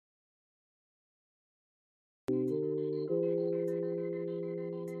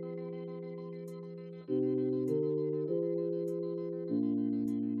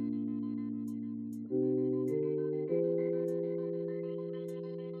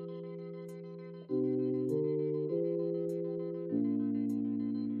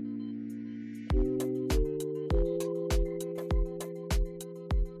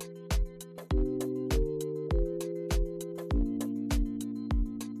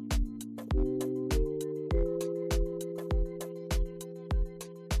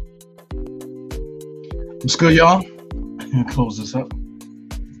What's good, y'all? I'm gonna close this up.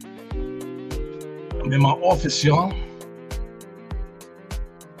 I'm in my office, y'all.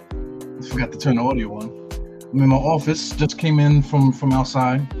 I forgot to turn the audio on. I'm in my office. Just came in from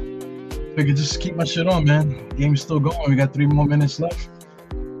outside. Figured just keep my shit on, man. Game's still going. We got 3 more minutes left.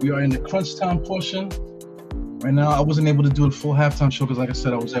 We are in the crunch time portion. Right now, I wasn't able to do a full halftime show because, like I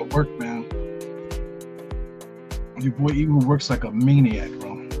said, I was at work, man. Your boy even works like a maniac,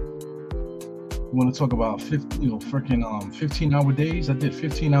 bro. You want to talk about 15-hour days? I did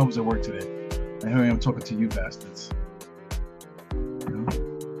 15 hours at work today. And here I am talking to you bastards.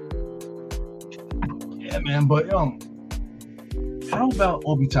 Yeah, man, but how about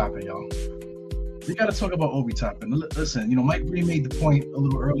Obi Toppin, y'all? We got to talk about Obi Toppin. Listen, Mike Breen made the point a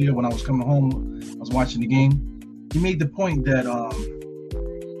little earlier when I was coming home. I was watching the game. He made the point that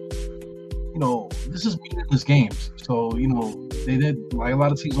this is meaningless games. So they did, like, a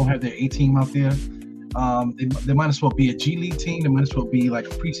lot of teams don't have their A team out there. They might as well be a G League team. They might as well be like a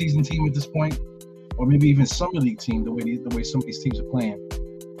preseason team at this point, or maybe even summer league team. The way some of these teams are playing.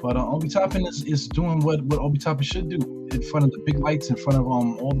 But Obi Toppin is doing what Obi Toppin should do in front of the big lights, in front of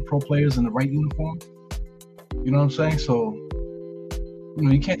all the pro players in the right uniform. You know what I'm saying? So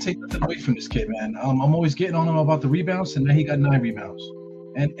you can't take nothing away from this kid, man. I'm always getting on him about the rebounds, and now he got 9 rebounds,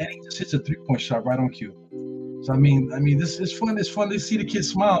 and he just hits a 3-point shot right on cue. So I mean, this is fun. It's fun to see the kid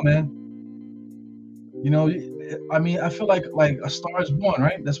smile, man. I feel like a star is born,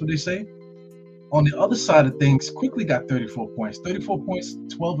 right? That's what they say. On the other side of things, Quickly got 34 points. 34 points,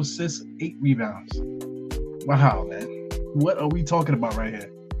 12 assists, 8 rebounds. Wow, man. What are we talking about right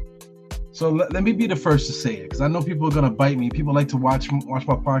here? So let me be the first to say it, because I know people are going to bite me. People like to watch my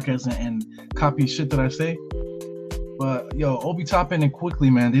podcast and copy shit that I say. But, Obi Toppin and Quickly,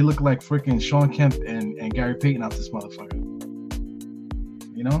 man, they look like freaking Shawn Kemp and Gary Payton out this motherfucker.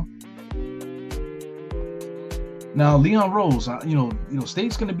 Now, Leon Rose,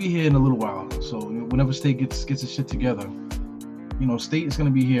 State's going to be here in a little while. So whenever State gets its shit together, State is going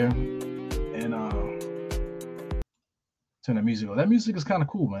to be here. And turn the music on. That music is kind of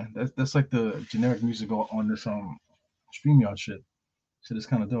cool, man. That's like the generic music on this StreamYard shit. Shit is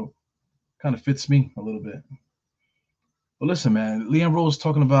kind of dope. Kind of fits me a little bit. But listen, man, Leon Rose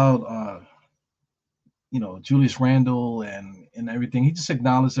talking about Julius Randle and everything. He just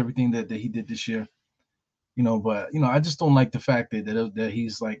acknowledged everything that he did this year. But I just don't like the fact that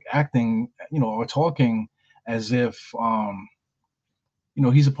he's like acting, or talking as if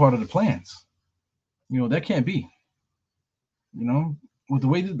he's a part of the plans. That can't be. With the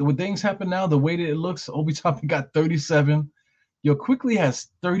way that things happen now, the way that it looks, Obi Toppin got 37. Quickly has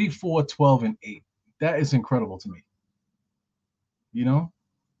 34, 12, and 8. That is incredible to me.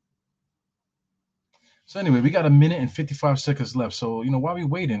 So anyway, we got 1 minute and 55 seconds left. So while we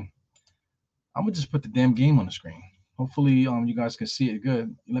waiting, I'm gonna just put the damn game on the screen. Hopefully, you guys can see it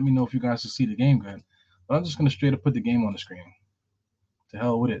good. Let me know if you guys can see the game good. But I'm just gonna straight up put the game on the screen. To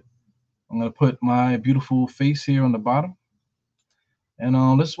hell with it. I'm gonna put my beautiful face here on the bottom, and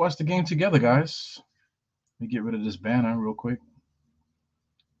let's watch the game together, guys. Let me get rid of this banner real quick.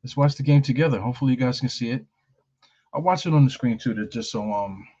 Let's watch the game together. Hopefully, you guys can see it. I'll watch it on the screen too, just so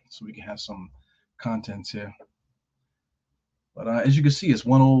we can have some content here. But as you can see, it's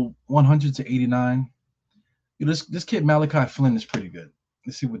 100 to 89. This kid Malachi Flynn is pretty good.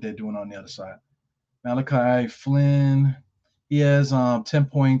 Let's see what they're doing on the other side. Malachi Flynn, he has 10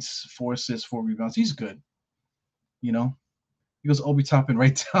 points, 4 assists, 4 rebounds. He's good. He goes Obi Toppin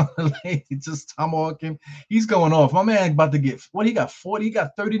right down the lane. He just tomahawking. He's going off. My man about to get what? He got 40. He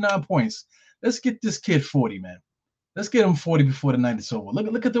got 39 points. Let's get this kid 40, man. Let's get him 40 before the night is over.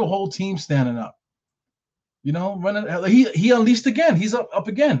 Look at the whole team standing up. Running. He unleashed again. He's up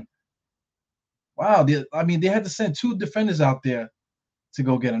again. Wow. They had to send 2 defenders out there to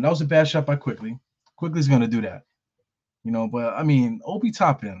go get him. That was a bad shot by Quickly. Quickly's going to do that. But Obi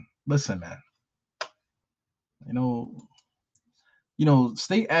Toppin, listen, man.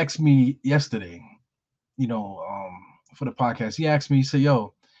 State asked me yesterday, for the podcast. He asked me, he said,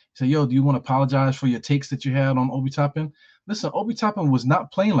 yo, do you want to apologize for your takes that you had on Obi Toppin? Listen, Obi Toppin was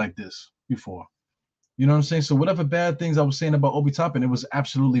not playing like this before. You know what I'm saying? So whatever bad things I was saying about Obi Toppin, it was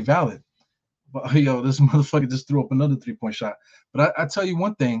absolutely valid. But this motherfucker just threw up another 3-point shot. But I tell you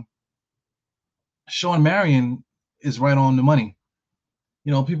one thing, Shawn Marion is right on the money.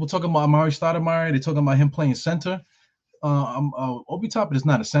 People talking about Amari Stoudemire, they're talking about him playing center. Obi Toppin is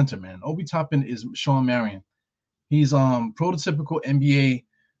not a center, man. Obi Toppin is Shawn Marion. He's prototypical NBA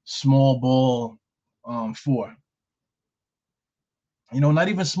small ball 4. Not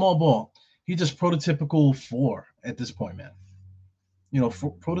even small ball. He just prototypical 4 at this point, man.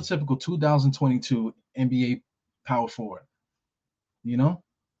 Prototypical 2022 NBA power forward. You know,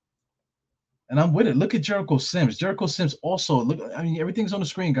 and I'm with it. Look at Jericho Sims. Jericho Sims also look. I mean, everything's on the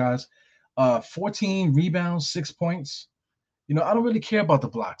screen, guys. 14 rebounds, 6 points. You know, I don't really care about the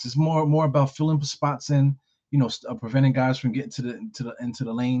blocks. It's more about filling spots in. You know, preventing guys from getting into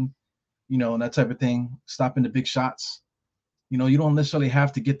the lane. You know, and that type of thing. Stopping the big shots. You know, you don't necessarily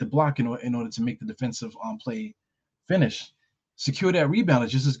have to get the block in order to make the defensive play finish. Secure that rebound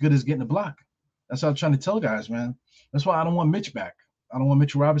is just as good as getting the block. That's what I'm trying to tell guys, man. That's why I don't want Mitch back. I don't want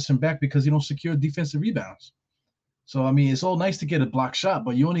Mitchell Robinson back because he don't secure defensive rebounds. So I mean, it's all nice to get a block shot,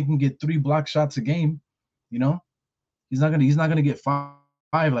 but you only can get 3 block shots a game. You know, he's not gonna get five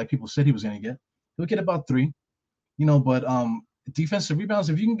like people said he was gonna get. He'll get about 3. You know, but defensive rebounds.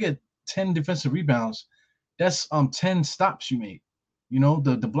 If you can get 10 defensive rebounds, that's 10 stops you made. You know,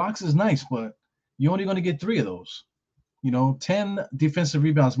 the blocks is nice, but you're only gonna get 3 of those. You know, 10 defensive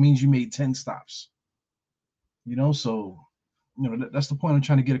rebounds means you made 10 stops. You know, so you know that's the point I'm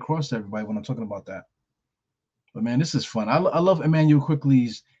trying to get across to everybody when I'm talking about that. But man, this is fun. I love Emmanuel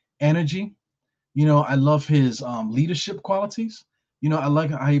Quickly's energy. You know, I love his leadership qualities. You know, I like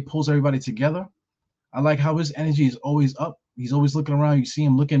how he pulls everybody together. I like how his energy is always up. He's always looking around. You see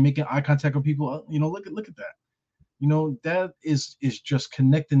him looking, making eye contact with people. You know, look at that. You know, that is just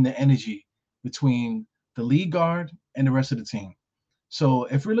connecting the energy between the lead guard and the rest of the team. So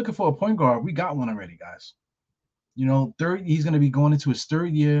if we're looking for a point guard, we got one already, guys. You know, he's going to be going into his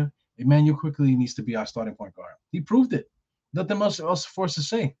 3rd year. Emmanuel Quickly needs to be our starting point guard. He proved it. Nothing else for us to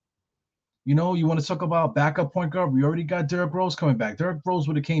say. You know, you want to talk about backup point guard? We already got Derrick Rose coming back. Derrick Rose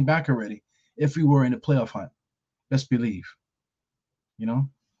would have came back already if we were in the playoff hunt. Best believe. You know,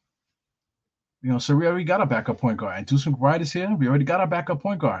 so we already got a backup point guard. And Deuce McBride is here. We already got our backup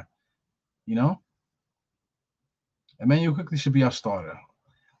point guard. You know, Emmanuel Quickly should be our starter.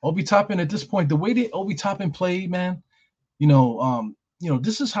 Obi Toppin at this point, the way that Obi Toppin played, man,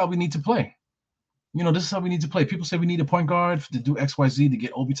 this is how we need to play. You know, this is how we need to play. People say we need a point guard to do XYZ to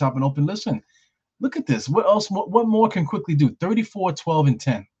get Obi Toppin open. Listen, look at this. What else? What more can Quickly do? 34, 12, and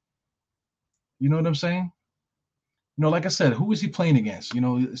 10. You know what I'm saying? You know, like I said, who is he playing against? You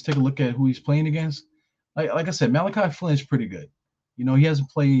know, let's take a look at who he's playing against. Like I said, Malachi Flynn is pretty good. You know, he hasn't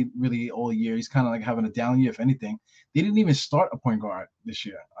played really all year. He's kind of like having a down year, if anything. They didn't even start a point guard this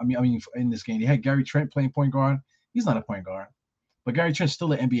year. I mean, in this game, they had Gary Trent playing point guard. He's not a point guard, but Gary Trent's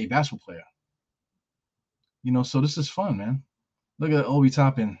still an NBA basketball player. You know, so this is fun, man. Look at Obi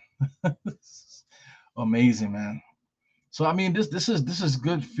Toppin. Amazing, man. So I mean, this is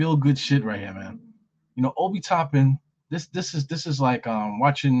good, feel good shit right here, man. You know, Obi Toppin. This is like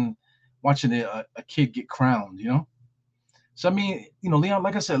watching a kid get crowned. You know. So I mean, you know, Leon,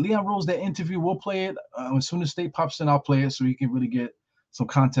 like I said, Leon Rose, that interview, we'll play it as soon as State pops in. I'll play it so you can really get some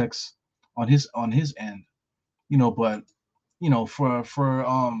context on his end. You know, but you know, for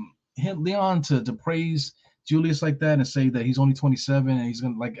him, Leon to praise Julius like that and say that he's only 27 and he's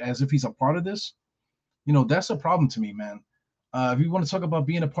gonna like as if he's a part of this. You know, that's a problem to me, man. If you want to talk about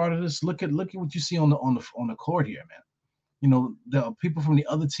being a part of this, look at what you see on the court here, man. You know, the people from the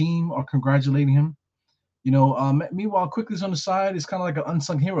other team are congratulating him. You know, meanwhile, Quickly's on the side. It's kind of like an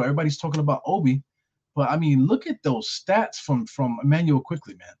unsung hero. Everybody's talking about Obi, but I mean, look at those stats from Emmanuel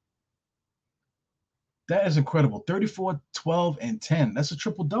Quickly, man. That is incredible. 34, 12, and 10. That's a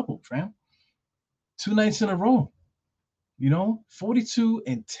triple double, fam. 2 nights in a row. You know, 42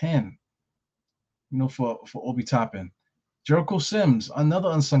 and 10. You know, for Obi Toppin. Jericho Sims, another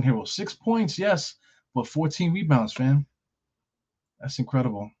unsung hero. 6 points, yes, but 14 rebounds, fam. That's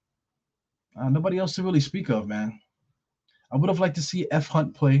incredible. Nobody else to really speak of, man. I would have liked to see F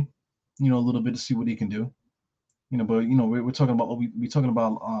Hunt play, you know, a little bit to see what he can do. You know, but you know, we're talking about we're talking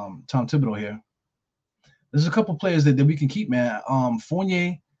about Tom Thibodeau here. There's a couple players that we can keep, man.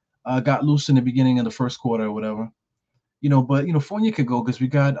 Fournier got loose in the beginning of the first quarter or whatever. You know, but you know, Fournier could go because we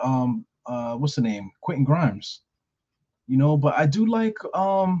got what's the name? Quentin Grimes. You know, but I do like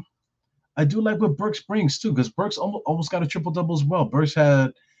what Burks brings too, because Burks almost got a triple double as well. Burks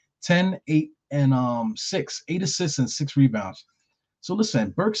had 10, 8, and 6, 8 assists and 6 rebounds. So listen,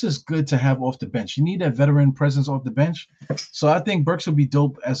 Burks is good to have off the bench. You need that veteran presence off the bench. So I think Burks would be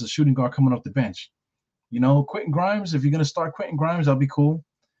dope as a shooting guard coming off the bench. You know, Quentin Grimes, if you're gonna start Quentin Grimes, that'll be cool.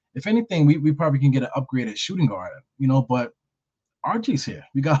 If anything, we probably can get an upgraded shooting guard, you know, but RJ's here.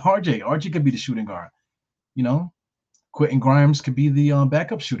 We got RJ. RJ could be the shooting guard. You know, Quentin Grimes could be the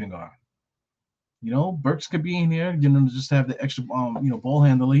backup shooting guard. You know, Burks could be in here, you know, just to have the extra, ball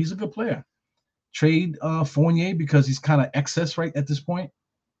handler. He's a good player. Trade Fournier because he's kind of excess right at this point.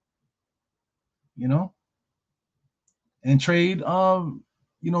 You know, and trade,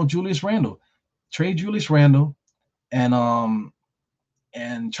 Julius Randle. trade Julius Randle and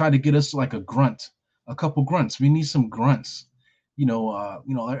try to get us like a couple grunts. We need some grunts.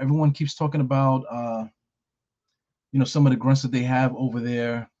 Everyone keeps talking about some of the grunts that they have over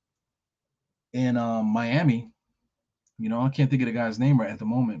there in Miami. I can't think of the guy's name right at the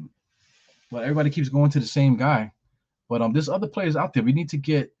moment, but everybody keeps going to the same guy. But there's other players out there. We need to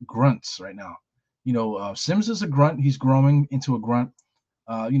get grunts right now. Sims is a grunt. He's growing into a grunt.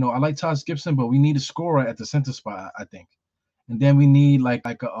 I like Taj Gibson, but we need a scorer at the center spot, I think. And then we need like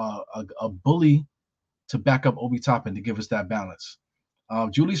a bully to back up Obi Toppin to give us that balance.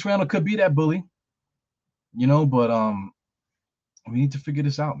 Julius Randle could be that bully, but we need to figure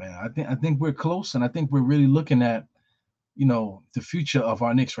this out, man. I think we're close, and I think we're really looking at the future of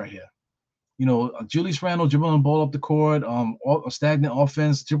our Knicks right here. Julius Randle dribbling the ball up the court, all, a stagnant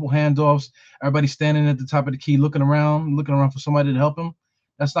offense, dribble handoffs, everybody standing at the top of the key, looking around for somebody to help him.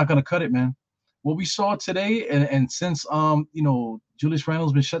 That's not going to cut it, man. What we saw today, and since Julius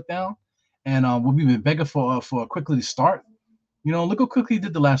Randle's been shut down, and what we've been begging for quickly to start, look how quickly he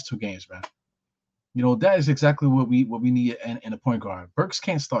did the last 2 games, man. That is exactly what we need in a point guard. Burks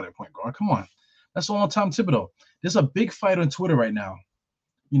can't start at point guard. Come on, that's all on Tom Thibodeau. There's a big fight on Twitter right now,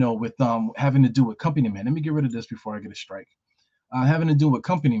 with having to do with company man. Let me get rid of this before I get a strike. Having to do with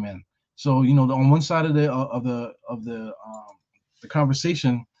company man. So on one side of the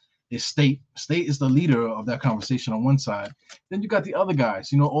conversation is State. State is the leader of that conversation on one side. Then you got the other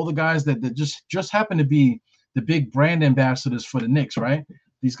guys. All the guys that just happen to be the big brand ambassadors for the Knicks, right?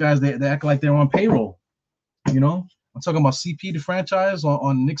 These guys they act like they're on payroll. I'm talking about CP the franchise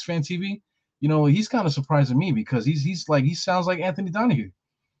on Knicks fan TV. He's kind of surprising me because he sounds like Anthony Donahue.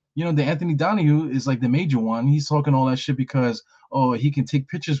 The Anthony Donahue is like the major one. He's talking all that shit because he can take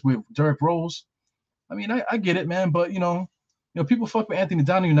pictures with Derrick Rose. I mean, I get it, man, but people fuck with Anthony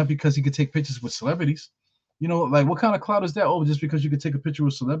Donahue not because he could take pictures with celebrities. Like what kind of clout is that? Oh, just because you could take a picture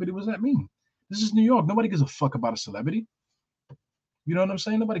with a celebrity, what does that mean? This is New York. Nobody gives a fuck about a celebrity. You know what I'm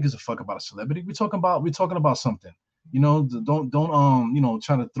saying? Nobody gives a fuck about a celebrity. We're talking about something. Don't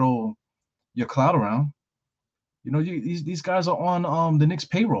try to throw your clout around. These guys are on the Knicks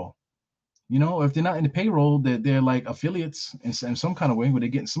payroll. If they're not in the payroll, they're like affiliates in some kind of way where they're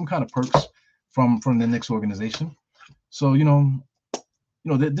getting some kind of perks from the Knicks organization. So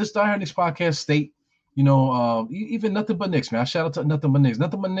this Die Hard Knicks podcast state, even Nothing But Knicks, man. I shout out to Nothing But Knicks.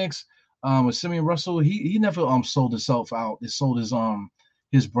 Nothing But Knicks. With Simeon Russell, he never sold himself out. He sold his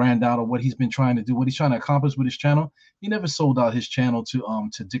brand out, or what he's been trying to do, what he's trying to accomplish with his channel. He never sold out his channel to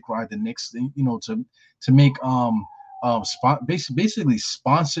Dick Ride the Knicks, to make basically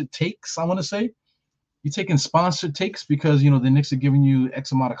sponsored takes. I want to say you're taking sponsored takes because the Knicks are giving you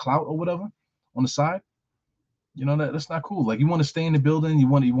X amount of clout or whatever on the side. That's not cool. Like you want to stay in the building, you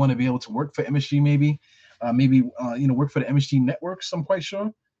want to be able to work for MSG maybe work for the MSG networks. I'm quite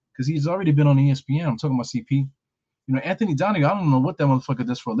sure because he's already been on ESPN. I'm talking about CP. Anthony Donahue, I don't know what that motherfucker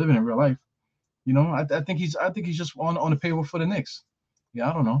does for a living in real life. I think he's just on the payroll for the Knicks. Yeah,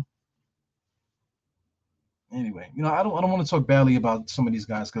 I don't know. Anyway, I don't want to talk badly about some of these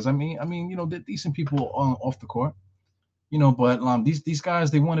guys because I mean, they're decent people off the court. But these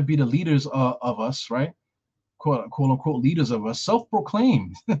guys, they want to be the leaders of us, right? Quote unquote leaders of us,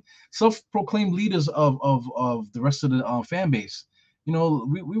 self-proclaimed leaders of the rest of the fan base.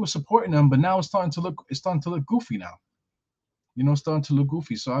 We were supporting them, but now it's starting to look goofy now. It's starting to look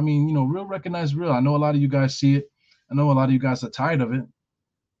goofy. So I mean, real recognize real. I know a lot of you guys see it. I know a lot of you guys are tired of it.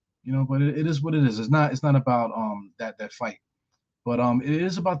 But it is what it is. It's not about that fight, but it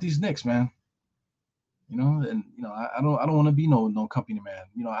is about these Knicks, man. And I don't want to be no company man.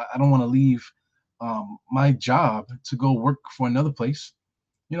 I don't want to leave my job to go work for another place.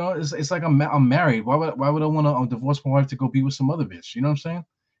 It's like I'm married. Why would I want to divorce my wife to go be with some other bitch? You know what I'm saying?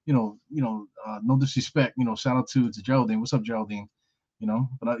 No disrespect. Shout out to Geraldine. What's up, Geraldine?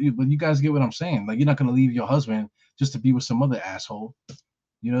 But you guys get what I'm saying. Like you're not gonna leave your husband just to be with some other asshole.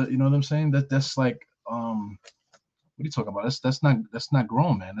 You know what I'm saying? That's like what are you talking about? That's not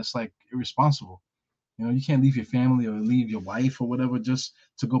grown, man. That's like irresponsible. You can't leave your family or leave your wife or whatever just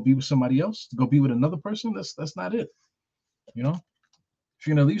to go be with somebody else, to go be with another person. That's not it. If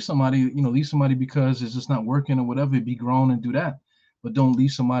you're gonna leave somebody, leave somebody because it's just not working or whatever. Be grown and do that, but don't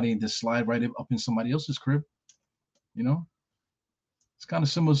leave somebody and just slide right up in somebody else's crib. It's kind of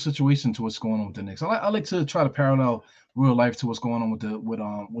similar situation to what's going on with the Knicks. I like to try to parallel real life to what's going on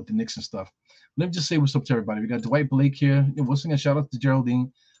with the Knicks and stuff. Let me just say what's up to everybody. We got Dwight Blake here. Once again, shout out to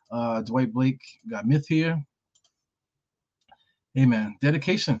Geraldine. Dwight Blake, got Myth here. Hey man,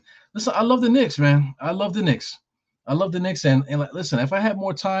 dedication. Listen, I love the Knicks, man. I love the Knicks. I love the Knicks, and like, listen, if I had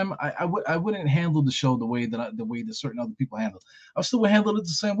more time, I wouldn't handle the show the way that certain other people handle. I still would handle it the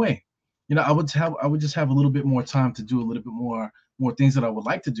same way. I would just have a little bit more time to do a little bit more things that I would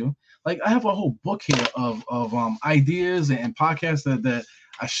like to do. Like I have a whole book here of ideas and podcasts that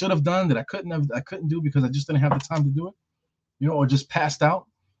I should have done that I couldn't do because I just didn't have the time to do it. Or just passed out,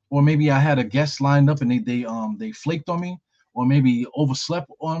 or maybe I had a guest lined up and they flaked on me, or maybe overslept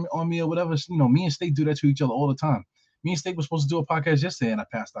on me or whatever. Me and State do that to each other all the time. Me and State were supposed to do a podcast yesterday, and I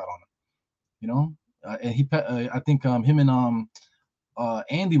passed out on him. And I think him and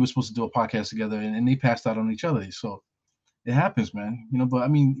Andy was supposed to do a podcast together, and they passed out on each other. So it happens, man. But I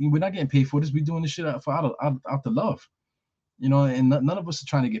mean, we're not getting paid for this. We're doing this shit out the love. And none of us are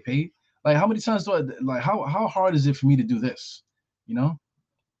trying to get paid. Like, how many times how hard is it for me to do this? You know,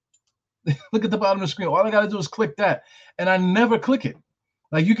 Look at the bottom of the screen. All I got to do is click that, and I never click it.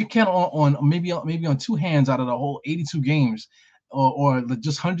 Like you can count on maybe on two hands out of the whole 82 games, or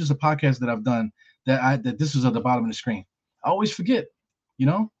just hundreds of podcasts that I've done that this is at the bottom of the screen. I always forget, you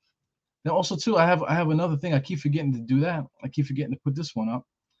know. And also too, I have another thing. I keep forgetting to do that. I keep forgetting to put this one up.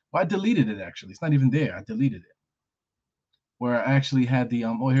 Well, I deleted it actually. It's not even there. I deleted it. Where I actually had the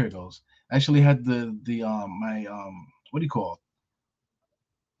oh, here it goes. I actually had the my what do you call it?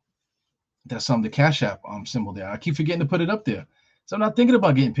 That's the Cash App symbol there. I keep forgetting to put it up there. So I'm not thinking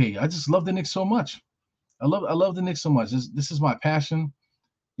about getting paid. I just love the Knicks so much. I love the Knicks so much. This is my passion.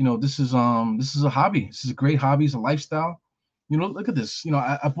 This is a hobby. This is a great hobby. It's a lifestyle. Look at this.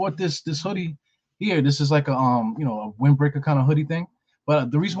 I bought this hoodie here. This is like a windbreaker kind of hoodie thing. But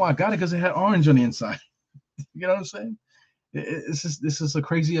the reason why I got it because it had orange on the inside. You know what I'm saying? This is a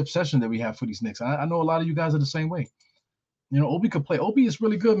crazy obsession that we have for these Knicks. I know a lot of you guys are the same way. Obi could play. Obi is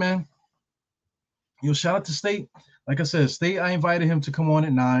really good, man. Shout out to State. Like I said, State, I invited him to come on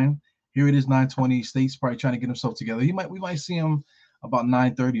at 9. Here it is, 9:20. State's probably trying to get himself together. We might see him about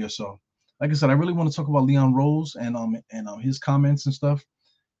 9:30 or so. Like I said, I really want to talk about Leon Rose and his comments and stuff.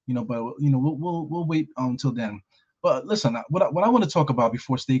 But we'll wait until then. But listen, what I want to talk about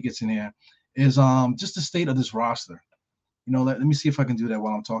before State gets in here is just the state of this roster. Let me see if I can do that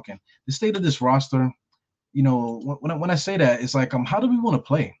while I'm talking. The state of this roster. When I say that, it's like how do we want to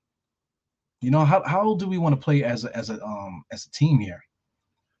play? How do we want to play as a team here?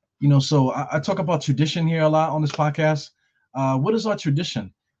 So I talk about tradition here a lot on this podcast. What is our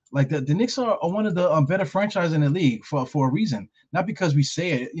tradition? Like the Knicks are one of the better franchises in the league for a reason, not because we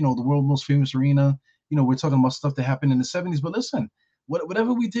say it. The world's most famous arena. We're talking about stuff that happened in the '70s. But listen,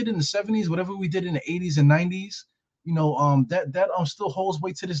 whatever we did in the '70s, whatever we did in the '80s and '90s, that still holds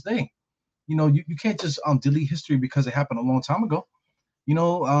weight to this day. You can't just delete history because it happened a long time ago.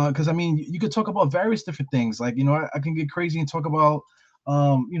 Because I mean, you could talk about various different things. Like, I can get crazy and talk about,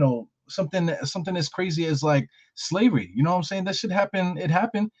 something as crazy as like slavery. You know what I'm saying? That should happen. It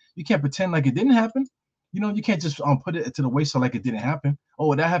happened. You can't pretend like it didn't happen. You can't just put it to the wayside like it didn't happen.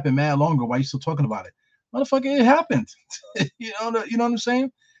 Oh, that happened mad longer. Why are you still talking about it? Motherfucker, it happened. You know what I'm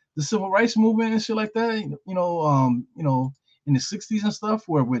saying? The civil rights movement and shit like that. In the '60s and stuff,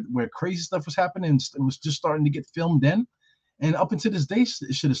 where crazy stuff was happening, it was just starting to get filmed then. And up until this day,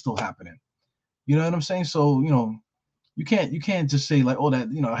 shit is still happening. You know what I'm saying? So, you can't just say like, oh, that,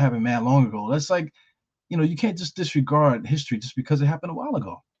 happened mad long ago. That's like, you can't just disregard history just because it happened a while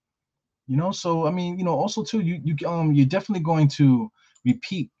ago. So I mean, also too, you're definitely going to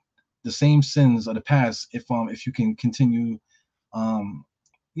repeat the same sins of the past if you can continue to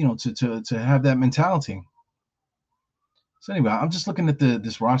have that mentality. So anyway, I'm just looking at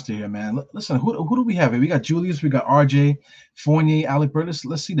this roster here, man. Listen, who do we have here? We got Julius, we got RJ, Fournier, Alec Burks.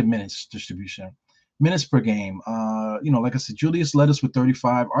 Let's see the minutes distribution. Minutes per game. Like I said, Julius led us with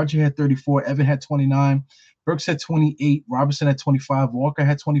 35. RJ had 34. Evan had 29. Burks had 28. Robertson had 25. Walker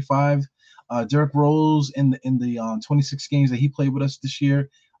had 25. Derrick Rose in the 26 games that he played with us this year,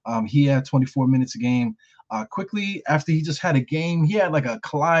 he had 24 minutes a game. Quickly after he just had a game, he had like a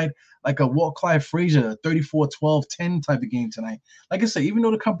Walt Clyde Frazier 34, 12, 10 type of game tonight. Like I said, even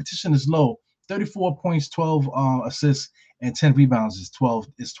though the competition is low, 34 points, 12 assists, and 10 rebounds is 12,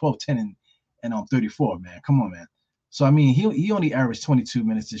 10, and 34, man. Come on, man. So I mean, he only averaged 22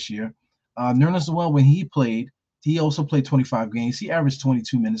 minutes this year. Nerlens Noel, when he played, he also played 25 games. He averaged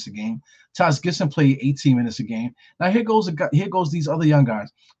 22 minutes a game. Taj Gibson played 18 minutes a game. Now here goes these other young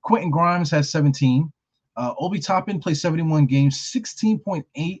guys. Quentin Grimes has 17. Obi Toppin played 71 games,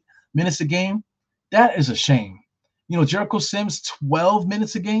 16.8 minutes a game. That is a shame. Jericho Sims, 12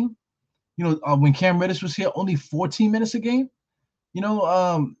 minutes a game. When Cam Reddish was here, only 14 minutes a game.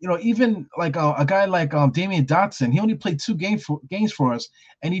 Even like a guy like Damian Dotson, he only played games for us,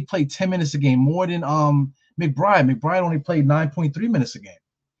 and he played 10 minutes a game more than McBride. McBride only played 9.3 minutes a game.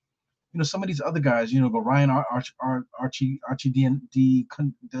 Some of these other guys, go Ryan Archie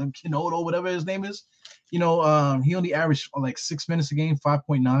Kinodo, whatever his name is. He only averaged like 6 minutes a game,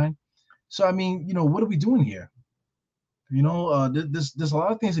 5.9. So I mean, what are we doing here? There's a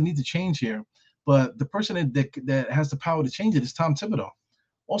lot of things that need to change here, but the person that has the power to change it is Tom Thibodeau.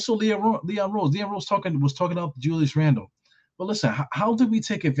 Also, Leon Rose. Leon Rose was talking up Julius Randle. But listen, how do we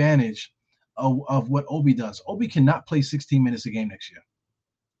take advantage of what Obi does? Obi cannot play 16 minutes a game next year.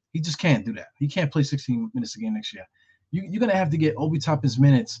 He just can't do that. He can't play 16 minutes a game next year. You're gonna have to get Obi Toppin's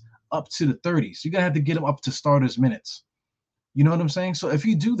minutes up to the 30s. You're gonna have to get him up to starters minutes. You know what I'm saying? So if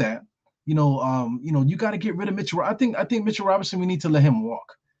you do that, you got to get rid of Mitchell. I think Mitchell Robinson, we need to let him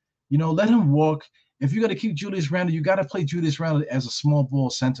walk. Let him walk. If you got to keep Julius Randle, you got to play Julius Randle as a small ball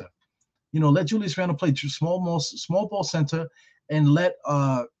center. Let Julius Randle play small ball center, and let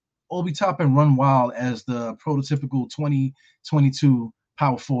Obi Toppin run wild as the prototypical 2022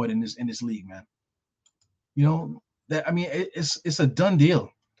 power forward in this league, man. That I mean, it's a done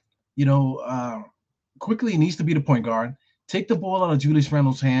deal. Quickly needs to be the point guard. Take the ball out of Julius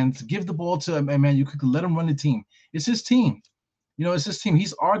Randle's hands. Give the ball to Emmanuel Quickly. Let him run the team. It's his team. It's his team.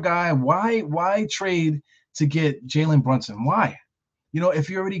 He's our guy. Why trade to get Jalen Brunson? Why? If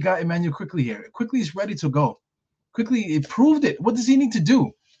you already got Emmanuel Quickly here, Quickly is ready to go. Quickly, it proved it. What does he need to do?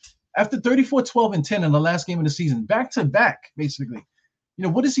 After 34, 12, and 10 in the last game of the season, back to back, basically.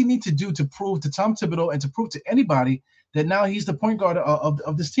 What does he need to do to prove to Tom Thibodeau and to prove to anybody that now he's the point guard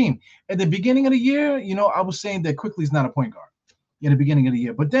of this team? At the beginning of the year, I was saying that Quickly is not a point guard in the beginning of the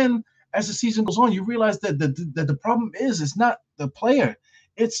year. But then as the season goes on, you realize that the problem is it's not the player,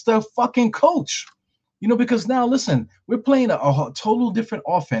 it's the fucking coach. Because now listen, we're playing a total different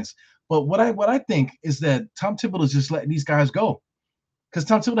offense. But what I think is that Tom Thibodeau is just letting these guys go because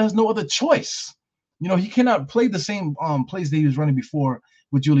Tom Thibodeau has no other choice. He cannot play the same plays that he was running before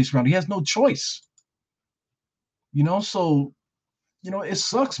with Julius Randle. He has no choice. So it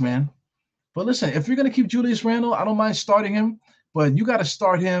sucks, man. But listen, if you're gonna keep Julius Randle, I don't mind starting him, but you got to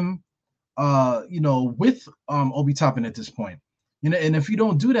start him, with Obi Toppin at this point. And if you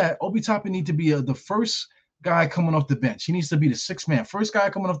don't do that, Obi Toppin need to be the first guy coming off the bench. He needs to be the sixth man, first guy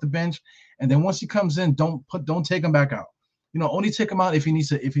coming off the bench, and then once he comes in, don't take him back out. Only take him out if he needs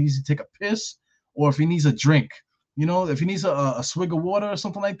to take a piss or if he needs a drink. If he needs a swig of water or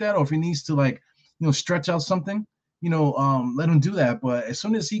something like that, or if he needs to stretch out something. Let him do that. But as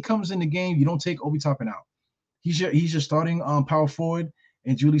soon as he comes in the game, you don't take Obi Toppin out. He's your starting power forward,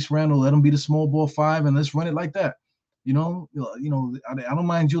 and Julius Randle, let him be the small ball five, and let's run it like that. I don't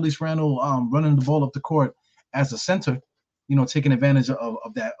mind Julius Randle running the ball up the court as a center, taking advantage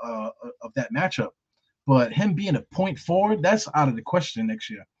of that matchup. But him being a point forward, that's out of the question next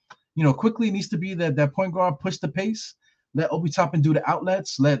year. Quickly needs to be that point guard, push the pace. Let Obi Toppin do the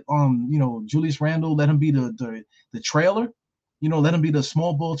outlets. Let Julius Randle, let him be the trailer. Let him be the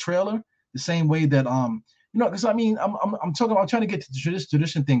small ball trailer. The same way that because I mean I'm trying to get to this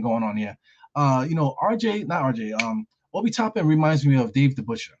tradition thing going on here. Obi Toppin reminds me of Dave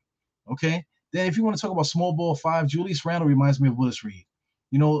DeBusschere. Okay. Then if you want to talk about small ball five, Julius Randle reminds me of Willis Reed.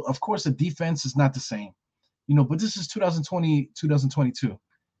 Of course the defense is not the same. But this is 2020, 2022.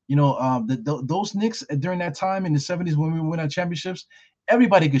 Those Knicks during that time in the 70s when we win our championships,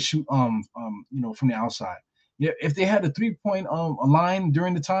 everybody could shoot from the outside. Yeah, if they had a 3-point line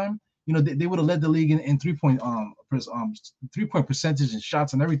during the time, they would have led the league in 3-point 3-point percentage and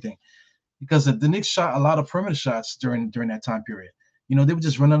shots and everything, because the Knicks shot a lot of perimeter shots during that time period. They were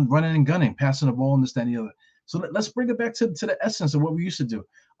just running and gunning, passing the ball and this, that, and the other. So let's bring it back to the essence of what we used to do.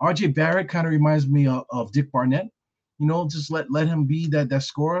 R.J. Barrett kind of reminds me of Dick Barnett. Just let him be that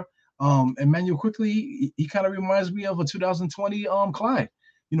scorer. Emmanuel Quickly, he kind of reminds me of a 2020 Clyde.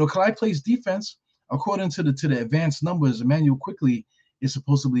 Clyde plays defense. According to the advanced numbers, Emmanuel Quickly is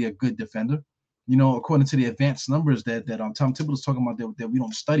supposedly a good defender. According to the advanced numbers that Tom Thibodeau's talking about that we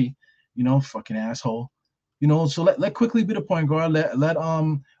don't study. Fucking asshole. So let Quickly be the point guard. Let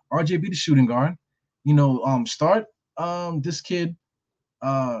RJ be the shooting guard. Start this kid.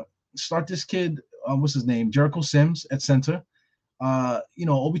 What's his name? Jericho Sims at center.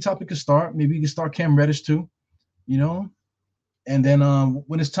 Obi Toppin could start. Maybe you can start Cam Reddish too. And then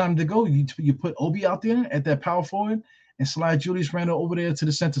when it's time to go, you put Obi out there at that power forward and slide Julius Randle over there to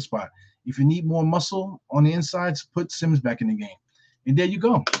the center spot. If you need more muscle on the insides, put Sims back in the game. And there you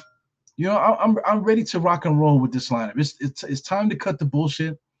go. I'm ready to rock and roll with this lineup. It's time to cut the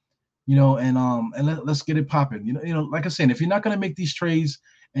bullshit. and let's get it popping. Like I said, if you're not gonna make these trades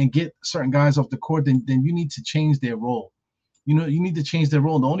and get certain guys off the court, then you need to change their role. You need to change their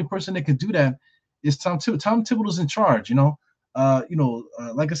role. The only person that can do that is Tom Thibodeau. Tom Thibodeau's in charge.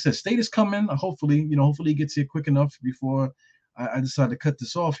 Like I said, State is coming. Hopefully he gets here quick enough before I decide to cut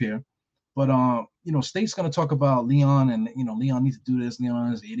this off here. But State's gonna talk about Leon, and Leon needs to do this.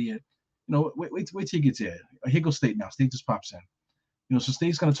 Leon is an idiot. Wait till he gets here. Here goes State now. State just pops in. So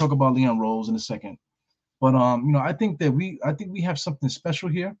State's gonna talk about Leon Rose in a second. But I think we have something special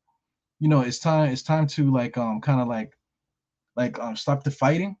here. It's time to kind of stop the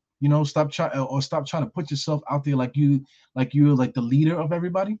fighting. Stop trying to put yourself out there you're like the leader of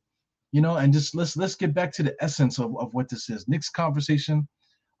everybody. And just let's get back to the essence of what this is. Knicks conversation.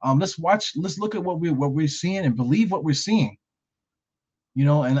 Let's look at what we're seeing and believe what we're seeing.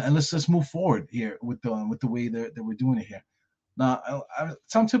 And let's move forward here with the way that we're doing it here. Now,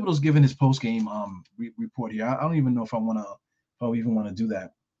 Tom Thibodeau's giving his post game report here. I don't even know if I even want to do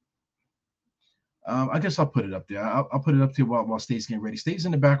that. I guess I'll put it up there. I'll put it up there while State's getting ready. State's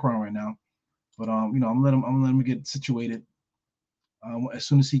in the background right now, but I'm gonna let him get situated. As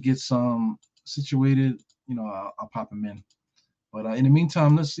soon as he gets situated, I'll pop him in. But in the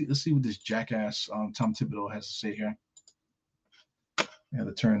meantime, let's see what this jackass Tom Thibodeau has to say here. I have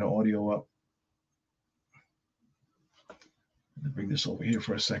to turn the audio up. Let me bring this over here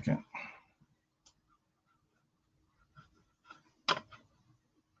for a second.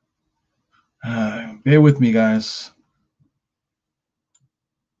 Bear with me, guys.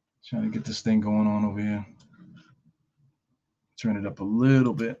 Trying to get this thing going on over here. Turn it up a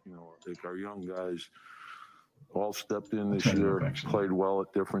little bit. I think our young guys all stepped in this year, played well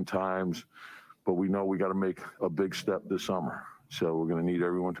at different times, but we know we got to make a big step this summer. So we're going to need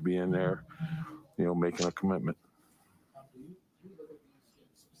everyone to be in there, making a commitment.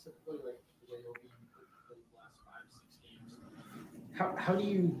 How do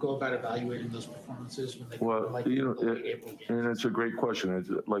you go about evaluating those performances when they and it's a great question.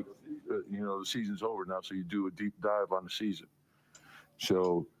 It's like the season's over now, so you do a deep dive on the season.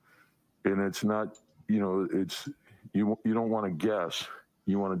 So, and it's not it's you don't want to guess.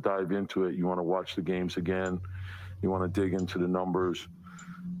 You want to dive into it. You want to watch the games again. You want to dig into the numbers,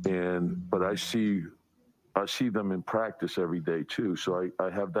 but I see them in practice every day too. So I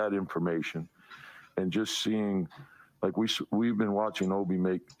have that information, and just seeing. Like we've been watching Obi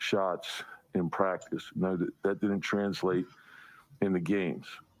make shots in practice. Now that didn't translate in the games,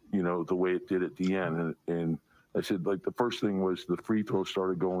 the way it did at the end. And I said, like, the first thing was the free throw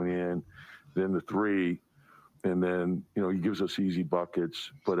started going in, then the three, and then he gives us easy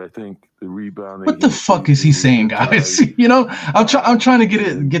buckets. But I think the rebounding. What the fuck is he saying, guys? I'm trying to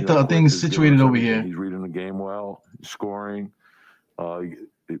get the things situated over here. He's reading the game well, scoring,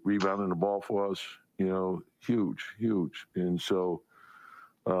 rebounding the ball for us. Huge. And so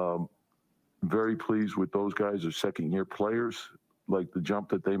very pleased with those guys as second-year players, like the jump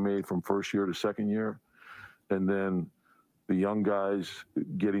that they made from first year to second year. And then the young guys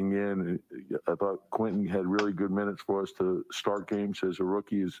getting in. I thought Quentin had really good minutes for us to start games as a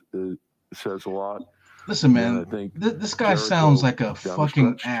rookie. Says a lot. Listen, man, I think this guy sounds like a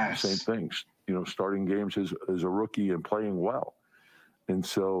fucking ass. Same things, starting games as a rookie and playing well. And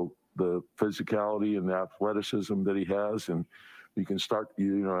so the physicality and the athleticism that he has, and you can start,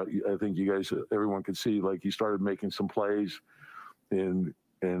 I think everyone can see, like, he started making some plays, and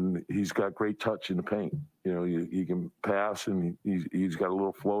he's got great touch in the paint. He can pass, and he's got a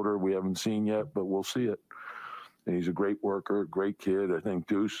little floater we haven't seen yet, but we'll see it. And he's a great worker, great kid. I think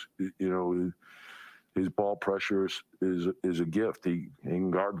Deuce, his ball pressure is a gift. He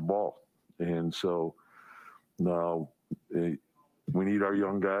can guard the ball. And so now we need our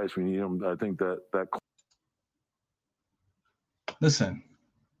young guys. We need them. I think that. Listen,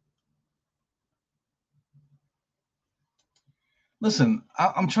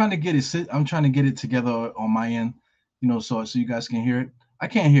 I'm trying to get it. I'm trying to get it together on my end, so you guys can hear it. I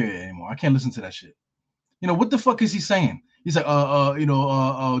can't hear it anymore. I can't listen to that shit. What the fuck is he saying? He's like,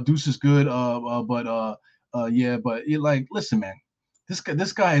 Deuce is good, yeah, but you're like, listen, man,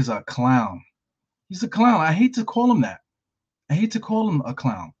 this guy is a clown. He's a clown. I hate to call him that. I hate to call him a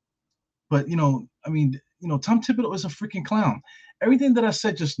clown, but Tom Thibodeau is a freaking clown. Everything that I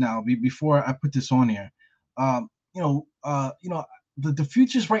said just now, before I put this on here, the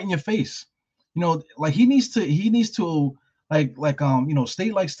future's right in your face. Like he needs to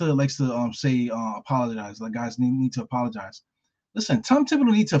State likes to say apologize. Like, guys need to apologize. Listen, Tom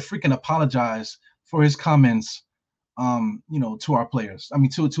Thibodeau needs to freaking apologize for his comments, to our players. I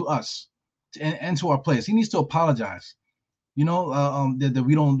mean, to us and to our players. He needs to apologize. That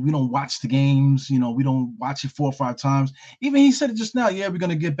we don't watch the games. We don't watch it 4 or 5 times. Even he said it just now. Yeah, we're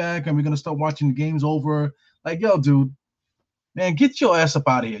gonna get back and we're gonna start watching the games over. Like, yo, dude, man, get your ass up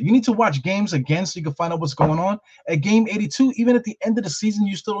out of here. You need to watch games again so you can find out what's going on. At game 82, even at the end of the season,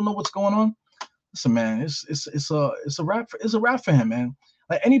 you still don't know what's going on. Listen, man, it's a wrap for him, man.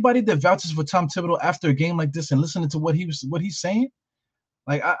 Like anybody that vouches for Tom Thibodeau after a game like this and listening to what he's saying,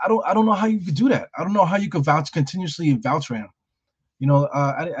 like I don't know how you could do that. I don't know how you could continuously vouch for him.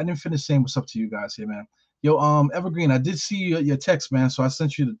 I didn't finish saying what's up to you guys here, man. Yo, Evergreen, I did see your text, man, so I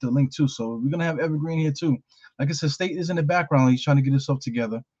sent you the link too. So we're gonna have Evergreen here too. Like I said, State is in the background. He's trying to get himself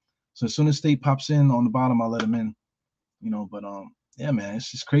together. So as soon as State pops in on the bottom, I'll let him in. But yeah, man,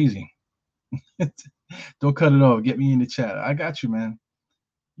 it's just crazy. Don't cut it off. Get me in the chat. I got you, man.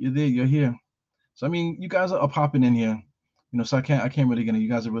 You're there. You're here. So I mean, you guys are popping in here. So I can't really get it. You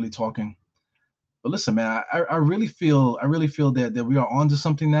guys are really talking. But listen, man, I really feel that we are onto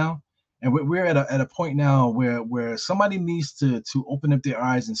something now, and we're at a point now where somebody needs to open up their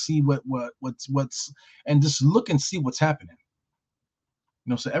eyes and see what's and just look and see what's happening.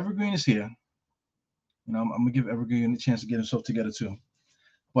 So Evergreen is here. I'm gonna give Evergreen a chance to get himself together too.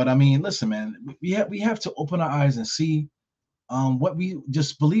 But I mean, listen, man, we have to open our eyes and see what we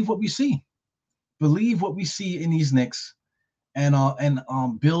just believe what we see. Believe what we see in these Knicks and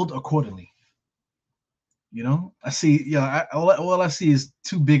build accordingly. I see. Yeah, all I see is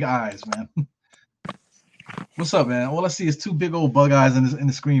two big eyes, man. What's up, man? All I see is two big old bug eyes in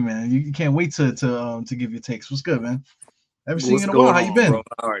the screen, man. You can't wait to give your takes. What's good, man? Haven't seen you What's in a while. going How you on, been? bro?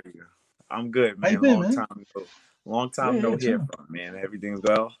 How are you? I'm good, How you man. been, man? Long Yeah, time yeah, no hear too. from, man. Everything's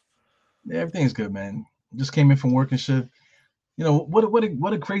well. Yeah, everything's good, man. Just came in from work and shit.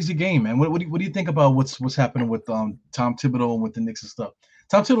 What a crazy game, man. What do you think about what's happening with Tom Thibodeau and with the Knicks and stuff?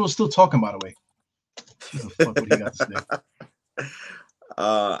 Tom Thibodeau is still talking, by the way. What the fuck? What he got to say?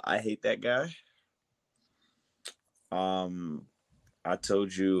 I hate that guy. I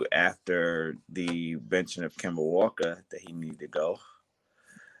told you after the benching of Kemba Walker that he needed to go,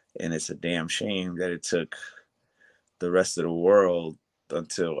 and it's a damn shame that it took the rest of the world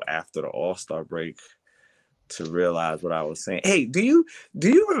until after the All-Star break to realize what I was saying. Hey, do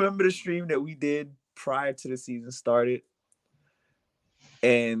you remember the stream that we did prior to the season started?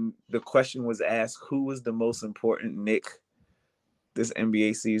 And the question was asked, who was the most important Knick this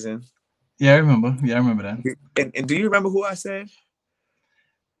NBA season? Yeah, I remember. Yeah, I remember that. And do you remember who I said?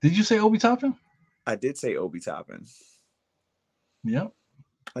 Did you say Obi Toppin? I did say Obi Toppin. Yeah.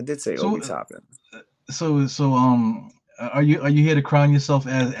 I did say Obi Toppin. So are you here to crown yourself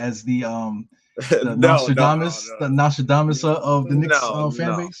as the Nostradamus, the Nostradamus of the Knicks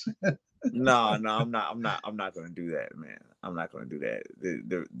fan base? No, I'm not gonna do that, man. I'm not gonna do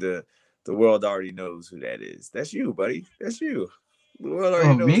that. The world already knows who that is. That's you, buddy. That's you. The world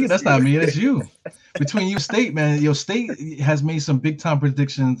already knows me? That's you. not me. That's you. Between you, State, man. Your State has made some big time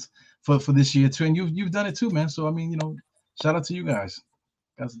predictions for this year too, and you've done it too, man. So I mean, shout out to you guys.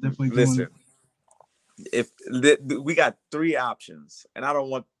 You guys are definitely Listen, doing. We got three options, and I don't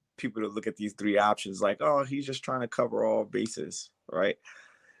want people to look at these three options like, oh, he's just trying to cover all bases, right?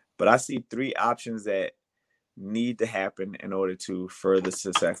 But I see three options that need to happen in order to further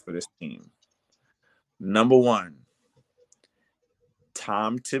success for this team. Number one,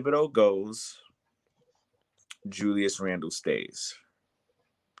 Tom Thibodeau goes, Julius Randle stays.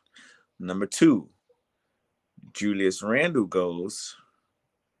 Number two, Julius Randle goes,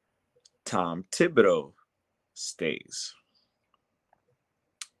 Tom Thibodeau stays.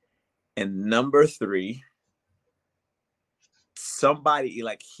 And number three, somebody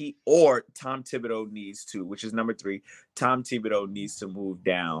like Tom Thibodeau needs to, which is number three, Tom Thibodeau needs to move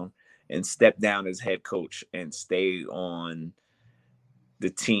down and step down as head coach and stay on the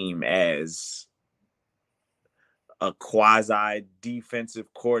team as a quasi defensive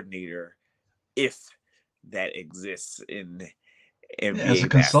coordinator, if that exists in NBA as a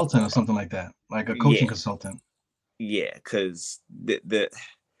consultant or something like that, like a coaching consultant. Yeah, because the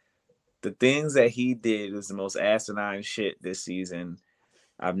things that he did was the most asinine shit this season.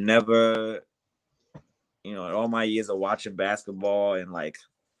 I've never, in all my years of watching basketball and like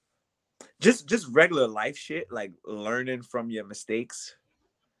just regular life shit, like learning from your mistakes.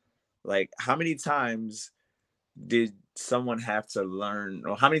 Like, how many times did someone have to learn,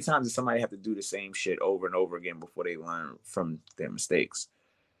 or how many times did somebody have to do the same shit over and over again before they learn from their mistakes?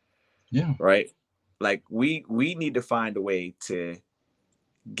 Yeah. Right? Like, we need to find a way to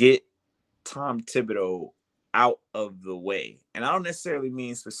get Tom Thibodeau out of the way. And I don't necessarily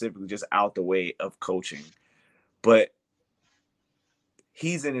mean specifically just out the way of coaching, but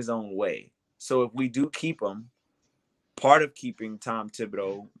he's in his own way. So if we do keep him, part of keeping Tom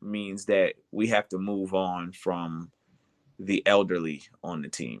Thibodeau means that we have to move on from the elderly on the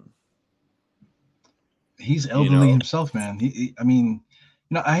team. He's elderly himself, man. I mean,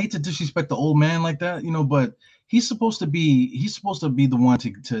 I hate to disrespect the old man like that, but he's supposed to be the one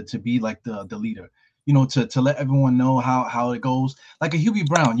to be like the leader, to let everyone know how it goes. Like a Hubie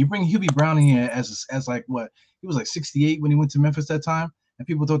Brown. You bring Hubie Brown in here as like what? He was like 68 when he went to Memphis that time, and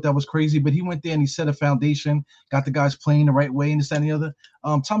people thought that was crazy, but he went there and he set a foundation, got the guys playing the right way, and this and the other.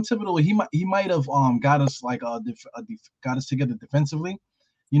 Tom Thibodeau, he might have got us like got us together defensively.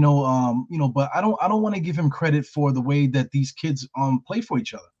 But I don't want to give him credit for the way that these kids play for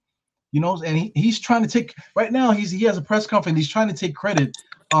each other. And he's trying to take right now. He has a press conference. He's trying to take credit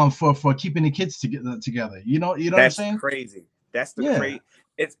for keeping the kids together. You know what I'm saying? That's crazy. That's the crazy.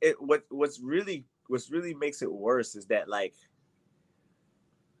 What's really makes it worse is that, like,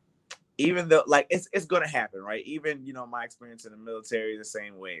 even though, like, it's gonna happen, right? Even my experience in the military is the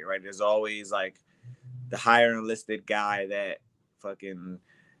same way, right? There's always like the higher enlisted guy that fucking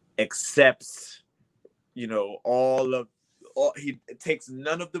accepts, he takes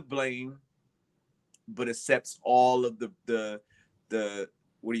none of the blame, but accepts all of the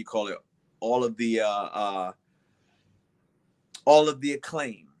what do you call it? All of the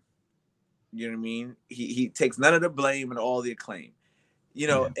acclaim. You know what I mean? He takes none of the blame and all the acclaim.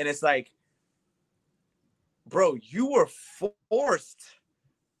 And it's like, bro, you were forced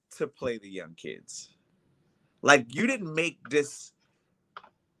to play the young kids. Like, you didn't make this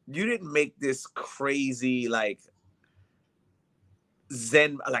crazy, like,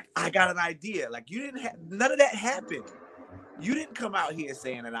 Zen, like, I got an idea. Like, you didn't have none of that happen. You didn't come out here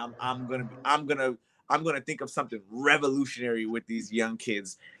saying that I'm gonna think of something revolutionary with these young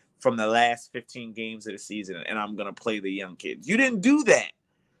kids from the last 15 games of the season, and I'm gonna play the young kids. You didn't do that.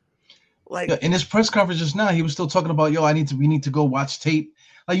 Like, in his press conference just now, he was still talking about, we need to go watch tape.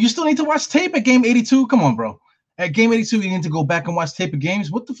 Like, you still need to watch tape at game 82? Come on, bro. At game 82, you need to go back and watch tape of games.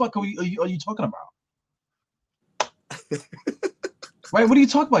 What the fuck are you talking about? Right? What are you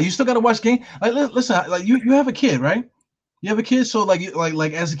talking about? You still got to watch game. Like, listen, like you have a kid, right? You have a kid, so like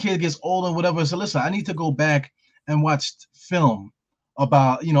as the kid gets older and whatever. So listen, I need to go back and watch film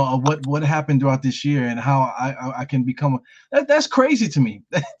about what happened throughout this year and how I can become that's crazy to me.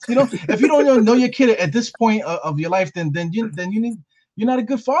 If you don't know your kid at this point of your life, then you're not a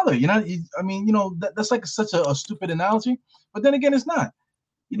good father. That's like such a stupid analogy, but then again, it's not.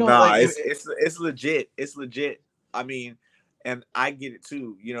 It's legit. It's legit. I mean, and I get it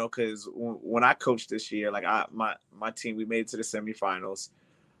too, because when I coached this year, like my team, we made it to the semifinals.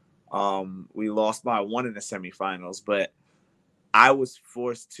 We lost by 1 in the semifinals, but I was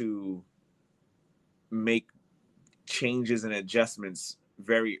forced to make changes and adjustments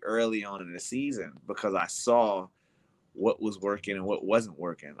very early on in the season because I saw what was working and what wasn't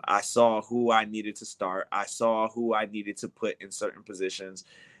working. I saw who I needed to start. I saw who I needed to put in certain positions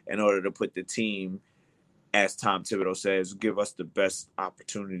in order to put the team, as Tom Thibodeau says, give us the best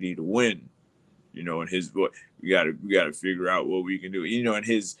opportunity to win. In his voice, we gotta figure out what we can do. In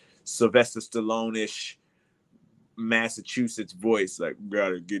his Sylvester Stallone-ish Massachusetts voice, like, we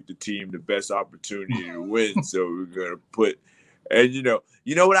gotta get the team the best opportunity to win. So we're gonna put, and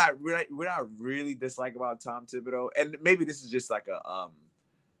what I really dislike about Tom Thibodeau, and maybe this is just like a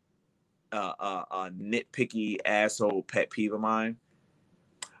nitpicky asshole pet peeve of mine,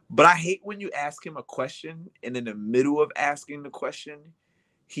 but I hate when you ask him a question and in the middle of asking the question,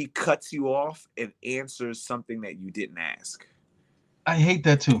 he cuts you off and answers something that you didn't ask. I hate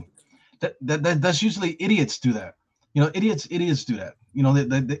that too. That's usually idiots do that. Idiots do that.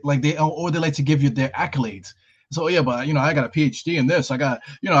 They like to give you their accolades. So yeah, but I got a PhD in this. I got,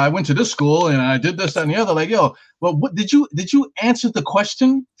 I went to this school and I did this, that, and the other. Like, well, what did you answer the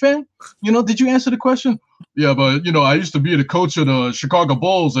question, fam? Did you answer the question? Yeah, but I used to be the coach of the Chicago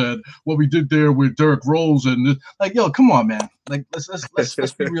Bulls, and what we did there with Derrick Rose, and like, come on, man. Like,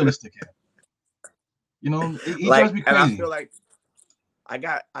 let's be realistic here. He drives me crazy. And I feel like I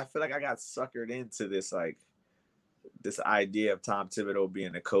got suckered into this, like, this idea of Tom Thibodeau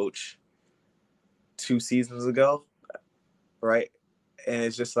being a coach 2 seasons ago, right? And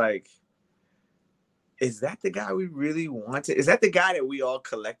it's just like, is that the guy we really wanted? Is that the guy that we all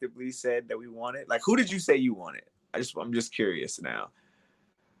collectively said that we wanted? Like, who did you say you wanted? I'm just curious now.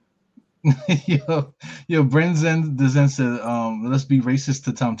 Brent Zen said, let's be racist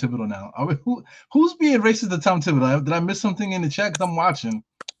to Tom Thibodeau now. Who's being racist to Tom Thibodeau? Did I miss something in the chat? Because I'm watching.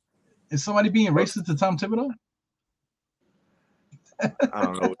 Is somebody being racist to Tom Thibodeau? I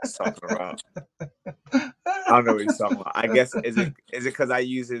don't know what he's talking about. I don't know what he's talking about. I guess is it because I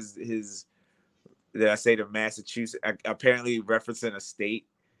use his Did I say the Massachusetts? Apparently referencing a state.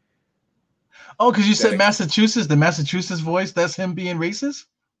 Oh, because you said Massachusetts, the Massachusetts voice. That's him being racist.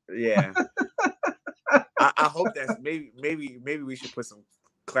 Yeah. I hope that's maybe we should put some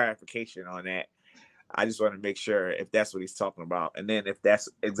clarification on that. I just want to make sure if that's what he's talking about, and then if that's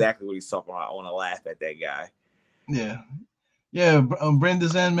exactly what he's talking about, I want to laugh at that guy. Yeah. Brendan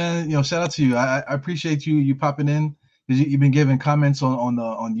Zen, man, shout out to you. I appreciate you popping in because you've been giving comments on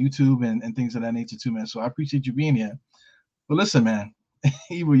YouTube and things of that nature too, man. So I appreciate you being here. But listen, man,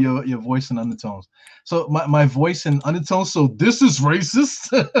 Ebro, your voice and undertones. So my voice and undertones. So this is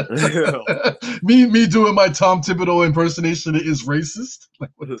racist. me doing my Tom Thibodeau impersonation is racist.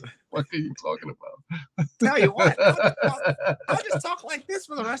 Like, what the fuck are you talking about? Tell you what, I'll just talk like this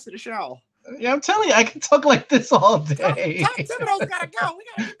for the rest of the show. Yeah, I'm telling you, I can talk like this all day. Tom Thibodeau's gotta go. We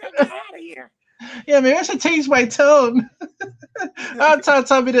gotta get that guy out of here. Yeah, maybe I should change my tone. Tom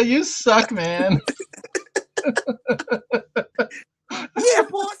Thibodeau, you suck, man. Yeah,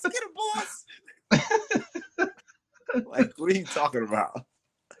 boss, get a boss. Like, what are you talking about?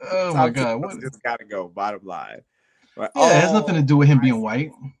 Oh my God, what? Just gotta go. Bottom line. But, yeah, it has nothing to do with him being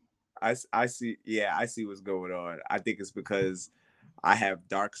white. I see. Yeah, I see what's going on. I think it's because I have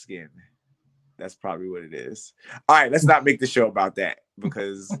dark skin. That's probably what it is. All right, let's not make the show about that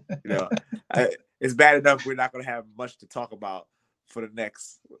because it's bad enough we're not going to have much to talk about for the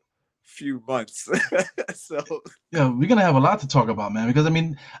next few months. So yeah, we're gonna have a lot to talk about, man. Because I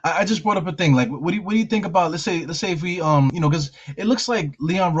mean, I just brought up a thing. Like, what do you think about? Let's say if we because it looks like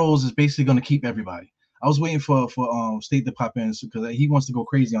Leon Rose is basically going to keep everybody. I was waiting for State to pop in because he wants to go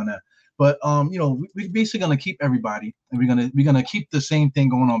crazy on that. But we're basically going to keep everybody, and we're gonna keep the same thing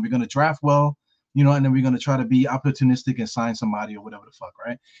going on. We're going to draft well. And then we're going to try to be opportunistic and sign somebody or whatever the fuck,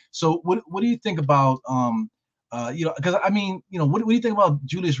 right? So what do you think about, because I mean, what do you think about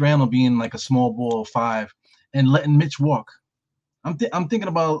Julius Randle being like a small ball 5 and letting Mitch walk? I'm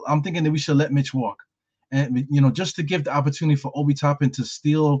thinking that we should let Mitch walk, and just to give the opportunity for Obi Toppin to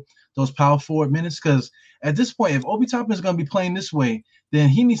steal those power forward minutes. Because at this point, if Obi Toppin is going to be playing this way, then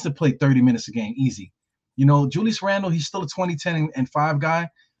he needs to play 30 minutes a game, easy. Julius Randle, he's still a 20-10 and 5 guy.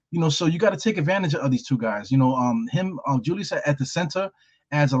 So you got to take advantage of these two guys. Julius at the center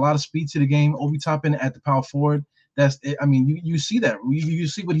adds a lot of speed to the game. Obi Toppin at the power forward. That's it. I mean, you see that. You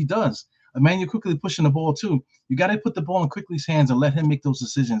see what he does. Emmanuel Quickley pushing the ball too. You got to put the ball in Quickley's hands and let him make those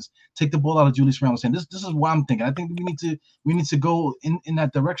decisions. Take the ball out of Julius Randle's hand. This is what I'm thinking. I think we need to go in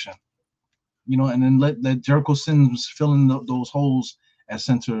that direction. And then let Jericho Sims fill in those holes at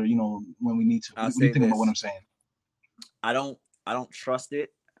center. When we need to. What do you think about what I'm saying? I don't trust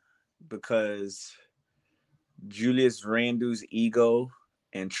it. Because Julius Randle's ego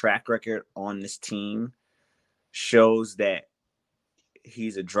and track record on this team shows that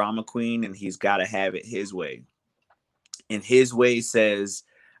he's a drama queen and he's got to have it his way. And his way says,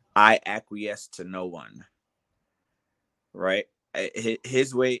 I acquiesce to no one. Right?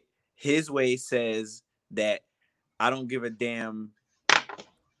 His way says that I don't give a damn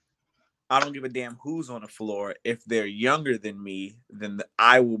who's on the floor. If they're younger than me, then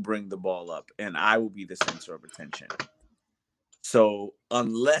I will bring the ball up and I will be the center of attention. So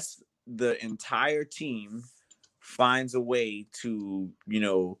unless the entire team finds a way to,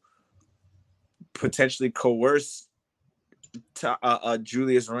 potentially coerce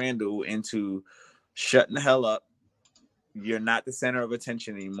Julius Randle into shutting the hell up, you're not the center of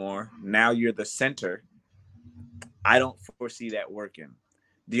attention anymore. Now you're the center. I don't foresee that working.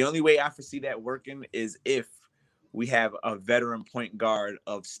 The only way I foresee that working is if we have a veteran point guard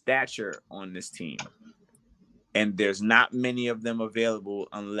of stature on this team. And there's not many of them available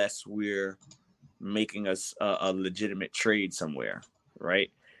unless we're making a legitimate trade somewhere,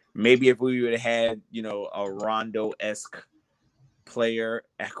 right? Maybe if we would have had, a Rondo-esque player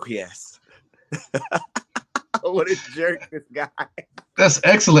acquiesce. What a jerk, this guy. That's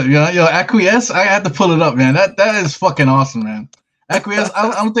excellent. Acquiesce. I had to pull it up, man. That is fucking awesome, man. Acquiesce.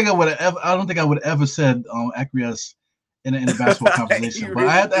 I don't think I would have ever said acquiesce in a basketball conversation, but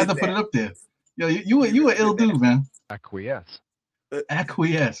I had to put it up there. You were ill dude, man. Acquiesce,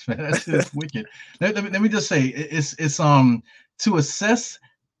 man. That shit is wicked. Let me just say, it's to assess.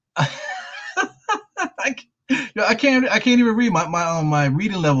 I can't even read my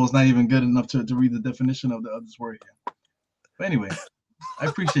reading level is not even good enough to read the definition of this word here. But anyway, I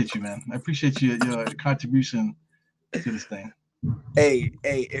appreciate you, man. I appreciate your contribution to this thing. Hey,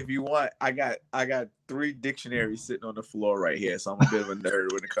 if you want, I got 3 dictionaries sitting on the floor right here, so I'm a bit of a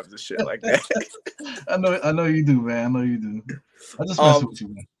nerd when it comes to shit like that. I know you do, man. I know you do. I just mess with you,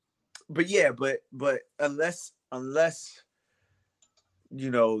 man. But yeah, but unless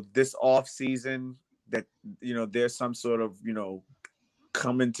this off season that, there's some sort of,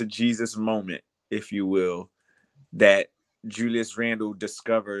 coming to Jesus moment, if you will, that Julius Randle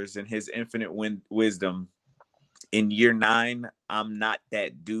discovers in his infinite wisdom in year 9. I'm not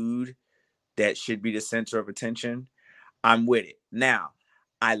that dude that should be the center of attention. I'm with it. Now,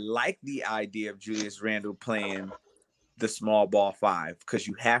 I like the idea of Julius Randle playing the small ball 5, because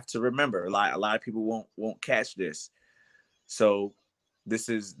you have to remember, a lot of people won't catch this. So this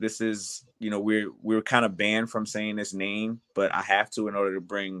is we're kind of banned from saying this name, but I have to in order to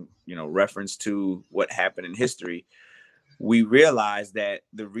bring reference to what happened in history. We realized that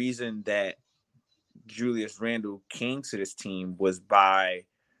the reason that Julius Randle came to this team was by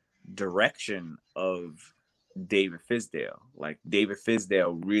direction of David Fizdale. Like, David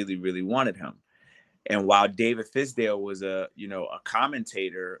Fizdale really, really wanted him. And while David Fizdale was a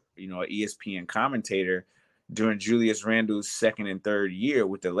commentator, an ESPN commentator during Julius Randle's second and third year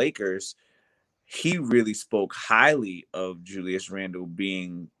with the Lakers, he really spoke highly of Julius Randle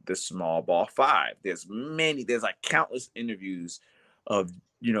being the small ball 5. There's like countless interviews of,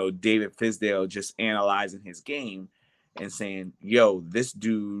 David Fizdale just analyzing his game and saying, yo, this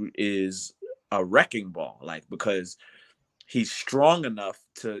dude is a wrecking ball, like, because he's strong enough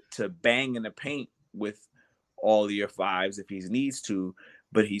to bang in the paint with all of your 5s if he needs to,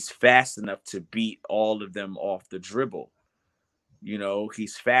 but he's fast enough to beat all of them off the dribble.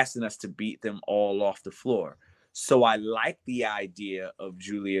 He's fast enough to beat them all off the floor. So I like the idea of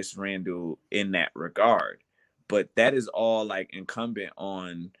Julius Randle in that regard, but that is all like incumbent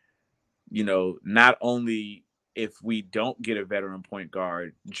on, not only if we don't get a veteran point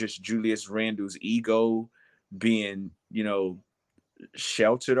guard, just Julius Randle's ego being,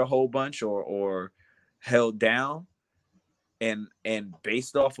 sheltered a whole bunch or held down. And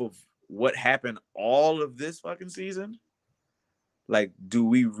based off of what happened all of this fucking season, like, do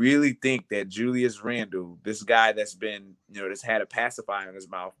we really think that Julius Randle, this guy that's been, that's had a pacifier in his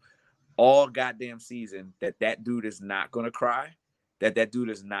mouth all goddamn season, that dude is not going to cry, that dude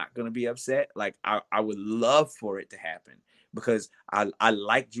is not going to be upset? Like, I would love for it to happen, because I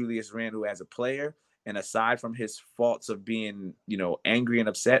like Julius Randle as a player. And aside from his faults of being, angry and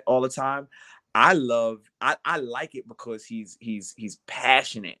upset all the time, I like it because he's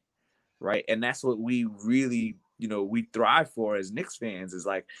passionate, right? And that's what we really, we thrive for as Knicks fans, is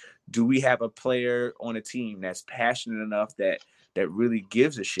like, do we have a player on a team that's passionate enough that really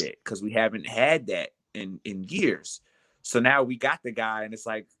gives a shit? Because we haven't had that in years. So now we got the guy, and it's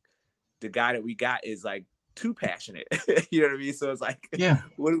like the guy that we got is like too passionate. You know what I mean? So it's like, yeah,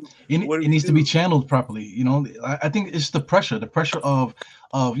 it needs to be channeled properly. I think it's the pressure of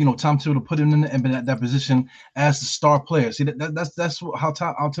Tom Thibodeau put him in that position as the star player. See, that's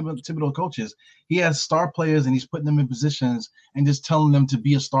how Thibodeau coaches. He has star players and he's putting them in positions and just telling them to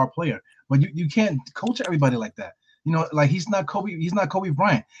be a star player. But you can't coach everybody like that. Like, he's not Kobe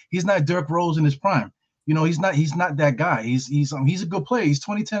Bryant. He's not Derrick Rose in his prime. He's not that guy. He's a good player. He's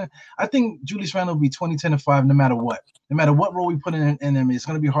 2010. I think Julius Randle will be 20-10-5 no matter what. No matter what role we put in him, it's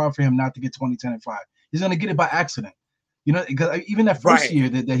going to be hard for him not to get 20-10-5. He's going to get it by accident. Because even that first year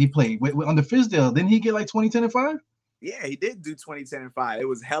that he played under Fizdale, didn't he get like 20-10-5? Yeah, he did do 20-10-5. It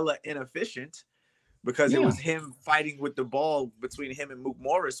was hella inefficient because it was him fighting with the ball. Between him and Mook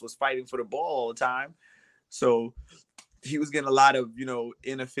Morris was fighting for the ball all the time. So he was getting a lot of,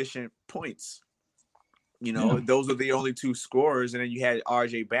 inefficient points. Those were the only 2 scorers. And then you had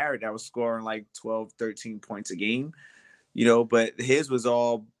RJ Barrett that was scoring like 12, 13 points a game, but his was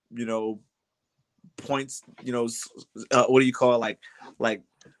all, points, what do you call it? Like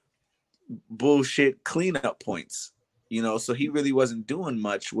bullshit cleanup points, so he really wasn't doing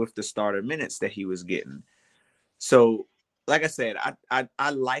much with the starter minutes that he was getting. So, like I said, I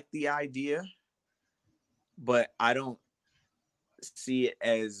like the idea, but I don't see it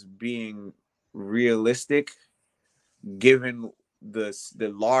as being realistic given the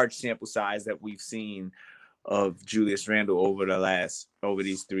large sample size that we've seen of Julius Randle over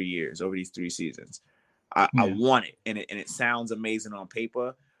these 3 years, over these 3 seasons. I want it, and it sounds amazing on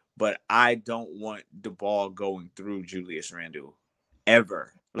paper, but I don't want the ball going through Julius Randle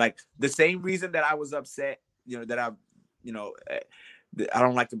ever. Like, the same reason that I was upset, I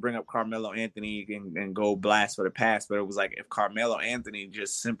don't like to bring up Carmelo Anthony and go blast for the past, but it was like, if Carmelo Anthony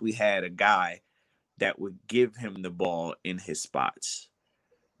just simply had a guy that would give him the ball in his spots,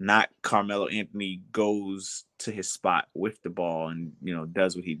 not Carmelo Anthony goes to his spot with the ball and,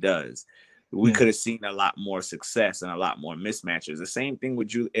 does what he does, we could have seen a lot more success and a lot more mismatches. The same thing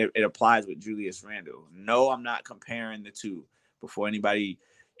with it applies with Julius Randle. No, I'm not comparing the two before anybody,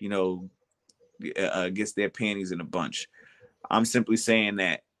 gets their panties in a bunch. I'm simply saying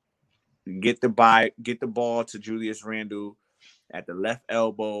that get the ball to Julius Randle at the left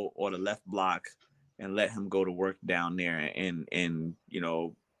elbow or the left block and let him go to work down there and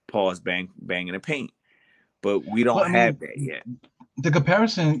pause banging the paint. But we don't have that yet. The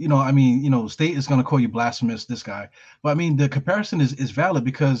comparison, State is going to call you blasphemous, this guy. But I mean, the comparison is valid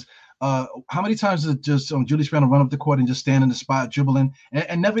because how many times did just Julius Randle run up the court and just stand in the spot, dribbling,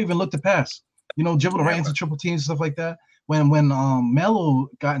 and never even look to pass? Dribbling right into triple teams and stuff like that. When Melo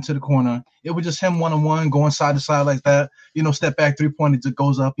got into the corner, it was just him one-on-one, going side to side like that. Step back, three-point, it just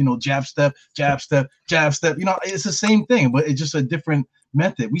goes up. Jab step, jab step, jab step. It's the same thing, but it's just a different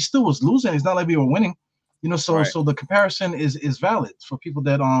method. We still was losing. It's not like we were winning. So the comparison is valid for people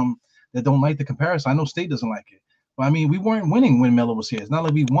that don't like the comparison. I know State doesn't like it, but I mean, we weren't winning when Melo was here. It's not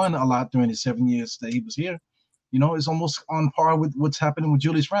like we won a lot during the 7 years that he was here. It's almost on par with what's happening with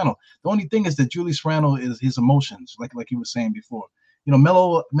Julius Randle. The only thing is that Julius Randle is his emotions, like he was saying before.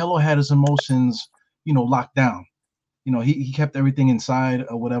 Melo had his emotions, locked down. He kept everything inside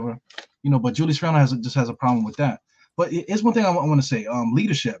or whatever. But Julius Randle just has a problem with that. But here's one thing I want to say: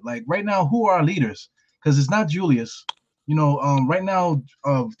 leadership. Like right now, who are our leaders? Because it's not Julius. Right now,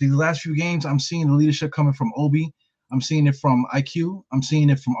 the last few games, I'm seeing the leadership coming from Obi. I'm seeing it from IQ. I'm seeing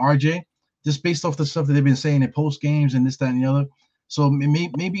it from RJ. Just based off the stuff that they've been saying in post games and this, that, and the other. So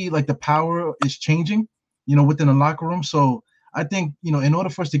maybe like the power is changing, within the locker room. So I think, in order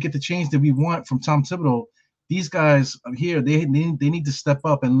for us to get the change that we want from Tom Thibodeau, these guys here, they need to step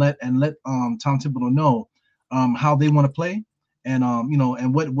up and let Tom Thibodeau know how they want to play and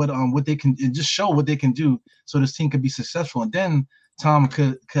and what they can, and just show what they can do so this team could be successful. And then Tom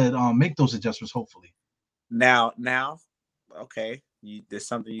could make those adjustments, hopefully. Now, okay, there's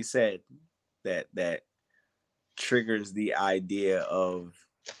something you said that triggers the idea of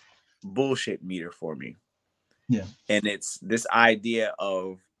bullshit meter for me. Yeah. And it's this idea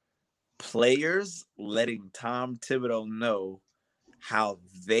of players letting Tom Thibodeau know how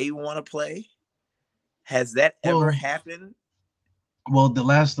they want to play. Has that ever happened? Well, the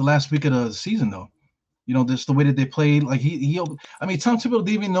last week of the season, though. Just the way that they played, like I mean, Tom Thibodeau didn't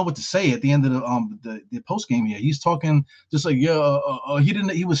even know what to say at the end of the post game here. He's talking just like,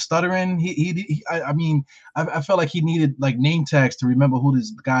 he was stuttering. I felt like he needed like name tags to remember who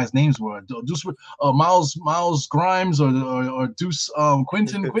these guys' names were. Deuce, Miles Grimes or Deuce,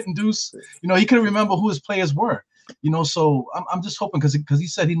 Quentin Deuce. He couldn't remember who his players were. So I'm just hoping because he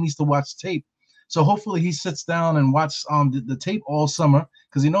said he needs to watch tape. So hopefully he sits down and watches the tape all summer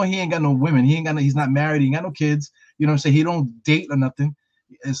because he ain't got no women. He's not married. He ain't got no kids. He don't date or nothing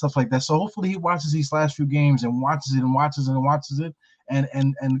and stuff like that. So hopefully he watches these last few games and watches it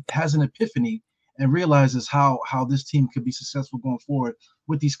and has an epiphany and realizes how this team could be successful going forward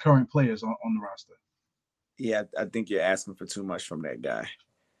with these current players on the roster. Yeah, I think you're asking for too much from that guy.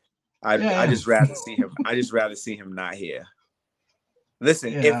 I just rather see him. I just rather see him not here.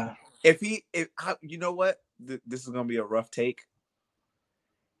 Listen, if you know what, this is gonna be a rough take.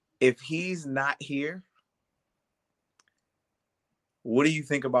 If he's not here, what do you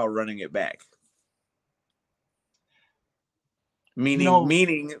think about running it back?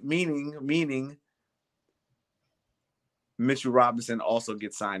 Meaning, Mitchell Robinson also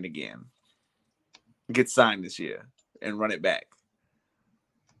gets signed again. Gets signed this year and run it back.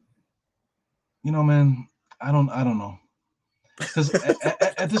 Man, I don't know. Because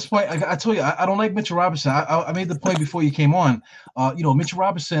at this point, I told you, I don't like Mitchell Robinson. I made the point before you came on. Mitchell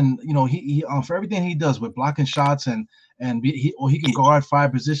Robinson, he for everything he does with blocking shots and he can guard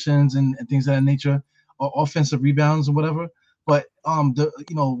 5 positions and things of that nature, or offensive rebounds or whatever. But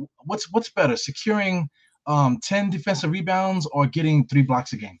what's better, securing 10 defensive rebounds or getting 3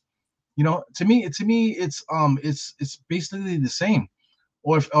 blocks a game? To me, it's basically the same.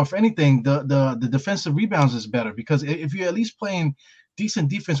 Or if anything, the defensive rebounds is better because if you're at least playing decent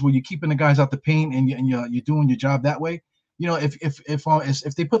defense where you're keeping the guys out the paint and you're doing your job that way,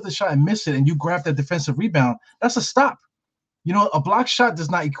 if they put the shot and miss it and you grab that defensive rebound, that's a stop. A block shot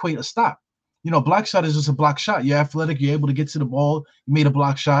does not equate a stop. A block shot is just a block shot. You're athletic, you're able to get to the ball, you made a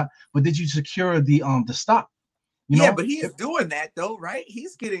block shot, but did you secure the stop? But he is doing that though, right?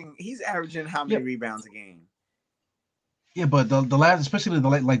 He's averaging how many rebounds a game? Yeah, but the last, especially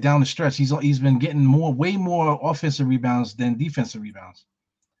like down the stretch, he's been getting way more offensive rebounds than defensive rebounds,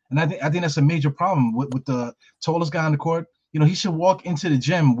 and I think that's a major problem with the tallest guy on the court. He should walk into the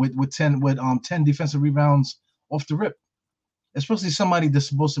gym with 10 defensive rebounds off the rip, especially somebody that's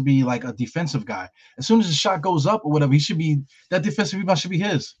supposed to be like a defensive guy. As soon as the shot goes up or whatever, that defensive rebound should be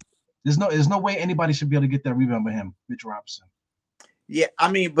his. There's no way anybody should be able to get that rebound by him, Mitch Robinson. Yeah,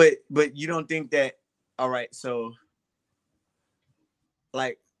 I mean, but you don't think that? All right, so.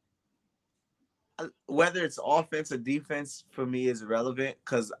 like whether it's offense or defense for me is irrelevant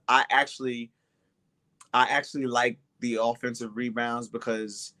because I actually like the offensive rebounds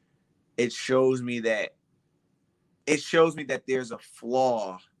because it shows me that there's a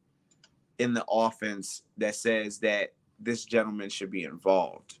flaw in the offense that says that this gentleman should be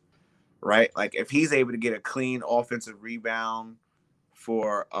involved, right? Like if he's able to get a clean offensive rebound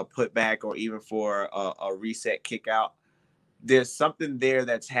for a putback or even for a reset kick out, there's something there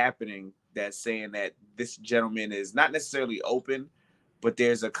that's happening that's saying that this gentleman is not necessarily open, but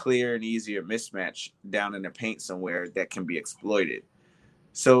there's a clear and easier mismatch down in the paint somewhere that can be exploited.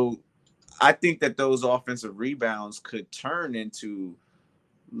 So I think that those offensive rebounds could turn into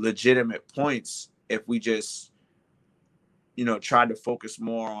legitimate points if we just, try to focus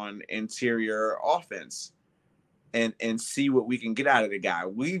more on interior offense and see what we can get out of the guy.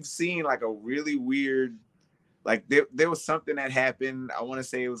 We've seen like a really weird, like there was something that happened. I want to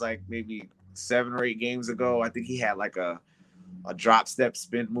say it was like maybe 7 or 8 games ago. I think he had like a drop step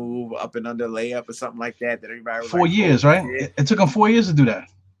spin move up and under layup or something like that. That everybody was 4 years, right? It took him 4 years to do that.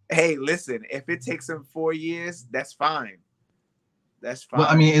 Hey, listen, if it takes him 4 years, that's fine. That's fine. Well,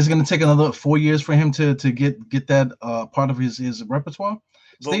 I mean, it's going to take another 4 years for him to get that part of his repertoire.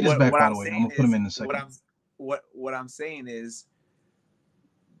 State is back, by the way. I'm gonna put him in a second. What I'm saying is,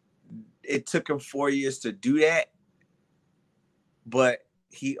 it took him 4 years to do that, but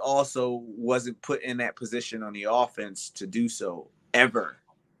he also wasn't put in that position on the offense to do so ever.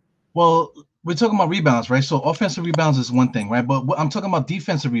 Well, we're talking about rebounds, right? So offensive rebounds is one thing, right? But I'm talking about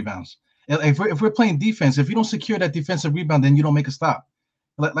defensive rebounds. If we're playing defense, if you don't secure that defensive rebound, then you don't make a stop.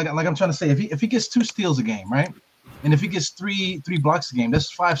 Like I'm trying to say, if he gets 2 steals a game, right? And if he gets three blocks a game,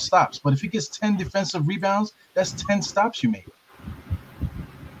 that's 5 stops. But if he gets 10 defensive rebounds, that's 10 stops you make.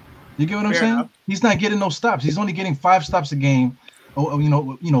 You get what I'm saying? He's not getting no stops. He's only getting 5 stops a game,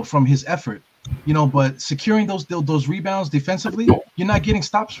 from his effort. But securing those rebounds defensively, you're not getting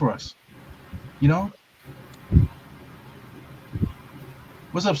stops for us.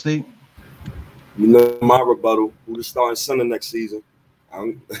 What's up, State? My rebuttal. Who the starting center next season?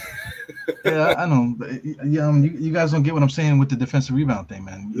 Yeah, I know. You guys don't get what I'm saying with the defensive rebound thing,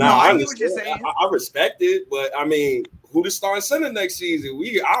 man. No, I understand. What you're saying. I respect it, but I mean, who the starting center next season?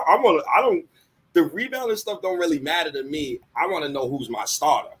 The rebounding stuff don't really matter to me. I want to know who's my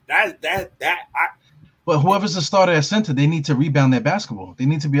starter. But whoever's the starter at center, they need to rebound their basketball. They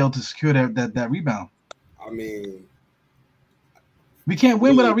need to be able to secure that rebound. I mean, we can't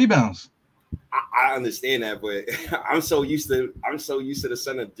win without rebounds. I understand that, but I'm so used to the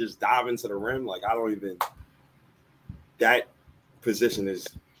center just diving to the rim. Like that position is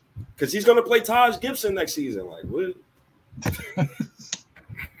because he's gonna play Taj Gibson next season. Like what?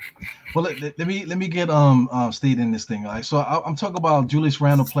 Well, let me get State in this thing. Right? So I'm talking about Julius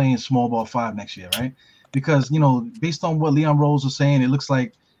Randle playing small ball 5 next year, right? Because based on what Leon Rose was saying, it looks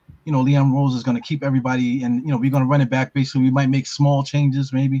like Leon Rose is going to keep everybody, and we're going to run it back. Basically, we might make small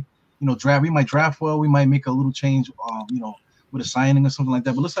changes, maybe draft. We might draft well. We might make a little change, with a signing or something like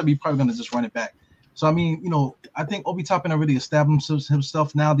that. But looks like we're probably going to just run it back. So I mean, I think Obi Toppin already established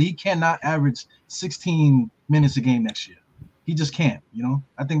himself now that he cannot average 16 minutes a game next year. He just can't,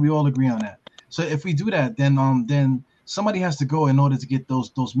 I think we all agree on that. So if we do that, then somebody has to go in order to get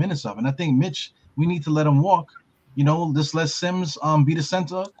those minutes up. And I think Mitch, we need to let him walk. Just let Sims be the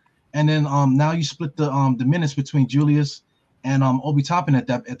center, and then now you split the minutes between Julius and Obi Toppin at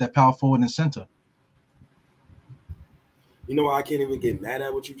that power forward and center. I can't even get mad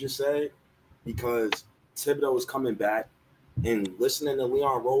at what you just said because Thibodeau is coming back. And listening to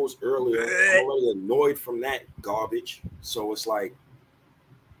Leon Rose earlier, I'm already annoyed from that garbage. So it's like,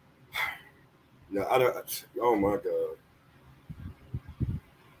 oh my god.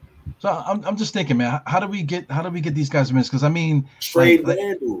 So I'm just thinking, man, how do we get these guys minutes? Because I mean, trade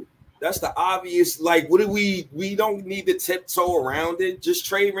Randle. That's the obvious. Like, what do we don't need to tiptoe around it. Just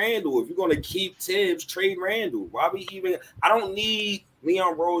trade Randle. If you're gonna keep Tibbs, trade Randle. Why we even? I don't need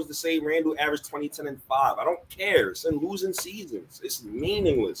Leon Rose to say Randle averaged 20, 10, and 5. I don't care. It's in losing seasons. It's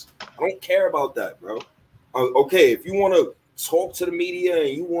meaningless. I don't care about that, bro. Okay, if you want to talk to the media and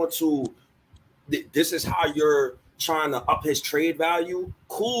you want to, this is how you're trying to up his trade value,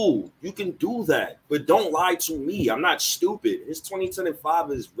 cool. You can do that. But don't lie to me. I'm not stupid. His 20, 10, and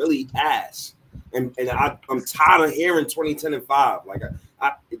 5 is really ass. And I'm tired of hearing 20, 10, and 5. Like,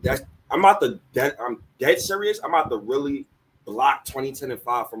 I'm dead serious. I'm about to really block 20, 10, and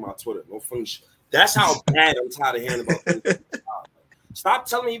 5 from my Twitter. No funny shit. That's how bad I'm tired of hearing about 20, 10, and 5. Stop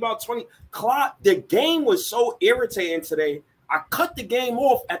telling me about 20. Clock. The game was so irritating today. I cut the game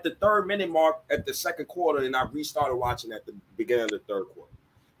off at the 3rd minute mark at the 2nd quarter, and I restarted watching at the beginning of the 3rd quarter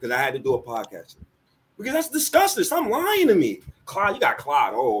because I had to do a podcast. Because that's disgusting. Stop lying to me. Clyde, you got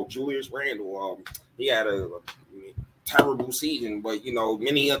Clyde. Oh, Julius Randle. He had a terrible season, but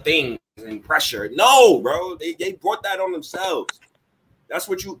many things and pressure. No, bro. They brought that on themselves. That's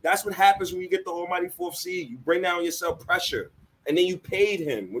what happens when you get the almighty 4th seed. You bring down yourself pressure. And then you paid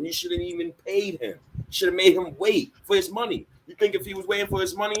him when you shouldn't even paid him. You should have made him wait for his money. You think if he was waiting for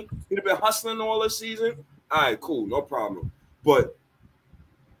his money, he'd have been hustling all this season? All right, cool, no problem. But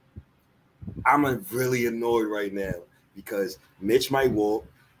I'm really annoyed right now because Mitch might walk.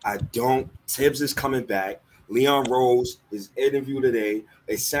 Tibbs is coming back. Leon Rose is interviewed today.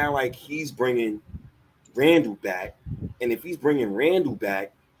 It sounds like he's bringing Randle back. And if he's bringing Randle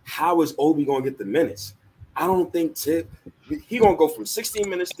back, how is Obi going to get the minutes? I don't think Tibbs – he's going to go from 16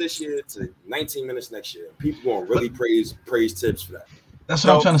 minutes this year to 19 minutes next year. People going to really praise Tibbs for that. That's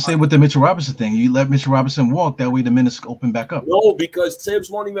what I'm trying to say with the Mitchell Robinson thing. You let Mitchell Robinson walk, that way the minutes open back up. No, because Tibbs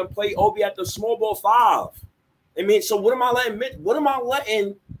won't even play Obi at the small ball 5. I mean, so what am I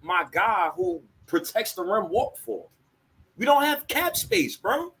letting my guy who protects the rim walk for? We don't have cap space,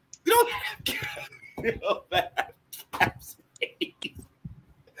 bro. We don't have cap space.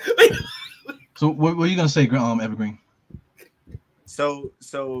 So what are you gonna say, Evergreen? So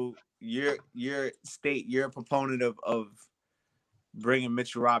you're a proponent of bringing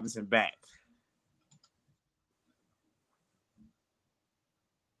Mitchell Robinson back.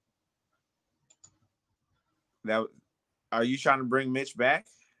 Now, are you trying to bring Mitch back?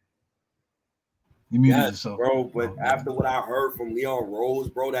 You muted yourself, bro. But after what I heard from Leon Rose,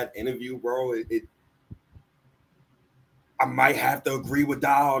 bro, that interview, bro, I might have to agree with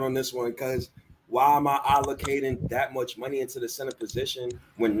Diehard on this one because why am I allocating that much money into the center position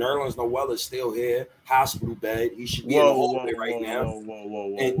when Nerlens Noel is still here, hospital bed? He should be in the hallway right now.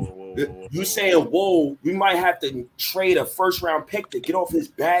 You saying, whoa, we might have to trade a 1st-round pick to get off his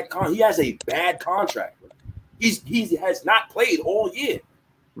bad contract. He has a bad contract. He has not played all year.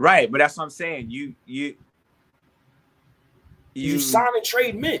 Right, but that's what I'm saying. You sign and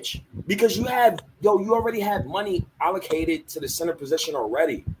trade Mitch because you already have money allocated to the center position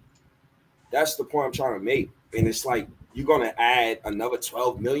already. That's the point I'm trying to make. And it's like you're gonna add another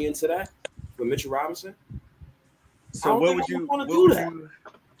 $12 million to that for Mitchell Robinson. So what would you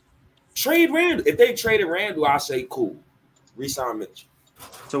trade Randle? If they traded Randle, I say cool. Resign Mitch.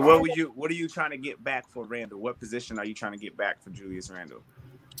 So what are you trying to get back for Randle? What position are you trying to get back for Julius Randle?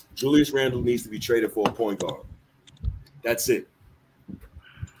 Julius Randle needs to be traded for a point guard. That's it.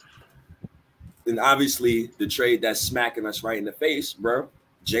 And obviously, the trade that's smacking us right in the face, bro,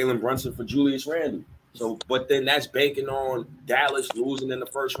 Jalen Brunson for Julius Randle. So, but then that's banking on Dallas losing in the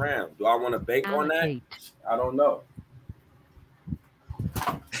 1st round. Do I want to bank on that? I don't know.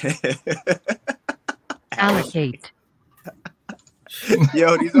 Allocate.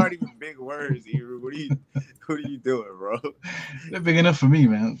 Yo, these aren't even big words, Eru. What are you doing, bro? They're big enough for me,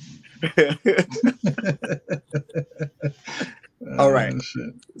 man. All right.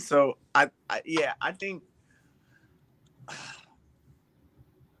 So I think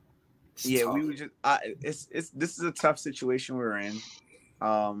we would just this is a tough situation we're in.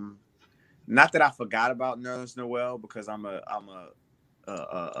 Not that I forgot about Nerlens Noel because I'm a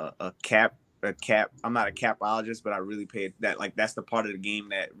cap. I'm not a capologist, but I really paid that. Like that's the part of the game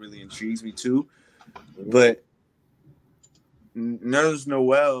that really intrigues me too. But Nerlens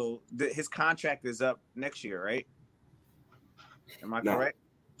Noel, his contract is up next year, right? Am I correct?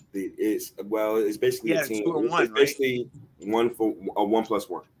 It's basically a team. 2-1, it's basically one for a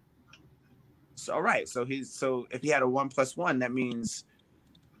 1+1. So all right, so if he had a 1+1, that means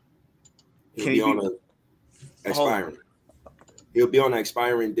he'll be on an expiring. He'll be on an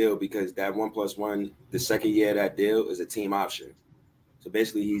expiring deal because that 1+1, the 2nd year of that deal is a team option. So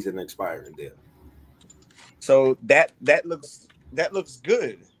basically, he's an expiring deal. So that looks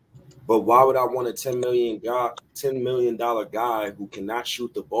good. But why would I want a $10 million guy who cannot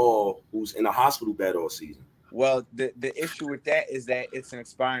shoot the ball, who's in a hospital bed all season? Well, the issue with that is that it's an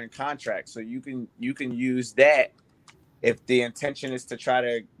expiring contract, so you can use that if the intention is to try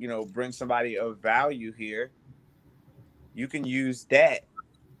to bring somebody of value here. You can use that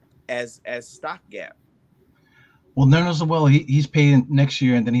as stopgap. Well, Nerlens Noel, he's paid next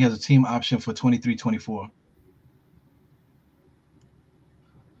year, and then he has a team option for 23-24.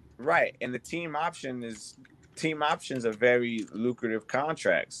 Right, and the team options are very lucrative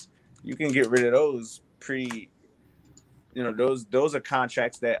contracts. You can get rid of those those are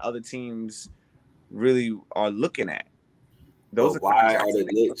contracts that other teams really are looking at. Those But are why are contracts. the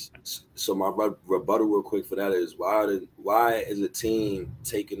Knicks? So my rebuttal real quick for that is why is a team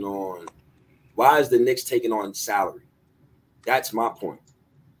taking on? Why is the Knicks taking on salary? That's my point.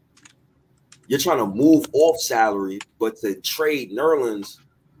 You're trying to move off salary, but to trade Nerlens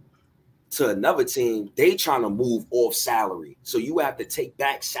to another team, they trying to move off salary. So you have to take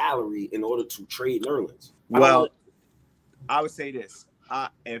back salary in order to trade Nerlens. Well, I would say this: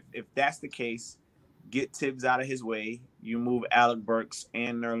 if that's the case, get Tibbs out of his way. You move Alec Burks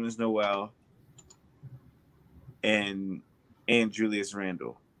and Nerlens Noel and Julius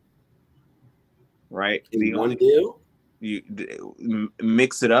Randle. Right? In one deal, you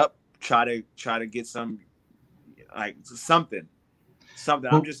mix it up. Try to get some like something.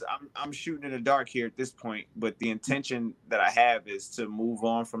 Well, I'm shooting in the dark here at this point, but the intention that I have is to move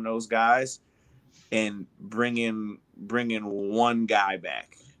on from those guys and bring in one guy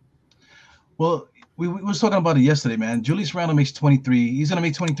back. Well, we was talking about it yesterday, man. Julius Randle makes 23. He's gonna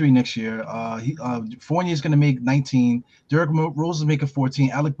make 23 next year. Fournier is gonna make 19. Derrick Rose is making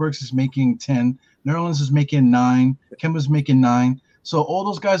 14. Alec Burks is making 10. Nerlens is making 9. Kemba's making 9. So all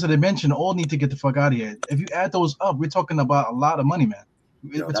those guys that I mentioned all need to get the fuck out of here. If you add those up, we're talking about a lot of money, man.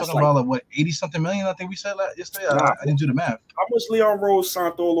 We're talking about like what 80-something million. I think we said yesterday. I didn't do the math. How much Leon Rose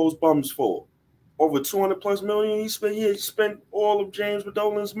signed all those bums for? Over 200+ million. He spent all of James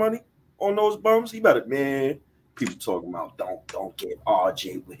Dolan's money on those bums. He better, man. People talking about don't get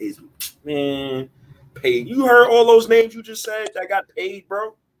RJ with his man paid. You heard all those names you just said that got paid,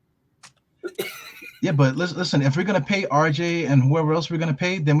 bro. Yeah, but listen. If we're gonna pay RJ and whoever else we're gonna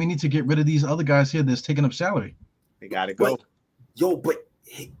pay, then we need to get rid of these other guys here that's taking up salary. They gotta go. But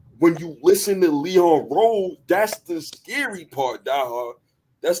when you listen to Leon Rose, that's the scary part, dog.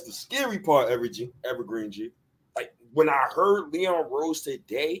 That's the scary part, Evergreen G. Like when I heard Leon Rose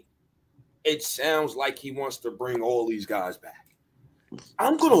today, it sounds like he wants to bring all these guys back.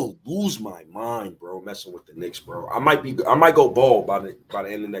 I'm gonna lose my mind, bro, messing with the Knicks, bro. I might go bald by the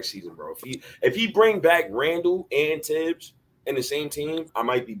end of next season, bro. If he bring back Randle and Tibbs in the same team, I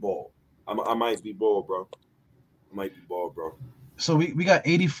might be bald. I might be bald, bro. So we got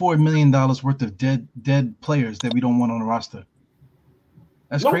 $84 million worth of dead players that we don't want on the roster.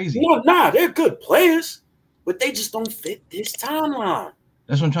 That's crazy. They're good players, but they just don't fit this timeline.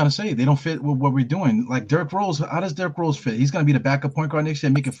 That's what I'm trying to say. They don't fit with what we're doing. Like Derrick Rose, how does Derrick Rose fit? He's going to be the backup point guard next year,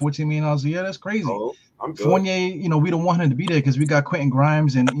 making $14 million a year. That's crazy. Oh, I'm good. Fournier, we don't want him to be there because we got Quentin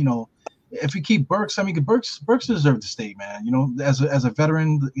Grimes, and if we keep Burks, Burks deserves to stay, man. As a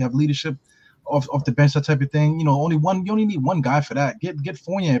veteran, you have leadership off the bench, that type of thing. You only need one guy for that. Get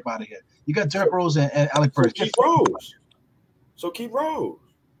Fournier up out of here. You got Derrick Rose and Alec Burks. Keep Rose.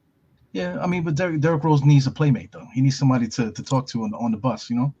 Yeah, but Derrick Rose needs a playmate, though. He needs somebody to talk to on the bus,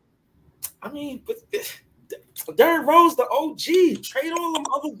 But Derrick Rose, the OG, trade all them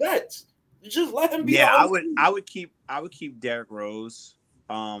other vets. You just let him be. Yeah, I would keep Derrick Rose.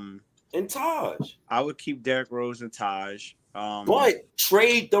 And Taj. I would keep Derrick Rose and Taj. But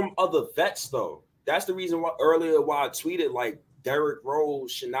trade them other vets, though. That's the reason why I tweeted like Derrick Rose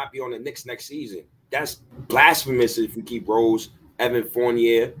should not be on the Knicks next season. That's blasphemous if you keep Rose, Evan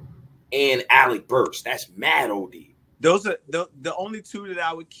Fournier, and Alec Burks. That's mad OD. Those are the only two that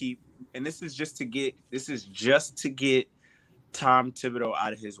I would keep, and this is just to get Tom Thibodeau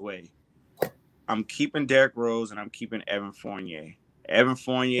out of his way. I'm keeping Derrick Rose and I'm keeping Evan Fournier. Evan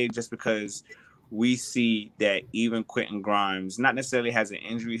Fournier just because we see that even Quentin Grimes not necessarily has an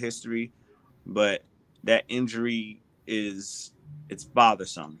injury history, but that injury it's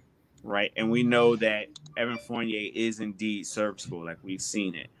bothersome, right? And we know that Evan Fournier is indeed serviceable, like we've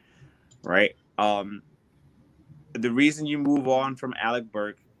seen it. Right. The reason you move on from Alec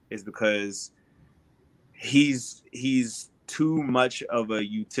Burks is because he's too much of a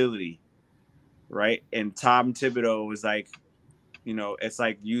utility, right? And Tom Thibodeau is like, it's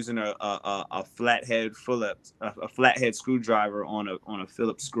like using a flathead screwdriver on a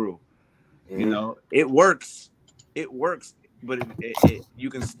Phillips screw. Mm-hmm. It works, but you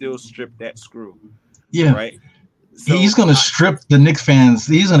can still strip that screw. Yeah. Right. So, he's gonna strip the Knicks fans.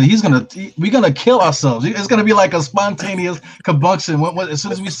 We're gonna kill ourselves. It's gonna be like a spontaneous combustion. As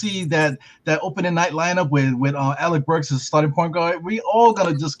soon as we see that opening night lineup with Alec Burks as starting point guard, we all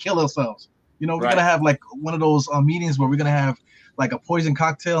gonna just kill ourselves. We're gonna have like one of those meetings where we're gonna have like a poison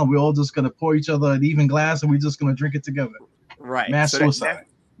cocktail, and we're all just gonna pour each other an even glass, and we're just gonna drink it together. Right. Mass suicide.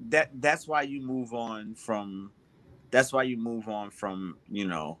 That's why you move on from. That's why you move on from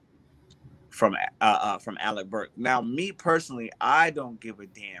from Alec Burks. Now, me personally, I don't give a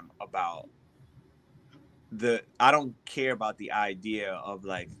damn about I don't care about the idea of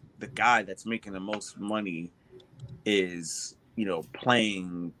like the guy that's making the most money is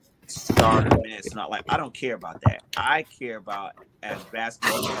playing starter minutes. Not like I don't care about that. I care about as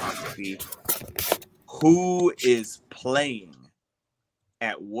basketball philosophy, who is playing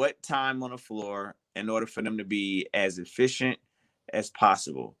at what time on the floor in order for them to be as efficient as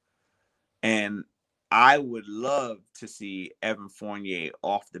possible. And I would love to see Evan Fournier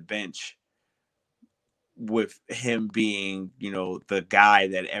off the bench with him being, the guy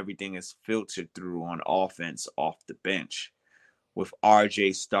that everything is filtered through on offense off the bench, with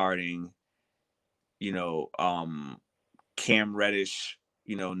RJ starting, Cam Reddish,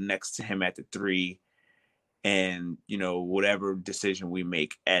 next to him at the 3, and, whatever decision we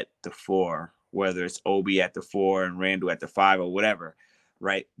make at the 4, whether it's Obi at the 4 and Randle at the 5 or whatever,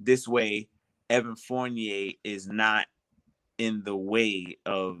 right? This way, Evan Fournier is not in the way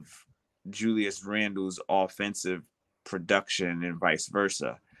of Julius Randle's offensive production and vice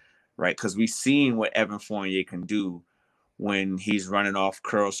versa, right? Because we've seen what Evan Fournier can do when he's running off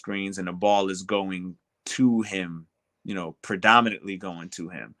curl screens and the ball is going to him, predominantly going to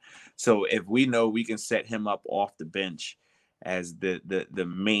him. So if we know we can set him up off the bench as the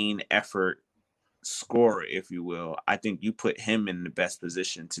main effort scorer, if you will, I think you put him in the best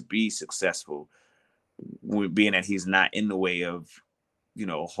position to be successful, being that he's not in the way of,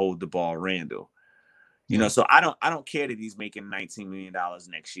 hold the ball Randle. So I don't care that he's making $19 million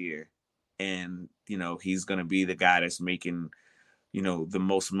next year, and he's gonna be the guy that's making the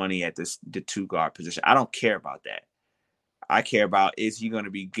most money at the 2 guard position. I don't care about that. I care about, is he going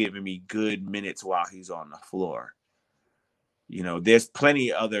to be giving me good minutes while he's on the floor? There's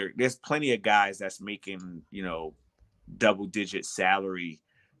plenty of guys that's making, double-digit salary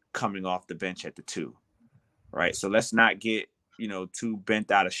coming off the bench at the 2, right? So let's not get, too bent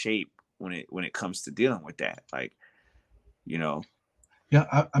out of shape when it comes to dealing with that. Yeah,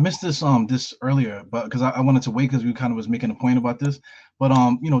 I missed this earlier, but because I wanted to wait because we kind of was making a point about this. But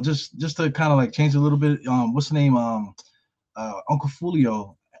just to kind of like change a little bit, what's the name? Uncle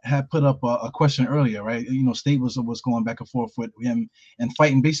Fulio had put up a question earlier, right? State was going back and forth with him and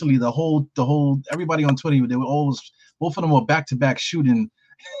fighting. Basically, the whole everybody on Twitter, they were always, both of them were back-to-back shooting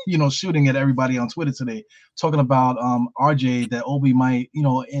at everybody on Twitter today, talking about RJ, that Obi might,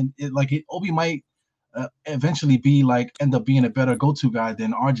 Obi might eventually be end up being a better go-to guy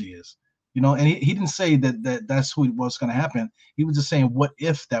than RJ is, and he didn't say that's what's going to happen. He was just saying, what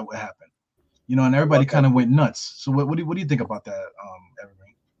if that would happen? And everybody kind of went nuts. So what do you think about that,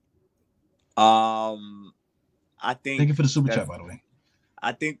 Evergreen? I think. Thank you for the super chat, by the way.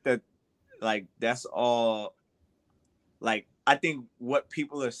 I think that that's all. I think what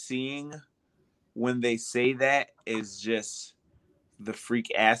people are seeing when they say that is just the freak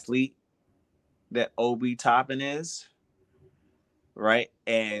athlete that Obi Toppin is, right?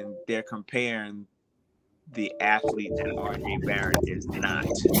 And they're comparing the athlete that RJ Barrett is not.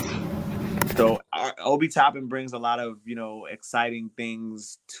 So Obi Toppin brings a lot of, exciting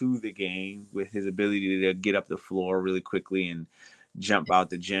things to the game with his ability to get up the floor really quickly and jump out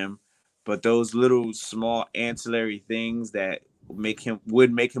the gym. But those little small ancillary things that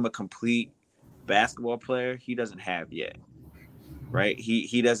would make him a complete basketball player, he doesn't have yet, right?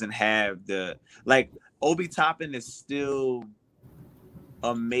 He doesn't have Obi Toppin is still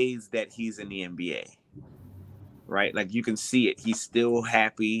amazed that he's in the NBA. Right, you can see it. He's still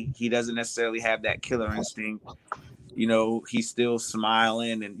happy. He doesn't necessarily have that killer instinct. He's still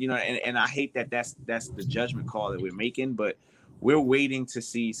smiling, and and I hate that that's the judgment call that we're making. But we're waiting to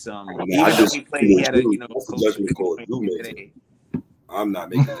see some. Even though he played, he had a judgment call you made. I'm not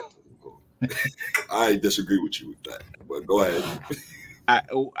making that call. I disagree with you with that. But go ahead.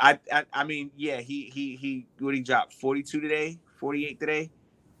 I mean, yeah, he what he dropped 42 today, 48 today,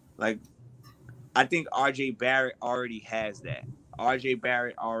 I think RJ Barrett already has that. RJ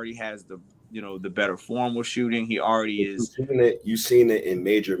Barrett already has the better form with shooting. He already is. You've seen it in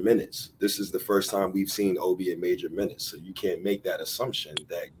major minutes. This is the first time we've seen Obi in major minutes. So you can't make that assumption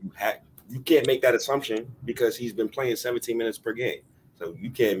you can't make that assumption because he's been playing 17 minutes per game. So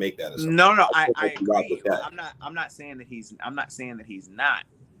you can't make that assumption. No, I agree. I'm not saying that he's not.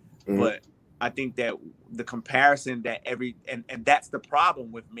 Mm-hmm. But I think that the comparison that and that's the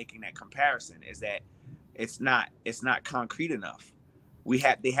problem with making that comparison is that it's not concrete enough.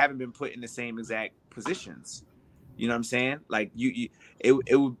 They haven't been put in the same exact positions. You know what I'm saying? You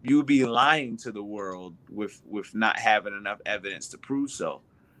would be lying to the world with not having enough evidence to prove so.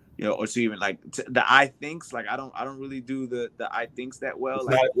 Or to even the I thinks. I don't really do the I thinks that well.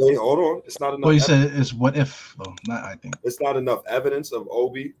 Wait, hold on. It's not enough. Well, you said it's what if, though, not I think. It's not enough evidence of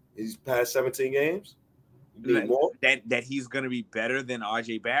Obi. He's past 17 games. Need more? That he's going to be better than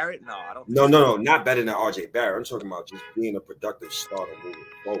RJ Barrett? No, I don't. No, not better than RJ Barrett. I'm talking about just being a productive starter moving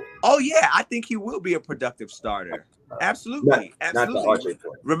forward. Oh yeah, I think he will be a productive starter. Absolutely, absolutely. Not the RJ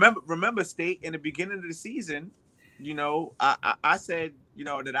point. Remember, State, in the beginning of the season, you know, I said, you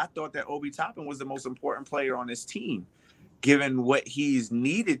know, that I thought that Obi Toppin was the most important player on this team, given what he's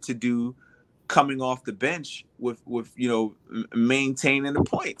needed to do coming off the bench with you know, maintaining the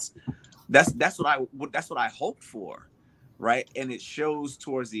points. That's what I hoped for, right? And it shows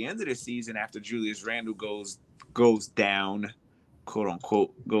towards the end of the season after Julius Randle goes down, quote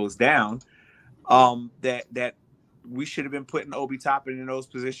unquote, goes down, that we should have been putting Obi Toppin in those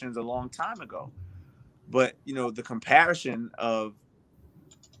positions a long time ago. But you know, the comparison of,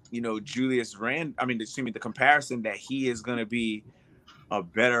 you know, the comparison that he is going to be a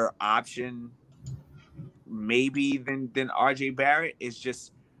better option maybe than RJ Barrett is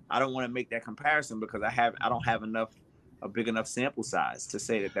just, I don't want to make that comparison because I don't have a big enough sample size to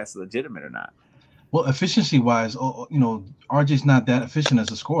say that that's legitimate or not. Well, efficiency wise, you know, RJ's not that efficient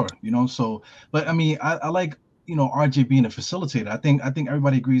as a scorer, you know. So, but I mean, I like, you know, RJ being a facilitator. I think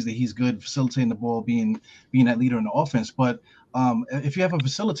everybody agrees that he's good facilitating the ball, being that leader in the offense. But if you have a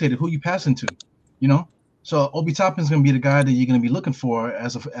facilitator, who you passing to, you know? So Obi Toppin's going to be the guy that you're going to be looking for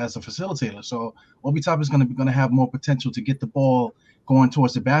as a facilitator. So Obi Toppin's going to have more potential to get the ball going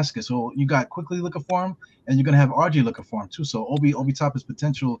towards the basket. So you got Quickly looking for him, and you're going to have RJ looking for him too. So Obi Toppin's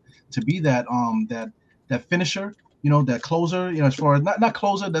potential to be that that finisher, you know, that closer, you know, as far as not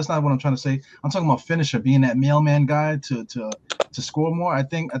closer, that's not what I'm trying to say. I'm talking about finisher, being that mailman guy to score more. I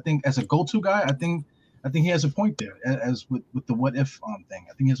think as a go-to guy, I think he has a point there. As with the what if thing,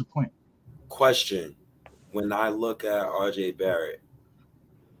 I think he has a point. Question: when I look at RJ Barrett,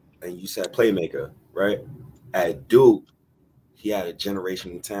 and you said playmaker, right? At Duke, he had a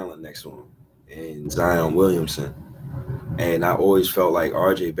generational talent next to him in Zion Williamson. And I always felt like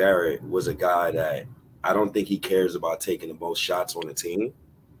RJ Barrett was a guy that I don't think he cares about taking the most shots on the team.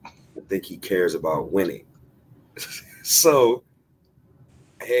 I think he cares about winning. So,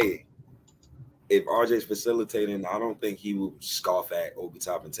 hey, if RJ's facilitating, I don't think he will scoff at Obi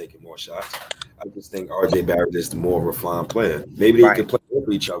Toppin taking more shots. I just think RJ Barrett is the more refined player. Maybe they can play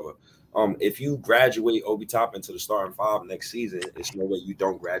over each other. If you graduate Obi Toppin to the starting five next season, it's no way you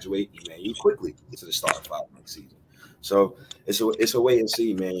don't graduate Immanuel Quickly to the starting five next season. So it's a wait and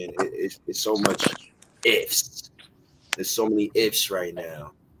see, man. It's so much ifs. There's so many ifs right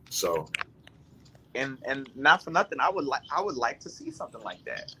now. So, and not for nothing, I would like to see something like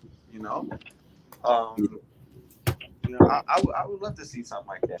that. You know, I would love to see something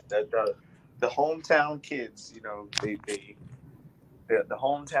like that. The hometown kids, you know, the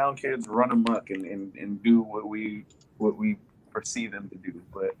hometown kids run amok and do what we perceive them to do.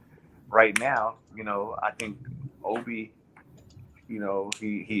 But right now, you know, I think Obi, you know,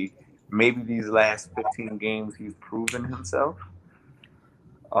 he maybe these last 15 games he's proven himself.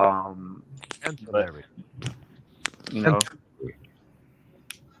 But, you know,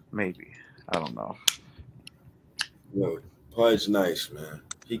 maybe, I don't know. Yo, Pudge nice, man.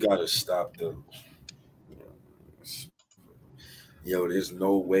 He gotta stop the. Yo, there's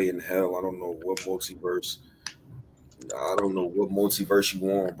no way in hell. I don't know what multiverse you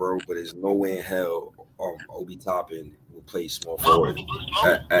want, bro. But there's no way in hell Obi Toppin will play small forward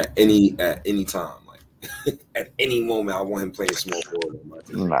at any time. Like at any moment, I want him playing small forward on my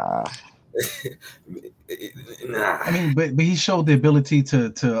team. Nah. Nah. I mean, but he showed the ability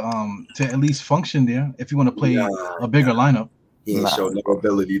to at least function there. If you want to play a bigger lineup, he ain't showed no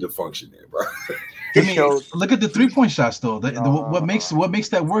ability to function there, bro. I mean, look at the 3-point shots though. What makes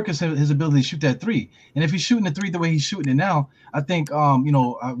that work is his ability to shoot that three. And if he's shooting the three the way he's shooting it now, I think you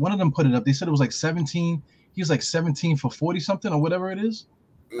know, one of them put it up. They said it was like 17. He was like 17 for 40 something or whatever it is.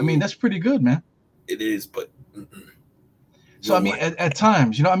 I mean, that's pretty good, man. It is, but so I mean, at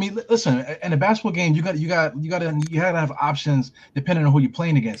times, you know, I mean, listen, in a basketball game, you got to have options depending on who you're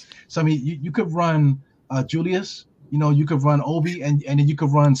playing against. So I mean, you could run Julius. You know, you could run Obi, and then you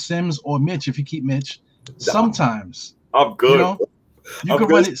could run Sims or Mitch if you keep Mitch. Sometimes. I'm good. You know, you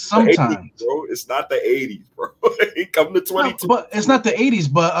could run it sometimes. 80s, bro. It's not the 80s, bro. Come to 22. But it's not the 80s.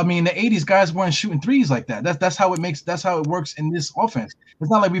 But I mean, the 80s guys weren't shooting threes like that. That's how it works in this offense.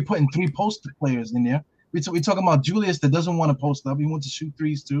 It's not like we're putting three post players in there. We're talking about Julius that doesn't want to post up. He wants to shoot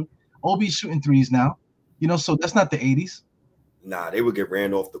threes too. Obi's shooting threes now. You know, so that's not the 80s. Nah, they would get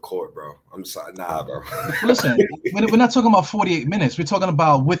ran off the court, bro. I'm sorry. Nah, bro. Listen, we're not talking about 48 minutes. We're talking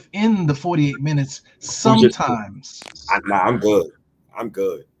about within the 48 minutes sometimes. I'm good. I'm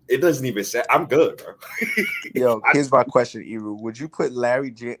good. It doesn't even say I'm good, bro. Yo, here's my question, Eru. Would you put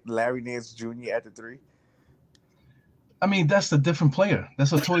Larry Nance Jr. at the three? I mean, that's a different player.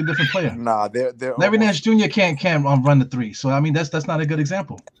 That's a totally different player. Nah, they're Larry almost, Nance Jr. can't run the three. So I mean, that's not a good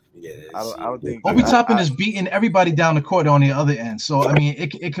example. Yeah, I don't think Obi Toppin I- is beating everybody down the court on the other end. So I mean,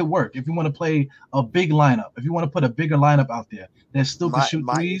 it could work if you want to play a big lineup. If you want to put a bigger lineup out there that still can shoot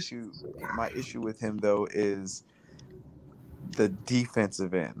threes. my issue with him though is the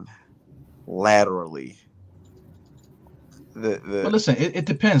defensive end laterally. But listen, it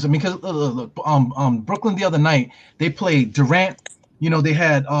depends. I mean, because look, Brooklyn the other night they played Durant. You know, they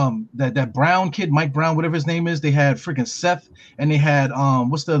had that Brown kid, Mike Brown, whatever his name is. They had freaking Seth, and they had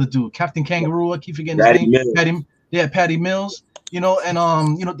what's the other dude, Captain Kangaroo. I keep forgetting his name. Patty Mills. You know,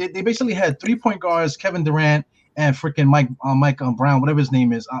 and you know they basically had 3-point guards, Kevin Durant and freaking Mike Brown, whatever his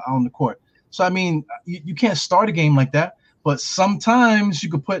name is, on the court. So I mean, you can't start a game like that. But sometimes you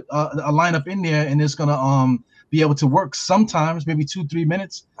could put a lineup in there, and it's gonna be able to work sometimes, maybe 2-3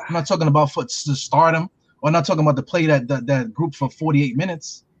 minutes. I'm not talking about to start them, or I'm not talking about to play that group for 48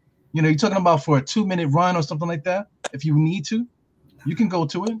 minutes. You know, you're talking about for a 2-minute run or something like that. If you need to, you can go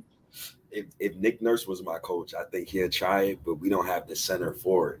to it. If Nick Nurse was my coach, I think he'd try it, but we don't have the center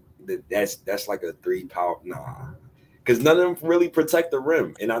for it. That's like a 3-power, because none of them really protect the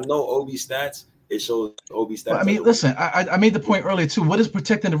rim. And I know Obi stats. It shows Obi stats. But, I mean, listen, I made the point earlier too. What does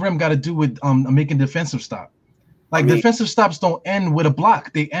protecting the rim got to do with making defensive stop? Like, defensive stops don't end with a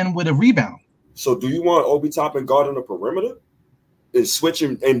block; they end with a rebound. So, do you want Obi Toppin guarding the perimeter and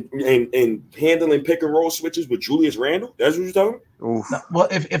switching and handling pick and roll switches with Julius Randle? That's what you're talking about? Now, well,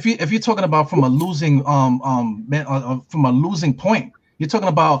 if you're talking about from a losing from a losing point, you're talking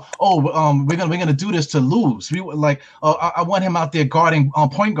about we're gonna do this to lose. I want him out there guarding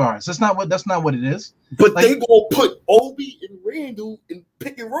point guards. That's not what it is. But they gonna put Obi and Randle in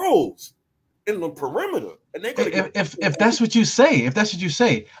pick and rolls in the perimeter, and they if that's what you say,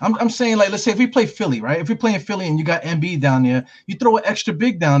 I'm saying, like, let's say if we play Philly, right? If we're playing Philly and you got Embiid down there, you throw an extra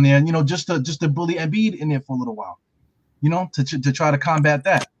big down there, and you know, just to bully Embiid in there for a little while, you know, to try to combat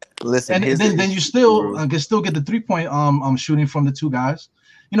that. Listen, and then you still can get the 3-point shooting from the two guys.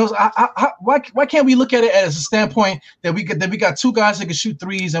 You know, why can't we look at it as a standpoint that we got two guys that can shoot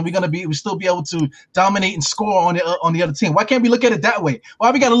threes, and we still be able to dominate and score on the other team? Why can't we look at it that way? Why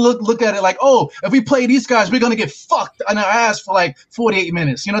we got to look at it like, if we play these guys, we're gonna get fucked on our ass for like 48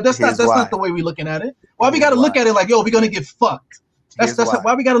 minutes? You know, that's not the way we're looking at it. Why we got to look at it like, we're gonna get fucked? That's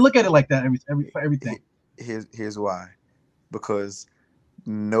why we got to look at it like that for everything. Here's why, because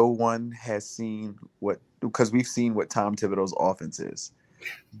no one has seen because we've seen what Tom Thibodeau's offense is.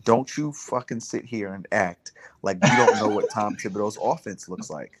 Don't you fucking sit here and act like you don't know what Tom Thibodeau's offense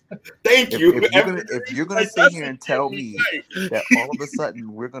looks like. Thank you. If you're gonna sit here and tell me that all of a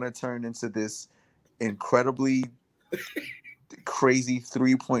sudden we're gonna turn into this incredibly crazy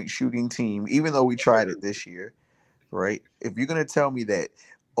 3-point shooting team, even though we tried it this year, right? If you're gonna tell me that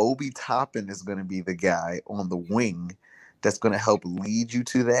Obi Toppin is gonna be the guy on the wing that's gonna help lead you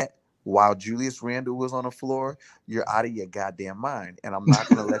to that, while Julius Randle was on the floor, you're out of your goddamn mind, and I'm not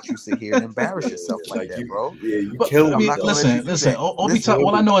gonna let you sit here and embarrass yourself like that, bro. Yeah, you killing me. Listen. Obi Toppin.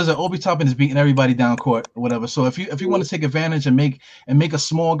 All I know is that Obi Toppin is beating everybody down court or whatever. So if you want to take advantage and make a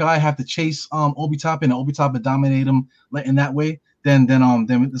small guy have to chase Obi Toppin, and Obi Toppin dominate him in that way, then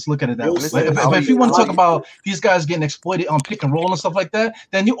let's look at it that way. If you want to talk about these guys getting exploited on pick and roll and stuff like that,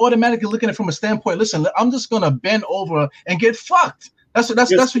 then you automatically looking at it from a standpoint. Listen, I'm just gonna bend over and get fucked. That's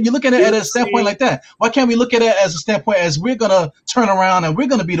what you're looking at a standpoint like that. Why can't we look at it as a standpoint as we're gonna turn around and we're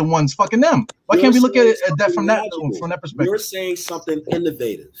gonna be the ones fucking them? Why can't we look at it from that perspective? You're saying something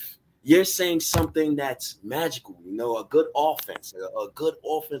innovative. You're saying something that's magical. You know, a good offense, a good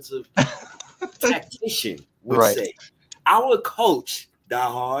offensive tactician would say. Our coach, Die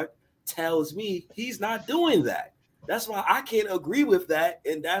Hard, tells me he's not doing that. That's why I can't agree with that,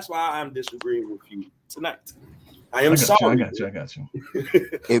 and that's why I'm disagreeing with you tonight. I am sorry. I got you.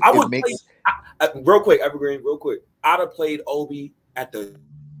 Real quick, Evergreen, real quick. I'd have played Obi at the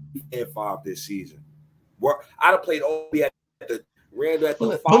 5 this season. I'd have played Obi at the Randle at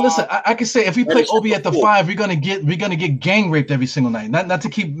the 5. But listen, I can say if we play Obi at the 5, we're gonna get gang raped every single night. Not to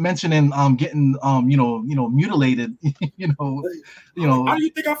keep mentioning getting mutilated. you know. How do you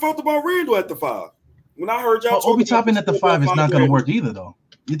think I felt about Randle at the 5? When I heard y'all, Obi Toppin at the 5 is not gonna work either, though.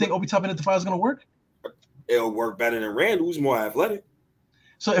 You think Obi Toppin at the 5 is gonna work? It'll work better than Randle, who's more athletic.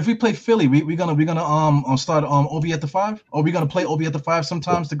 So if we play Philly, we're gonna start Obi at the 5, or we're gonna play Obi at the 5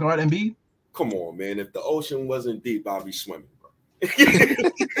 sometimes to guard Embiid. Come on, man! If the ocean wasn't deep, I'd be swimming, bro.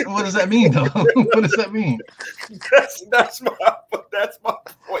 What does that mean, though? What does that mean? That's my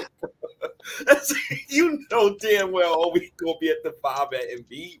point, bro. You know damn well Obi gonna be at the 5 at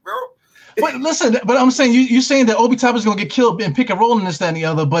Embiid, bro. But listen, but I'm saying you're saying that Obi Toppin's gonna get killed and pick and roll and this, that, and the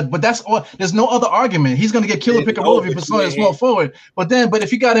other. But that's all. There's no other argument. He's gonna get killed and pick and roll if you put a small forward. But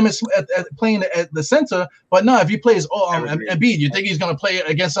if you got him at playing at the center, but no, if he plays Embiid, you think he's gonna play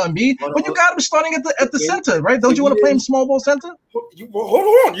against Embiid? But you got him starting at the center, right? Don't you want to play him small ball center?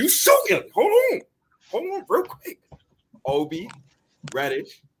 Hold on, you shooting? Hold on, real quick. Obi,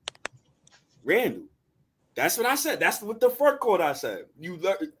 Reddish, Randle. That's what I said. That's what the front court I said. You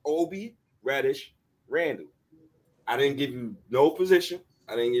learn Obi, Reddish, Randle. I didn't give you no position.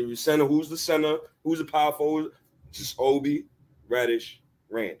 I didn't give you center. Who's the power forward? Just Obi, Reddish,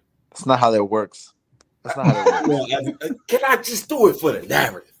 Randle. That's not how that works. That's not how that works. Can I just do it for the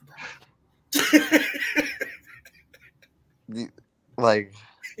narrative, bro? Like,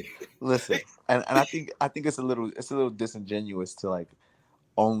 listen, and I think it's a little disingenuous to like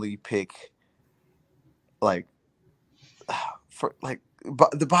only pick like for like.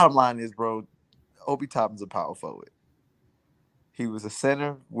 But the bottom line is, bro, Obi Toppin's a power forward. He was a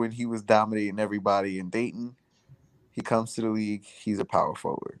center when he was dominating everybody in Dayton. He comes to the league, he's a power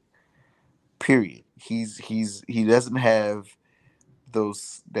forward. Period. He doesn't have the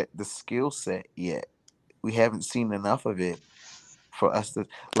skill set yet. We haven't seen enough of it for us to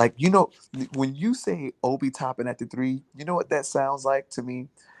like. When you say Obi Toppin at the 3, you know what that sounds like to me?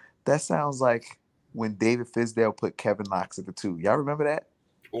 That sounds like when David Fizdale put Kevin Knox at the 2. Y'all remember that?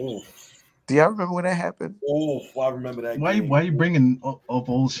 Oh, do y'all remember when that happened? Oh, I remember that. Why are you bringing up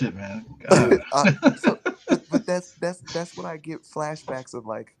old shit, man? But that's what I get flashbacks of,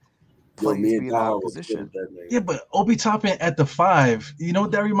 like plays being out of position. Yeah, but Obi Toppin at the 5. You know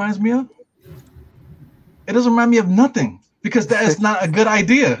what that reminds me of? It doesn't remind me of nothing because that is not a good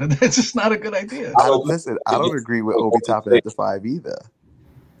idea. That's just not a good idea. I don't agree with Obi Toppin at the 5 either.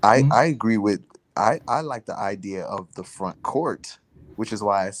 I agree with. I like the idea of the front court, which is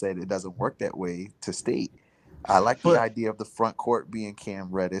why I said it doesn't work that way to State. I like the idea of the front court being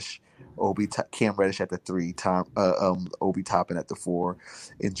Cam Reddish, Cam Reddish at the 3, Obi Toppin at the 4,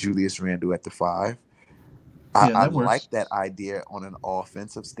 and Julius Randle at the 5. I like that idea on an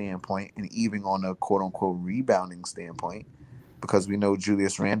offensive standpoint and even on a quote unquote rebounding standpoint, because we know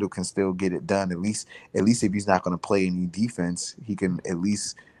Julius Randle can still get it done. At least if he's not going to play any defense, he can at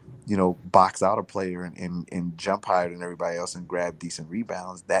least box out a player and jump higher than everybody else and grab decent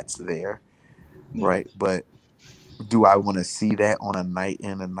rebounds. That's there, right? But do I want to see that on a night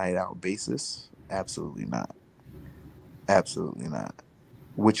in and night out basis? Absolutely not. Absolutely not.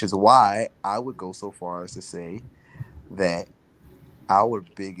 Which is why I would go so far as to say that our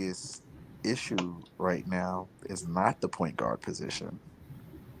biggest issue right now is not the point guard position.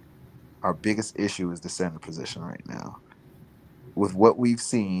 Our biggest issue is the center position right now. With what we've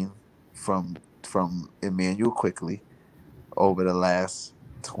seen from Immanuel Quickley over the last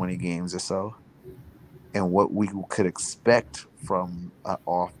 20 games or so, and what we could expect from an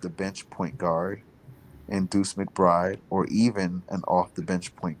off-the-bench point guard in Deuce McBride, or even an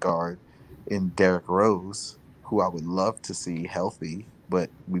off-the-bench point guard in Derrick Rose, who I would love to see healthy, but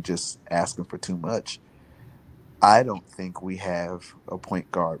we just asking for too much. I don't think we have a point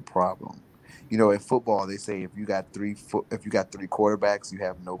guard problem. In football, they say if you got three quarterbacks, you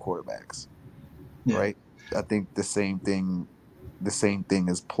have no quarterbacks, right? I think the same thing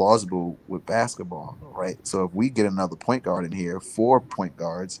is plausible with basketball, right? So if we get another point guard in here, 4 point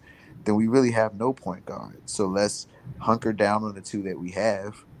guards, then we really have no point guard. So let's hunker down on the 2 that we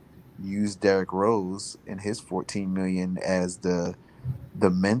have. Use Derrick Rose and his $14 million as the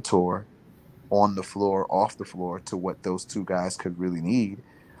mentor on the floor, off the floor, to what those 2 guys could really need,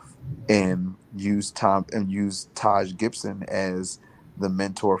 and use Taj Gibson as the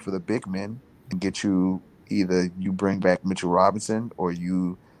mentor for the big men, and get you bring back Mitchell Robinson or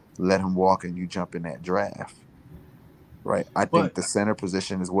you let him walk and you jump in that draft. Right. I think the center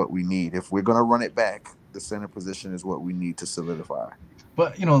position is what we need. If we're gonna run it back, the center position is what we need to solidify.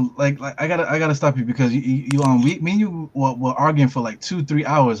 But like I gotta stop you because me and you were arguing for like 2-3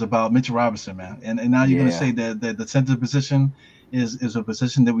 hours about Mitchell Robinson, man, and now you're gonna say that the center position is a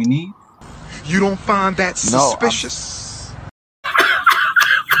position that we need. You don't find that suspicious?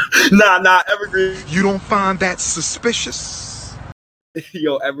 Nah, Evergreen. You don't find that suspicious?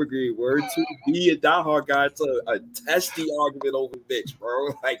 Yo, Evergreen, word to be a diehard guy to a testy argument over Mitch, bro.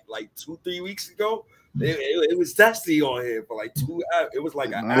 Like 2-3 weeks ago, it was testy on him for like 2 hours. It was like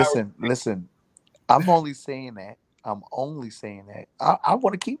an hour. Listen. I'm only saying that. I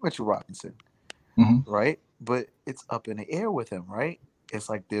want to keep Mitchell Robinson, right? But it's up in the air with him, right? It's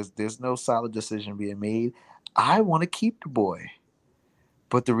like there's no solid decision being made. I want to keep the boy,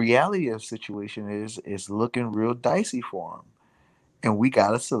 but the reality of the situation is looking real dicey for him. and we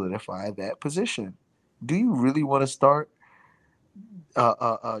got to solidify that position. Do you really want to start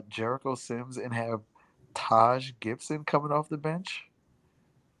Jericho Sims and have Taj Gibson coming off the bench?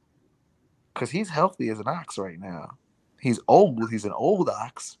 Because he's healthy as an ox right now. He's old. He's an old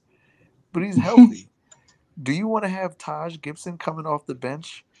ox, but he's healthy. Do you want to have Taj Gibson coming off the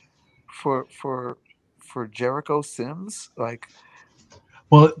bench for Jericho Sims? Like,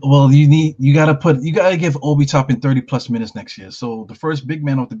 well, you gotta give Obi Toppin 30+ minutes next year. So the first big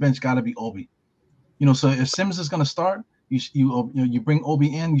man off the bench gotta be Obi. So if Sims is gonna start, you bring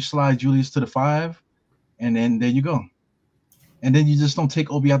Obi in, you slide Julius to the 5, and then there you go. And then you just don't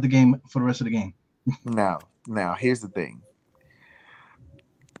take Obi out the game for the rest of the game. Now here's the thing.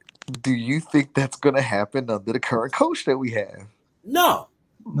 Do you think that's gonna happen under the current coach that we have? No.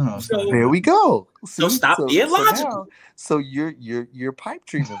 So there we go. So stop being logical. So you're pipe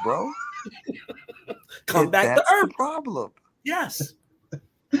dreaming, bro. Come back to earth. The problem. Yes.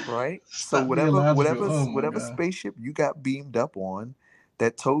 Right. So whatever spaceship you got beamed up on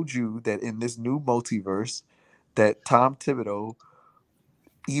that told you that in this new multiverse that Tom Thibodeau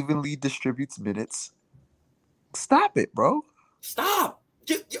evenly distributes minutes, stop it, bro. Stop.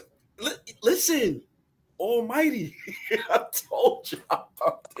 Listen. Almighty, I told you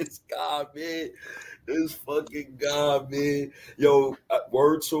about this guy, man. This fucking guy, man. Yo,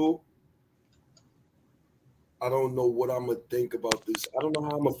 word to. I don't know what I'm gonna think about this. I don't know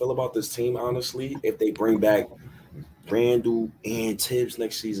how I'm gonna feel about this team, honestly, if they bring back Randall and Tibbs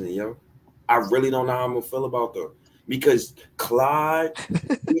next season, yo. I really don't know how I'm gonna feel about them. Because Clyde,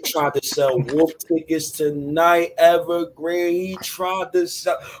 he tried to sell Wolf tickets tonight, Evergreen. He tried to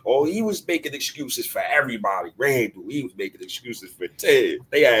sell. Oh, he was making excuses for everybody. Randall, he was making excuses for Tibbs.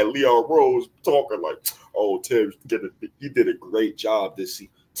 They had Leon Rose talking like, oh, Tibbs did a great job this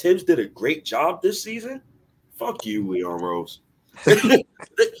season. Tibbs did a great job this season? Fuck you, Leon Rose.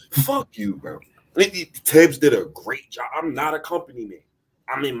 Fuck you, bro. Tibbs did a great job. I'm not a company man.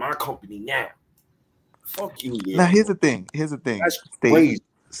 I'm in my company now. Fuck you, man. Now here's the thing. That's crazy.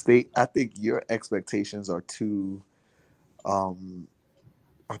 State. I think your expectations are too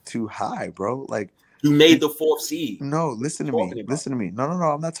high, bro. Like you made the 4th seed. No, listen to me. No.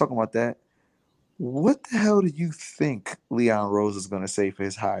 I'm not talking about that. What the hell do you think Leon Rose is gonna say for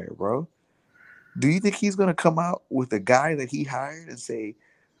his hire, bro? Do you think he's gonna come out with a guy that he hired and say,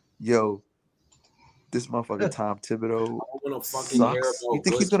 "Yo, this motherfucker Tom Thibodeau sucks"? You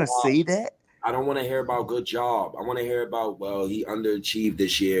think he's gonna say that? I don't want to hear about good job. I want to hear about, well, he underachieved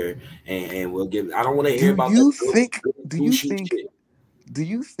this year and we'll give. I don't want to hear about. Do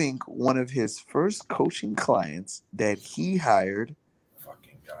you think one of his first coaching clients that he hired?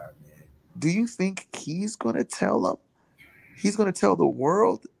 Fucking God, man. Do you think he's gonna tell them? He's gonna tell the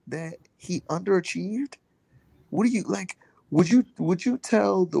world that he underachieved? What do you like? Would you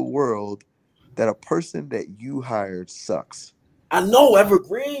tell the world that a person that you hired sucks? I know,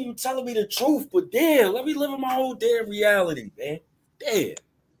 Evergreen, you telling me the truth, but damn, let me live in my own damn reality, man. Damn.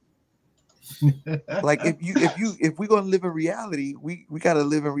 Like if we're gonna live in reality, we gotta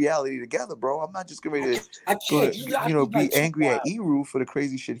live in reality together, bro. I'm not just gonna be angry at Eru for the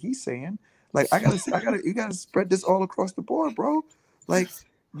crazy shit he's saying. Like you gotta spread this all across the board, bro. Like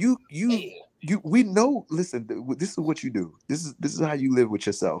we know. Listen, this is what you do. This is how you live with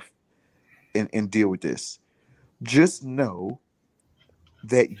yourself and deal with this. Just know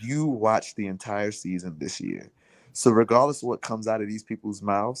that you watched the entire season this year. So regardless of what comes out of these people's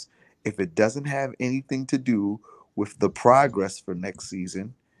mouths, if it doesn't have anything to do with the progress for next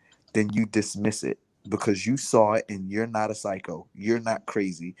season, then you dismiss it because you saw it and you're not a psycho. You're not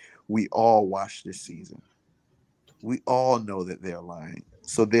crazy. We all watched this season. We all know that they're lying.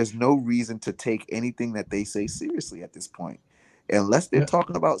 So there's no reason to take anything that they say seriously at this point. Unless they're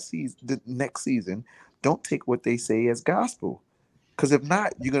talking about the next season, don't take what they say as gospel. Because if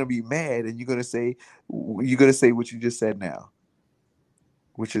not, you're gonna be mad and you're gonna say what you just said now,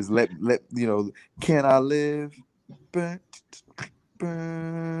 which is let can I live? Yeah,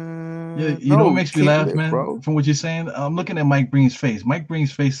 you know what makes me laugh, man? Bro. From what you're saying, I'm looking at Mike Breen's face. Mike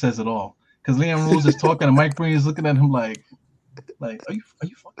Breen's face says it all. Because Leon Rose is talking and Mike Breen is looking at him like, are you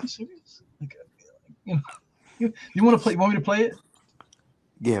fucking serious? Like, you want to play? You want me to play it?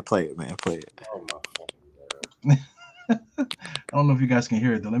 Yeah, play it, man. Play it. Oh my God. I don't know if you guys can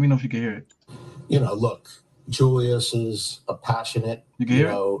hear it though. Let me know if you can hear it. Look, Julius is a passionate,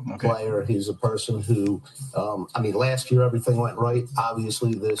 player. He's a person who, last year everything went right.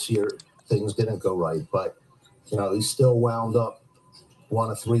 Obviously, this year things didn't go right, but he still wound up one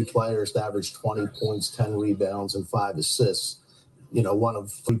of 3 players to average 20 points, 10 rebounds, and 5 assists. One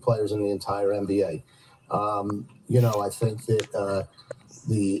of 3 players in the entire NBA. I think that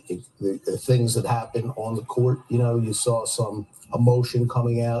the things that happen on the court, you saw some emotion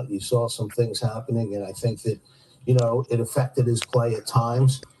coming out, you saw some things happening, and I think that, it affected his play at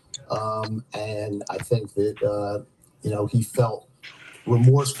times. And I think that, he felt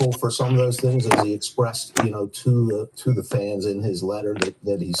remorseful for some of those things as he expressed, to the fans in his letter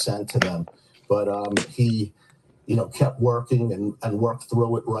that he sent to them. But he, kept working and worked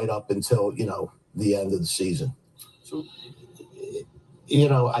through it right up until, the end of the season. So,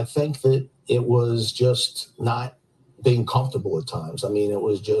 I think that it was just not being comfortable at times. I mean, it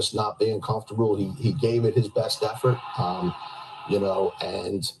was just not being comfortable. He gave it his best effort, and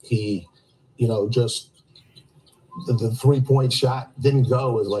he, just the 3-point shot didn't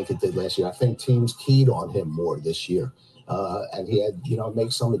go as like it did last year. I think teams keyed on him more this year, and he had,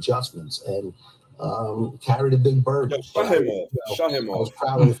 make some adjustments and carried a big burden. Shut him off. Shut him off. I was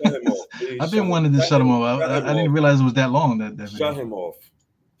proud of him. I've been wanting to shut him off. I didn't realize it was that long. That shut him off.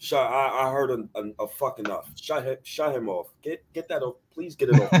 I heard a fucking enough. Shut him off. Get that off. Please get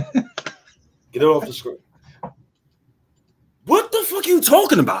it off. Get it off the screen. What the fuck are you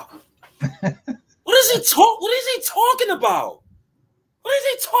talking about? What is he talking about? What is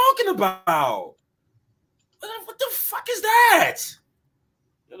he talking about? What the fuck is that?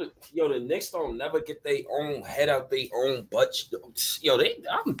 The Knicks don't never get their own head out their own butt.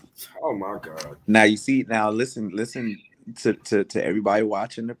 Oh my God. Now you see. Now listen to everybody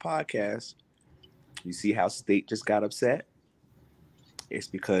watching the podcast. You see how State just got upset? It's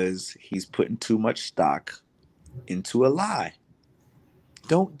because he's putting too much stock into a lie.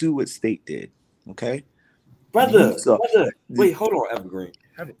 Don't do what State did, okay? Brother. Wait, hold on, Evergreen.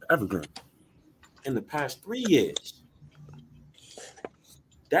 Evergreen. In the past 3 years,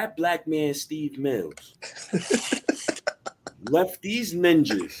 that black man, Steve Mills, left these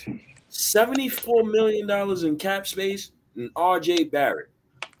ninjas $74 million in cap space and R.J. Barrett.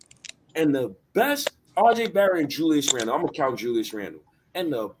 And the best, R.J. Barrett and Julius Randle, I'm going to count Julius Randle.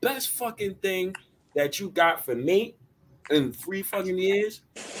 And the best fucking thing that you got for Nate in 3 fucking years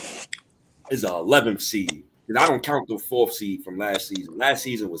is an 11th seed. And I don't count the 4th seed from last season. Last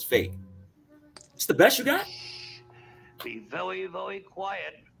season was fake. It's the best you got? Be very, very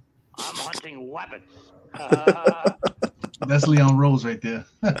quiet. I'm hunting weapons. That's Leon Rose right there.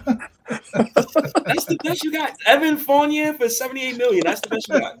 That's the best you got. Evan Fournier for $78 million. That's the best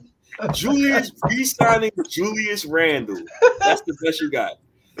you got. Julius re-signing Julius Randle. That's the best you got.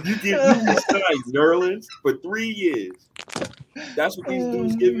 You re-sign Nerlens for 3 years. That's what these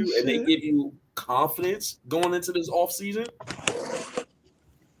dudes give you, and they give you confidence going into this offseason.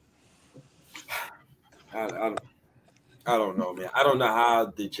 I don't know, man. I don't know how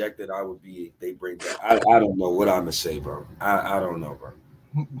dejected I would be if they bring that. I don't know what I'm gonna say, bro. I don't know, bro.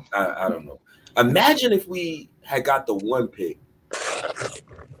 I don't know. Imagine if we had got the 1 pick.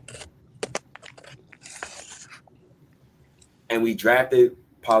 And we drafted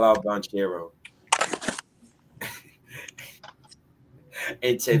Paolo Banchero.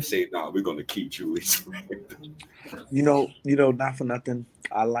 And Ted said, "No, we're gonna keep Julius." Not for nothing.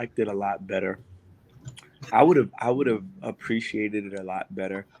 I liked it a lot better. I would have appreciated it a lot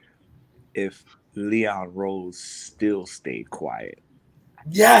better if Leon Rose still stayed quiet.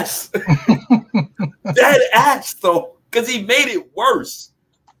 Yes. Dead ass though, because he made it worse.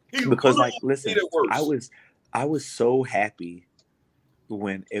 Because listen, I was so happy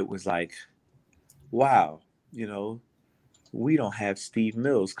when it was like, wow, we don't have Steve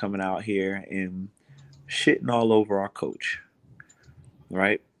Mills coming out here and shitting all over our coach,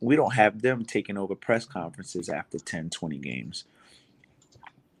 right? We don't have them taking over press conferences after 10, 20 games.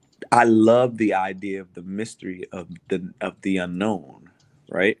 I love the idea of the mystery of the unknown,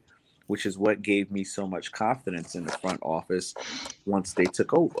 right? Which is what gave me so much confidence in the front office once they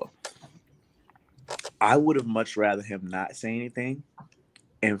took over. I would have much rather him not say anything.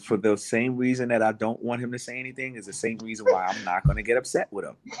 And for the same reason that I don't want him to say anything is the same reason why I'm not going to get upset with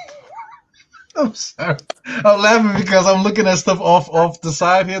him. I'm sorry. I'm laughing because I'm looking at stuff off the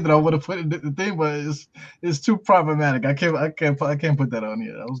side here that I would have put in the thing, but it's too problematic. I can't put that on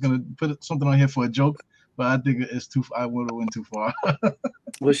here. I was gonna put something on here for a joke, but I think it's too. I would have went too far.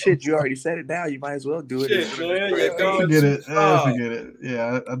 Well, shit, you already said it now. You might as well do it. Forget it.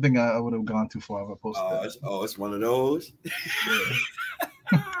 Yeah, I think I would have gone too far if I posted that. It's one of those.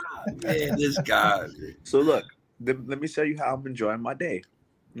 Man, this guy. So look, let me show you how I'm enjoying my day,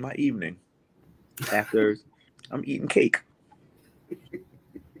 my evening. After I'm eating cake. Be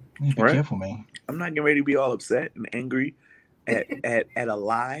careful, man. I'm not getting ready to be all upset and angry at a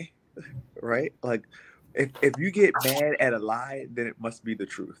lie, right? Like, if you get mad at a lie, then it must be the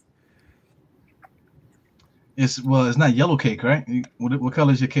truth. It's not yellow cake, right? What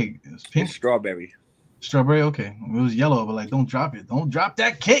color is your cake? It's pink. It's strawberry. Strawberry, okay. It was yellow, but like, don't drop it. Don't drop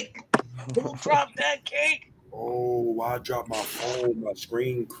that cake. Don't drop that cake. Oh, I dropped my phone.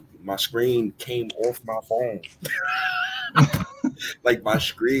 My screen came off my phone. Like my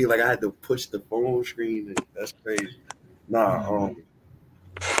screen, like I had to push the phone screen. That's crazy.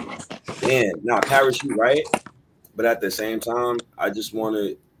 Parachute, right? But at the same time, I just want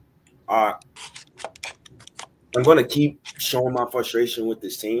to. I'm going to keep showing my frustration with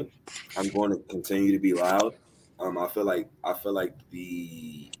this team. I'm going to continue to be loud. I feel like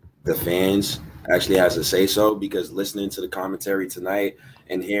the fans actually has to say so, because listening to the commentary tonight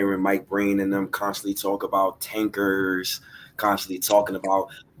and hearing Mike Breen and them constantly talk about tankers, constantly talking about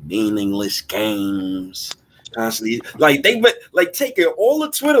meaningless games, constantly like they've been like taking all the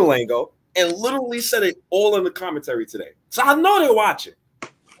Twitter lingo and literally said it all in the commentary today. So I know they're watching,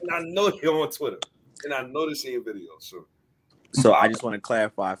 and I know they're on Twitter. And I know they're seeing videos. So I just want to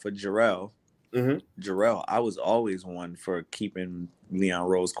clarify for Jarrell. Mm-hmm. Jarrell, I was always one for keeping Leon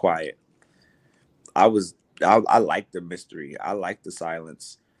Rose quiet. I like the mystery. I like the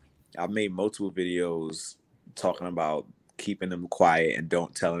silence. I made multiple videos talking about keeping them quiet and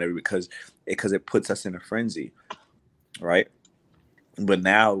don't telling everybody because it puts us in a frenzy, right? But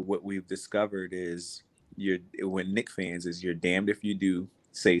now what we've discovered is you're damned if you do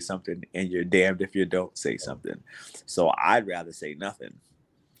say something and you're damned if you don't say something. So I'd rather say nothing.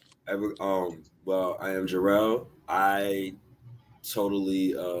 Well, I am Jarrell. I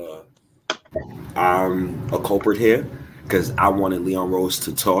totally I'm a culprit here because I wanted Leon Rose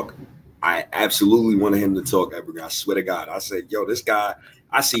to talk. I absolutely wanted him to talk. I swear to God. I said, yo, this guy,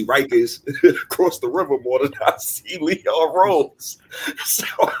 I see Rikers across the river more than I see Leon Rose. So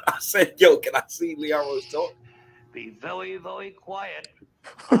I said, yo, can I see Leon Rose talk? Be very, very quiet.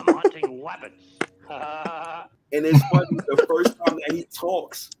 I'm hunting weapons. And it's funny, the first time that he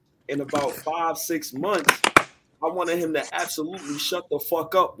talks in about 5-6 months, I wanted him to absolutely shut the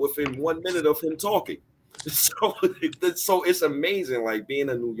fuck up within 1 minute of him talking. So it's amazing, like being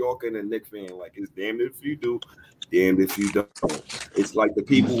a New Yorker and a Knicks fan. Like, it's damned if you do, damned if you don't. It's like the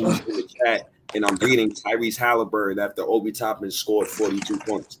people who's in the chat, and I'm reading Tyrese Halliburton after Obi Toppin scored 42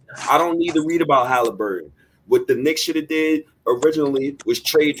 points. I don't need to read about Halliburton. What the Knicks should have did originally was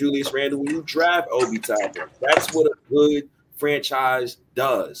trade Julius Randle when you draft Obi Toppin. That's what a good franchise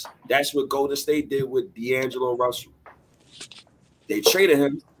does. That's what Golden State did with D'Angelo Russell. They traded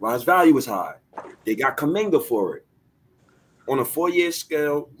him while his value was high. They got Kuminga for it. On a 4-year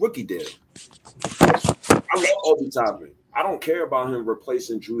scale, rookie deal. I love Obi Toppin. I don't care about him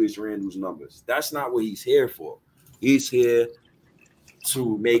replacing Julius Randle's numbers. That's not what he's here for. He's here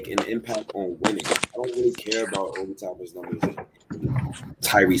to make an impact on winning. I don't really care about Obi Toppin's numbers and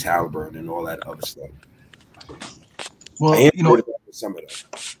Tyrese Halliburton and all that other stuff. Well, you know, some of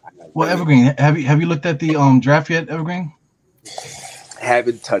that. Well, Evergreen, have you looked at the draft yet, Evergreen?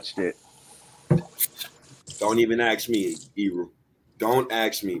 Haven't touched it. Don't even ask me, Eru. Don't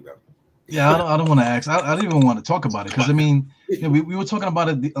ask me, bro. Yeah, I don't want to ask. I don't even want to talk about it because I mean, you know, we were talking about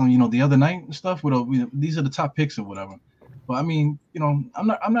it, you know, the other night and stuff. These are the top picks or whatever. But I mean, you know, I'm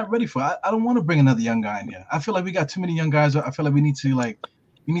not ready for it. I don't want to bring another young guy in here. I feel like we got too many young guys. I feel like we need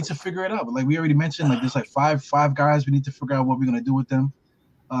to figure it out. But like we already mentioned, like there's like five guys. We need to figure out what we're gonna do with them.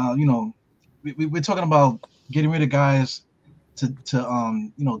 You know, we're talking about getting rid of guys to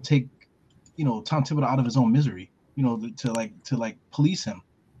you know, take, you know, Tom Thibodeau out of his own misery. You know, to police him.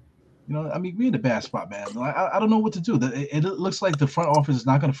 You know, I mean, we're in a bad spot, man. I don't know what to do. It looks like the front office is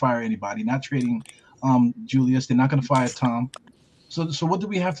not going to fire anybody. Not trading Julius. They're not going to fire Tom. So what do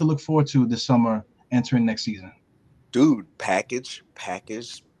we have to look forward to this summer entering next season? Dude, package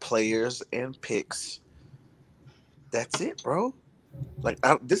players and picks. That's it, bro. Like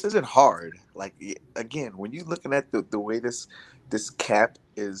this isn't hard. Like again, when you're looking at the way this cap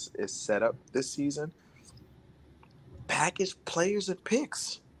is set up this season, package players and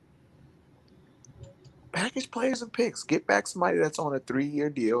picks. Package players and picks. Get back somebody that's on a 3-year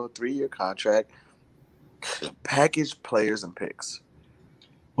deal, a 3-year contract. Package players and picks.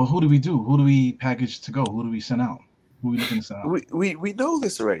 Well, who do we do? Who do we package to go? Who do we send out? Who are we looking to send out? We know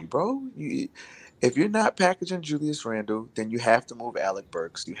this already, bro. If you're not packaging Julius Randle, then you have to move Alec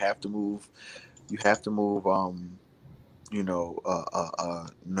Burks. You have to move Nerlens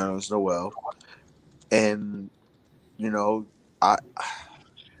Noel. And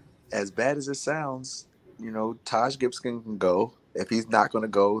as bad as it sounds, Taj Gibson can go. If he's not going to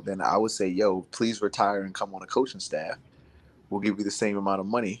go, then I would say, yo, please retire and come on a coaching staff. We'll give you the same amount of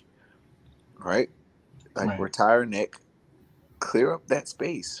money, right? Retire Nick, clear up that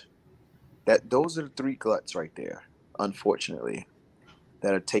space. those are the three gluts right there, unfortunately,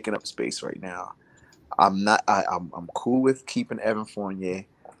 that are taking up space right now. I'm cool with keeping Evan Fournier,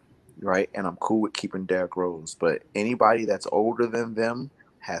 right? And I'm cool with keeping Derrick Rose, but anybody that's older than them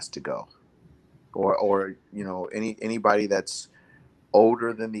has to go. Or anybody that's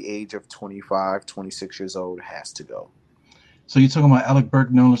older than the age of 25, 26 years old has to go. So you're talking about Alec Burke,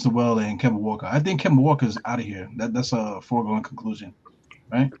 Nerlens Noel, and Kemba Walker. I think Kemba Walker's out of here. That's a foregone conclusion,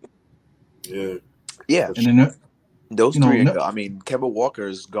 right? Yeah. And then those three. I mean, Kemba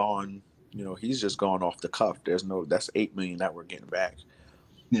Walker's gone. He's just gone off the cuff. That's $8 million that we're getting back.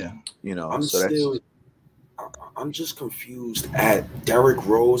 Yeah. I'm just confused at Derrick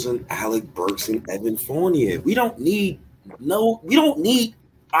Rose and Alec Burks and Evan Fournier. We don't need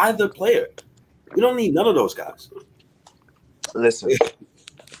either player. We don't need none of those guys. Listen,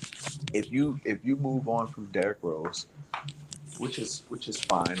 if you move on from Derrick Rose, which is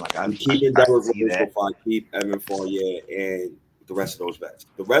fine. Like I'm keeping Derrick Rose before I keep Evan Fournier and the rest of those vets.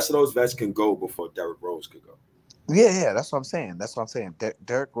 The rest of those vets can go before Derrick Rose could go. Yeah, that's what I'm saying.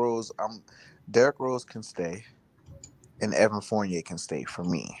 Derrick Rose can stay, and Evan Fournier can stay for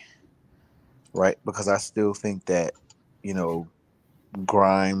me, right? Because I still think that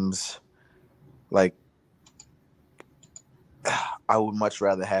Grimes, like, I would much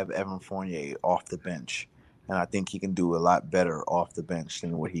rather have Evan Fournier off the bench, and I think he can do a lot better off the bench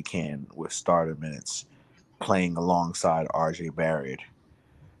than what he can with starter minutes, playing alongside RJ Barrett.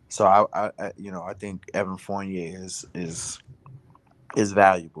 So I think Evan Fournier is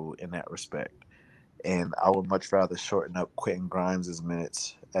valuable in that respect, and I would much rather shorten up Quentin Grimes'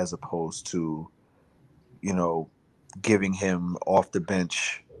 minutes as opposed to, giving him off the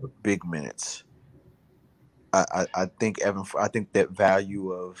bench big minutes. I think that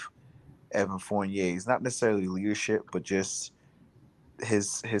value of Evan Fournier is not necessarily leadership, but just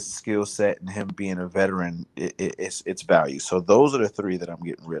his skill set and him being a veteran, it's value. So those are the three that I'm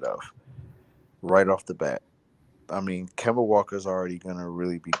getting rid of right off the bat. I mean, Kemba Walker's already gonna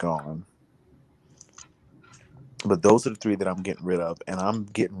really be gone, but those are the three that I'm getting rid of, and I'm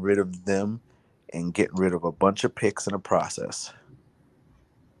getting rid of them and getting rid of a bunch of picks in the process.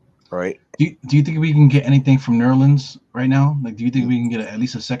 Right? Do you think we can get anything from Nerlens right now? Like, do you think we can get at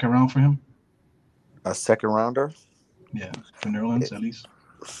least a second round for him? A second rounder? Yeah, for Nerlens at least.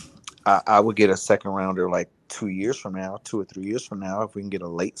 I would get a second rounder like 2 years from now, 2 or 3 years from now. If we can get a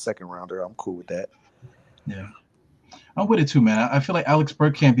late second rounder, I'm cool with that. Yeah. I'm with it too, man. I feel like Alex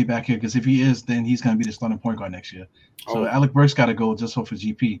Burke can't be back here because if he is, then he's going to be the starting point guard next year. So Alec Burke's got to go just for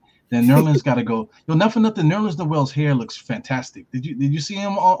GP. Then Nerlens got to go. Not for nothing, Nerlens Noel's hair looks fantastic. Did you see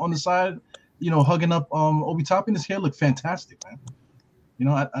him on the side, hugging up Obi Toppin? His hair looked fantastic, man.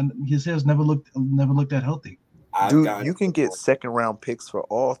 His hair's never looked that healthy. Dude, you can get second round picks for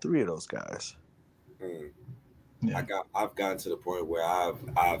all three of those guys. Yeah. I've gotten to the point where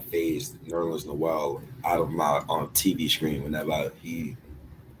I've phased Nerlens Noel out of my TV screen when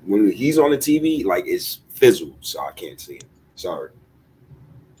he's on the TV, like it's fizzled, so I can't see him. Sorry.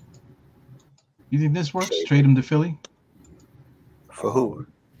 You think this works? Trade him to Philly? For who?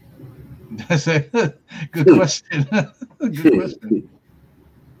 That's a good question. Good question.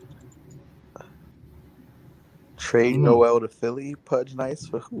 Trade Noel to Philly, Pudge Nice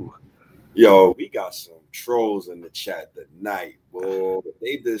for who? Yo, we got some trolls in the chat tonight, boy.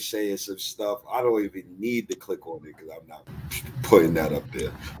 They just saying some stuff. I don't even need to click on it because I'm not putting that up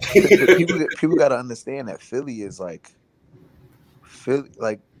there. people got to understand that Philly is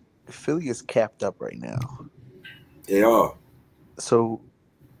Philly is capped up right now. They are. So,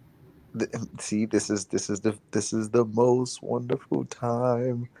 see, this is the most wonderful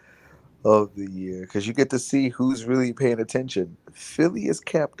time of the year because you get to see who's really paying attention. Philly is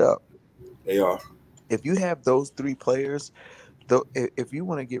capped up. They are. If you have those three players, if you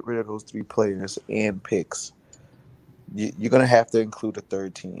want to get rid of those three players and picks, you're going to have to include a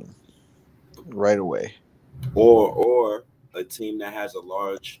third team right away. Or a team that has a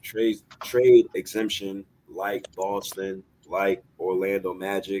large trade exemption like Boston, like Orlando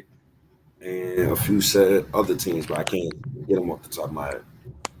Magic, and a few other teams, but I can't get them off the top of my head.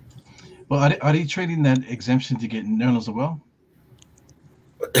 Well, are they trading that exemption to get Nerlens as well?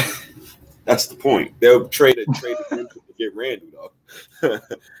 That's the point. They'll trade to get Randall though.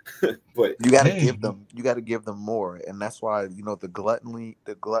 But you got to give them more, and that's why the gluttony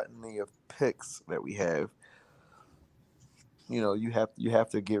of picks that we have. You have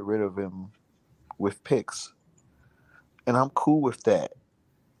to get rid of him with picks, and I'm cool with that.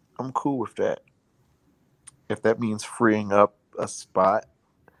 If that means freeing up a spot,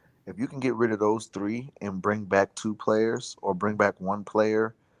 if you can get rid of those three and bring back two players or bring back one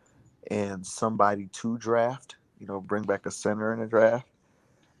player and somebody to draft, bring back a center in a draft,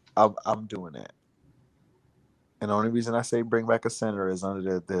 I'm doing that. And the only reason I say bring back a center is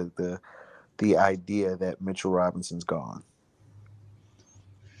under the idea that Mitchell Robinson's gone.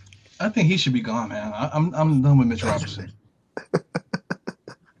 I think he should be gone, man. I'm done with Mitchell Robinson.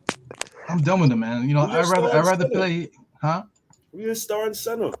 I'm done with him, man. I'd rather play, huh? We're starting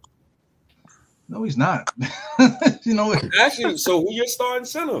center. No, he's not. Actually, so who your starting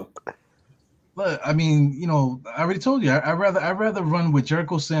center? But I mean, I already told you. I'd rather run with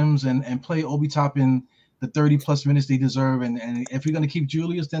Jericho Sims and play Obi Toppin the 30+ minutes they deserve. And if you're gonna keep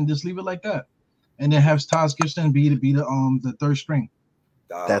Julius, then just leave it like that. And then have Taj Gibson be the third string.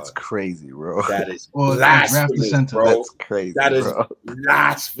 That's crazy, bro. That is blasphemous, bro. That's crazy. That is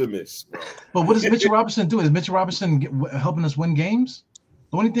blasphemous, bro. But what does Mitchell Robinson do? Is Mitchell Robinson helping us win games?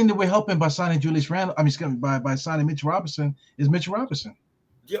 The only thing that we're helping by signing Julius Randle, by signing Mitchell Robinson, is Mitchell Robinson.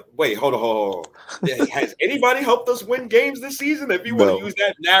 Yeah, wait, hold on. Has anybody helped us win games this season? If you want to use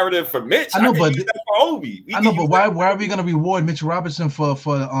that narrative for Mitch, I know, but use that for Obi. But why are we going to reward Mitchell Robinson for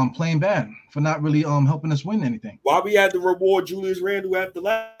playing bad, for not really helping us win anything? Why we had to reward Julius Randle after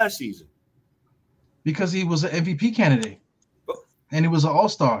last season? Because he was an MVP candidate, and he was an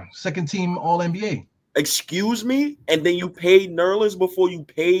All-Star, second team All-NBA. Excuse me, and then you paid Nerlens before you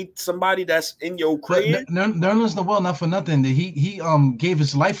paid somebody that's in your crib. Nerlens Noel, not for nothing. He gave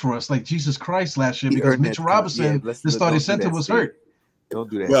his life for us, like Jesus Christ last year, because Mitchell Robinson, the starting center, was hurt. Don't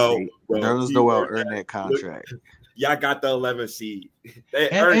do that. Nerlens Noel earned that contract. Y'all got the 11th seed.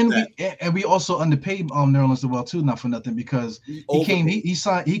 And we also underpaid Nerlens Noel too, not for nothing, because he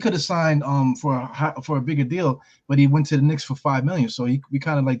signed. He could have signed for a bigger deal, but he went to the Knicks for $5 million. So we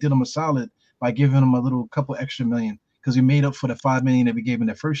kind of like did him a solid by giving him a couple extra million, because we made up for the $5 million that we gave him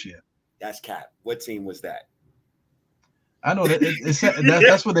the first year. That's cap. What team was that? I know that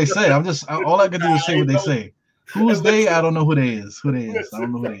that's what they say. All I can do is say what they say. Who's they? I don't know who they is. I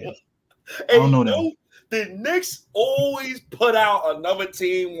don't know who they is. I don't know them. The Knicks always put out another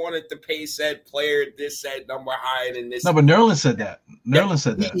team wanted to pay said player this said number higher than this. No, but Nerlens said that.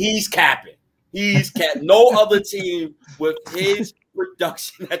 Said that. He's capping. He's capping. No other team with his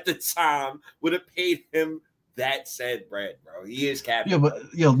production at the time would have paid him that said bread, bro. He is capping. Yeah,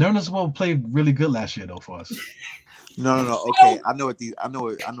 but Nerlens Noel played really good last year though for us. No. Okay, I know what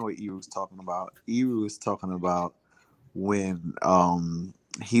Eru was talking about. Eru was talking about when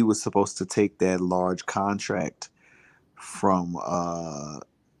he was supposed to take that large contract from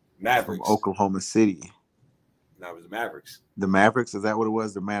Mavericks, from Oklahoma City. That was the Mavericks. The Mavericks, is that what it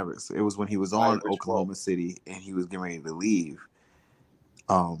was? The Mavericks. It was when he was on Oklahoma City and he was getting ready to leave.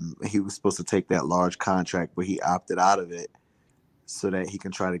 He was supposed to take that large contract, but he opted out of it so that he can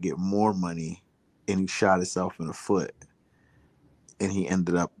try to get more money, and he shot himself in the foot. And he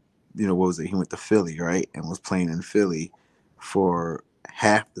ended up, he went to Philly, right? And was playing in Philly for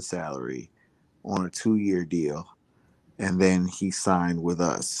half the salary on a 2-year deal. And then he signed with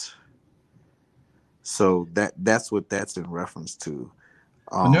us. So that's what that's in reference to.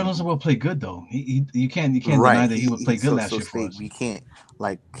 Nerlens Noel play good though. You can't deny that he would play good last year for us. We can't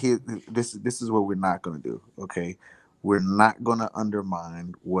this is what we're not going to do. Okay, we're not going to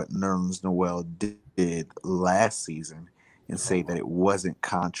undermine what Nerlens Noel did last season and say that it wasn't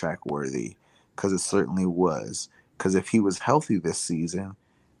contract worthy, because it certainly was. Because if he was healthy this season,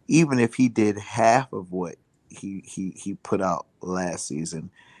 even if he did half of what he put out last season,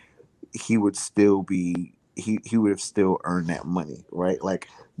 he would still be. He would have still earned that money, right? Like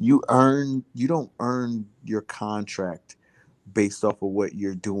you don't earn your contract based off of what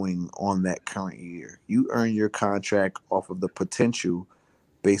you're doing on that current year. You earn your contract off of the potential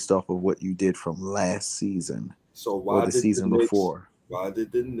based off of what you did from last season or the season before. Why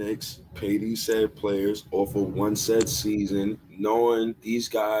did the Knicks pay these said players off of one said season, knowing these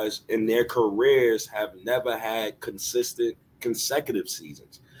guys in their careers have never had consecutive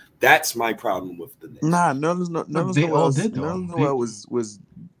seasons? That's my problem with the Knicks. Nah, Nerlens Noel was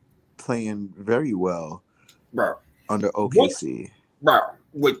playing very well, bro, under OKC, bro,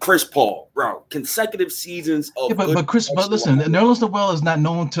 with Chris Paul, bro. Consecutive seasons of but listen, Nerlens Noel is not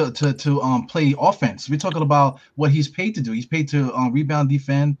known to play offense. We're talking about what he's paid to do. He's paid to rebound,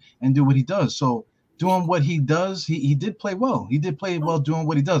 defend, and do what he does. So doing what he does, he did play well. He did play well doing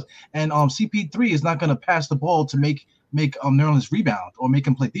what he does. And CP3 is not going to pass the ball to make Nerlens rebound or make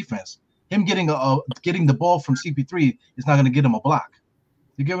him play defense. Him getting the ball from CP3 is not going to get him a block.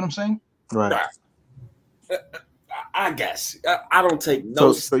 You get what I'm saying? Right. I guess I don't take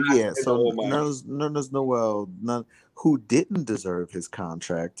no. So Nerlens Noel, who didn't deserve his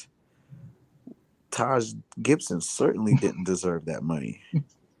contract. Taj Gibson certainly didn't deserve that money.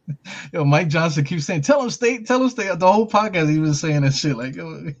 Yo, Mike Johnson keeps saying, tell him State. The whole podcast he was saying that shit. Like,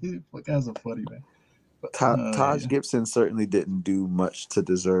 yo, guys are funny, man. Taj Gibson certainly didn't do much to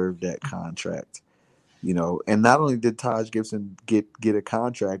deserve that contract. You know, and not only did Taj Gibson get a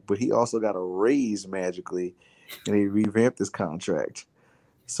contract, but he also got a raise magically, and he revamped his contract.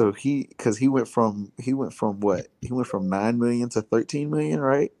 So he went from what? He went from $9 million to $13 million,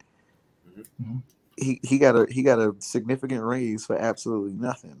 right? Mm-hmm. He got a significant raise for absolutely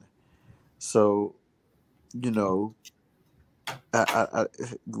nothing. So, you know, I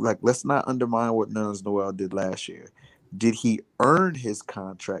like, let's not undermine what Nerlens Noel did last year. Did he earn his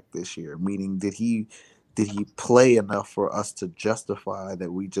contract this year? Meaning, did he play enough for us to justify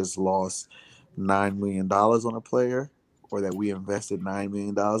that we just lost $9 million on a player, or that we invested $9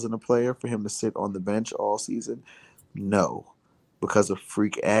 million in a player for him to sit on the bench all season? No, because of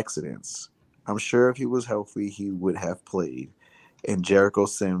freak accidents. I'm sure if he was healthy, he would have played. And Jericho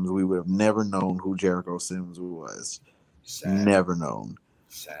Sims, we would have never known who Jericho Sims was. Sad. Never known.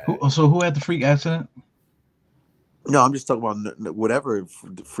 Sad. Who had the freak accident? No, I'm just talking about whatever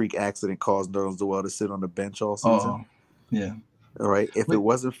freak accident caused Nerlens Noel to sit on the bench all season. Oh, yeah. All right. If it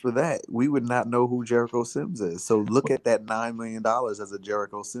wasn't for that, we would not know who Jericho Sims is. So look at that $9 million as a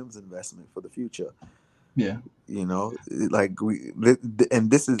Jericho Sims investment for the future. Yeah. You know, like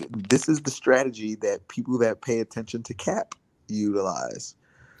this is the strategy that people that pay attention to cap utilize,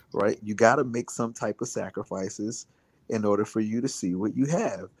 right? You got to make some type of sacrifices in order for you to see what you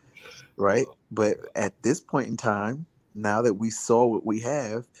have, right? But at this point in time, now that we saw what we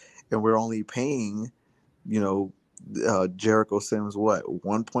have, and we're only paying, you know, Jericho Sims what,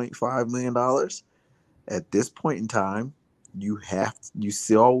 $1.5 million? At this point in time, you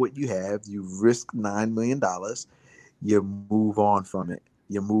saw what you have. You risk $9 million. You move on from it.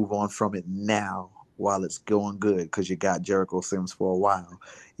 You move on from it now while it's going good, because you got Jericho Sims for a while.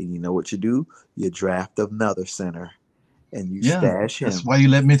 And you know what you do? You draft another center, and you stash him. That's why you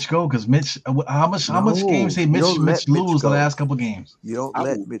let Mitch go, because Mitch. How much games did Mitch lose the last couple games? You don't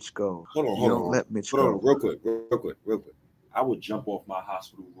let Mitch go. Hold on. Let Mitch go. Real quick. I would jump off my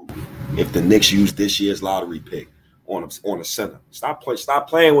hospital roof if the Knicks used this year's lottery pick on a center. Stop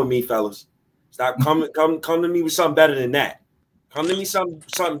playing with me, fellas. Stop come to me with something better than that. Come to me something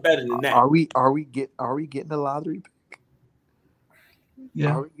better than that. Are we getting a lottery pick?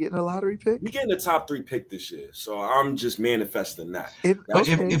 Yeah. Are we getting a lottery pick? We getting a top 3 pick this year, so I'm just manifesting that.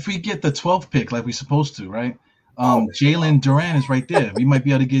 If we get the 12th pick like we're supposed to, right? Jalen Duran is right there. We might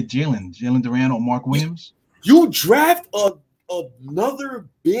be able to get Jalen Duran or Mark Williams. You draft another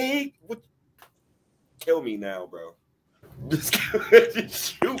big. Kill me now, bro. Just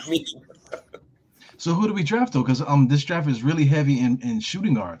shoot me. So who do we draft though? Because this draft is really heavy in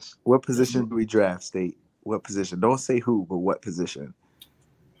shooting guards. What position do we draft, State? What position? Don't say who, but what position?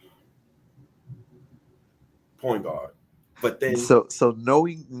 Point guard. But then so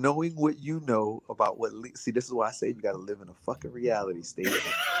knowing what you know about what see, this is why I say you got to live in a fucking reality state.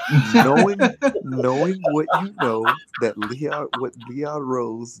 knowing what you know that Leon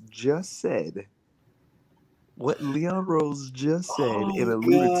Rose just said. What Leon Rose just said and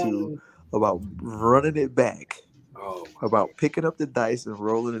alluded to about running it back, about picking up the dice and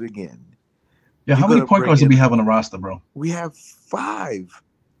rolling it again. Yeah, how many point guards do we have on the roster, bro? We have 5.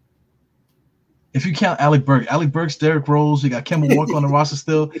 If you count Alec Burks, Derrick Rose, we got Kemba Walker on the roster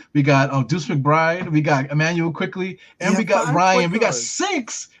still. We got Deuce McBride, we got Emmanuel Quickly, and we got Ryan. We got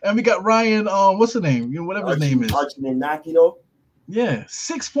 6, and we got Ryan. What's the name? Whatever his name is. Yeah,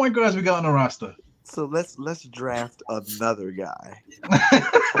 6 point guards we got on the roster. So let's draft another guy. You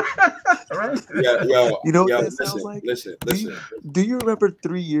know what that sounds like? Listen. Do you remember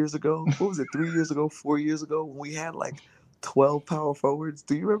 3 years ago? What was it? 3 years ago? 4 years ago when we had like 12 power forwards?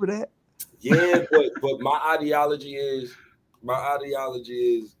 Do you remember that? Yeah, but my ideology is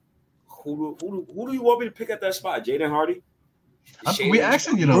who do you want me to pick at that spot? Jaden Hardy? We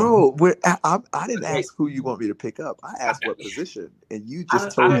asking you though, bro. I didn't ask who you want me to pick up. I asked what position, and you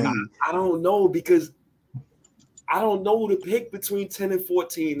just told me. I don't know, because I don't know who to pick between 10 and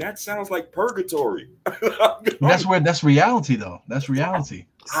 14. That sounds like purgatory. That's reality though. That's reality.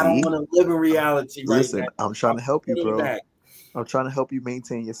 I don't want to live in reality right now. Listen, I'm trying to help you, bro. I'm trying to help you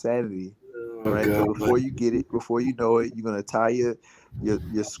maintain your sanity. Right, so before you get it, before you know it, you're gonna tie your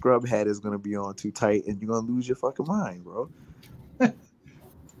scrub hat is gonna be on too tight, and you're gonna lose your fucking mind, bro.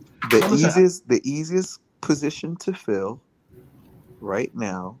 The easiest position to fill right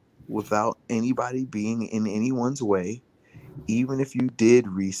now, without anybody being in anyone's way, even if you did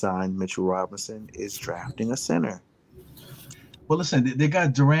re-sign Mitchell Robinson, is drafting a center. Well, listen, they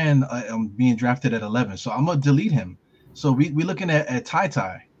got Duran being drafted at 11, so I'm gonna delete him. So we looking at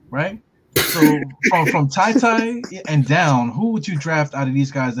Ty. right? So from Ty and down, who would you draft out of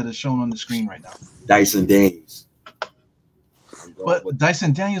these guys that are shown on the screen right now? Dyson Daniels. But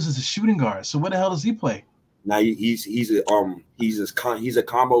Dyson Daniels is a shooting guard. So where the hell does he play? Now he's a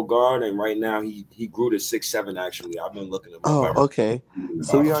combo guard, and right now he grew to 6'7". Actually, I've been looking at him. Oh, okay.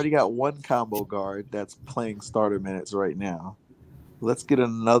 So we already got one combo guard that's playing starter minutes right now. Let's get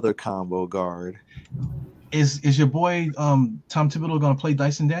another combo guard. Is your boy Tom Thibodeau going to play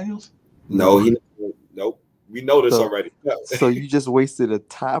Dyson Daniels? No, nope. We know this already. So you just wasted a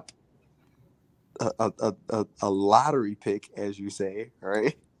lottery pick, as you say,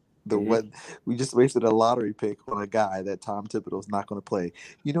 right? We just wasted a lottery pick on a guy that Tom Thibodeau's not going to play.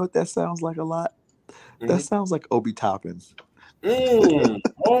 You know what that sounds like a lot? Mm-hmm. That sounds like Obi Toppin.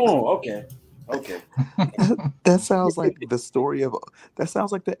 Oh, okay. That sounds like the story of. That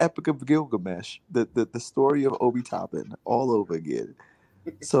sounds like the Epic of Gilgamesh, the story of Obi Toppin all over again.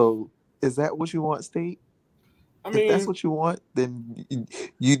 So, is that what you want, State? If that's what you want, then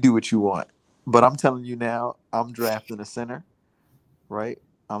you do what you want. But I'm telling you now, I'm drafting a center, right?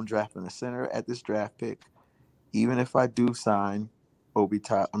 I'm drafting a center at this draft pick. Even if I do sign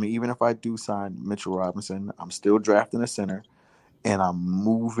even if I do sign Mitchell Robinson, I'm still drafting a center, and I'm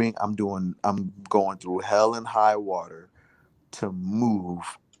going through hell and high water to move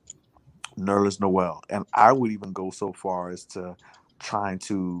Nerlens Noel. And I would even go so far as to trying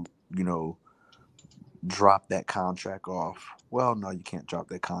to, drop that contract off. Well, no, you can't drop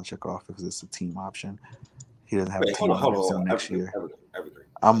that contract off because it's a team option. He doesn't have a team option next year.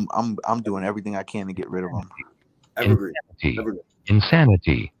 I'm doing everything I can to get rid of him.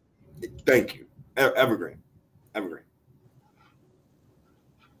 Insanity. Thank you. Evergreen. There's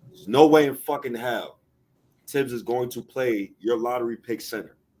no way in fucking hell Tibbs is going to play your lottery pick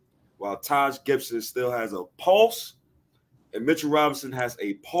center while Taj Gibson still has a pulse and Mitchell Robinson has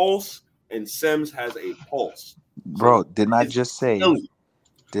a pulse and Sims has a pulse. Bro, didn't I just say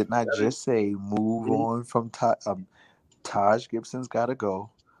move on from Taj Gibson's got to go.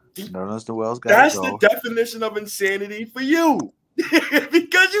 Nerlens Noel's got to go. That's the definition of insanity for you.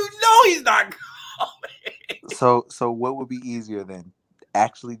 Because you know he's not going. So what would be easier then?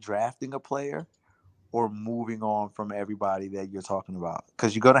 Actually drafting a player or moving on from everybody that you're talking about?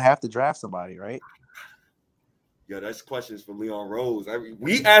 Because you're going to have to draft somebody, right? Yeah, that's questions for Leon Rose.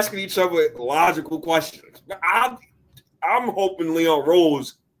 We asking each other logical questions. I'm hoping Leon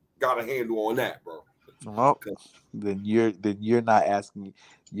Rose got a handle on that, bro. Well, then you're not asking.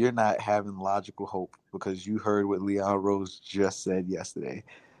 You're not having logical hope because you heard what Leon Rose just said yesterday.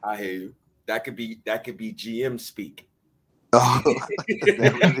 I hear you. That could be GM speak. Oh,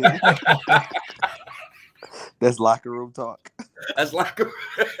 that's locker room talk. That's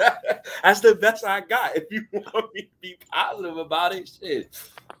that's the best I got. If you want me to be positive about it, shit.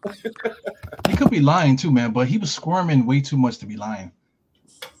 He could be lying too, man, but he was squirming way too much to be lying.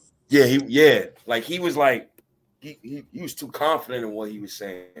 Yeah, he was too confident in what he was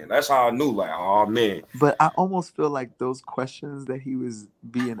saying. That's how I knew, like, oh man. But I almost feel like those questions that he was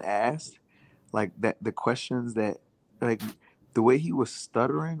being asked, like that the questions that, like, the way he was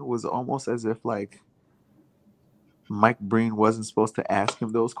stuttering was almost as if like Mike Breen wasn't supposed to ask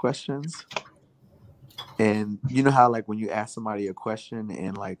him those questions. And you know how like when you ask somebody a question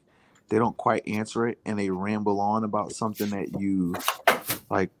and like they don't quite answer it and they ramble on about something that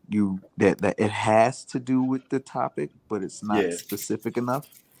that it has to do with the topic, but it's not specific enough.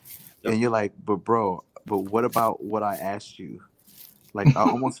 Yep. And you're like, but what about what I asked you? Like I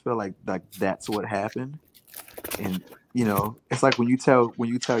almost feel like that's what happened. And it's like when you tell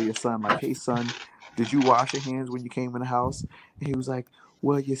your son, like, hey son, did you wash your hands when you came in the house? And he was like,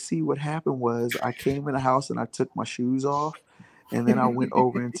 well, you see, what happened was I came in the house and I took my shoes off and then I went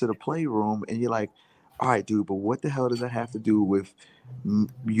over into the playroom. And you're like, all right, dude, but what the hell does that have to do with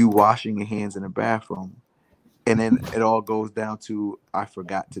you washing your hands in the bathroom? And then it all goes down to, I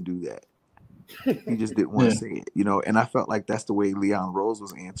forgot to do that. He just didn't want to say it, and I felt like that's the way Leon Rose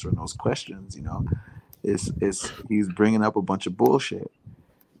was answering those questions, he's bringing up a bunch of bullshit,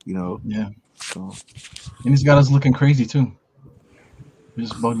 Yeah. So. And he's got us looking crazy too. We're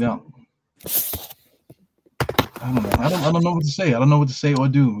just bugged out. I don't know. I don't know what to say. I don't know what to say or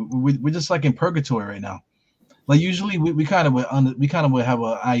do. We're just like in purgatory right now. Like usually we kind of would have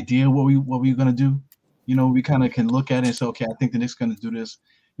an idea what we're gonna do. We kind of can look at it and say, okay, I think the Knicks gonna do this.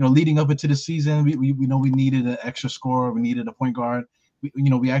 Leading up into the season, we know we needed an extra scorer. We needed a point guard.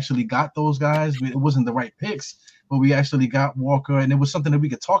 We actually got those guys. It wasn't the right picks, but we actually got Walker, and it was something that we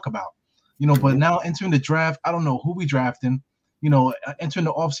could talk about. But now entering the draft, I don't know who we drafting. Entering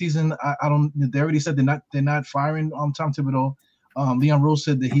the offseason, I don't. They already said they're not firing Tom Thibodeau. Leon Rose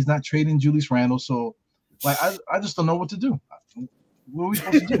said that he's not trading Julius Randle. So, like, I just don't know what to do. What are we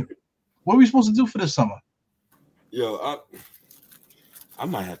supposed to do? What are we supposed to do for this summer? Yo, I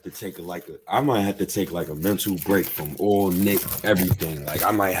might have to take a mental break from all Nick everything. Like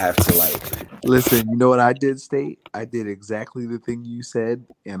I might have to listen. You know what I did, State? I did exactly the thing you said,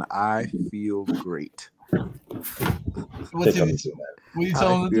 and I feel great. What are you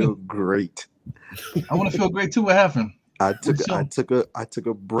telling him to do? Great. I want to feel great too. What happened? I took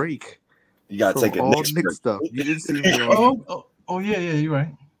a break. You gotta take a all Nick stuff. You didn't see me on. Oh yeah, you're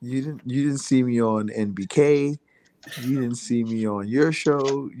right. You didn't see me on NBK. You didn't see me on your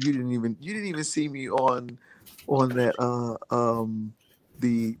show. You didn't even see me on that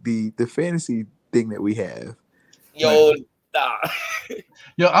the fantasy thing that we have. Yo,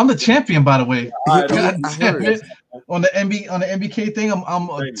 Yo, I'm the champion, by the way. I heard. On the NBK thing, I'm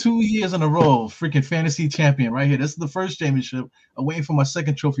 2 years in a row freaking fantasy champion right here. This is the first championship. I'm waiting for my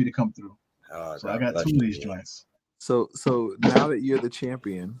second trophy to come through. So I got 2 of these joints. So now that you're the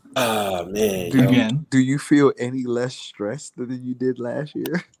champion, man, do you feel any less stressed than you did last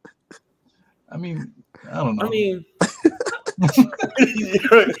year? I mean, I don't know. I mean,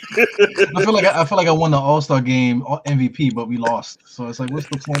 I feel like I won the All-Star game MVP, but we lost. So it's like, what's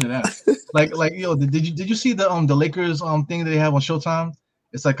the point of that? like yo, did you see the Lakers thing that they have on Showtime?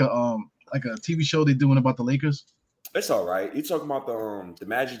 It's like a TV show they're doing about the Lakers. It's all right. You talking about the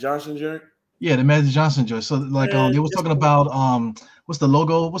Magic Johnson joint? Yeah, the Magic Johnson joint. So like they were talking about what's the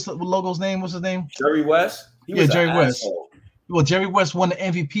logo? What's the logo's name? What's his name? Jerry West. Jerry West. Well, Jerry West won the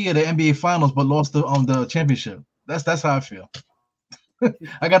MVP of the NBA Finals, but lost the championship. That's how I feel.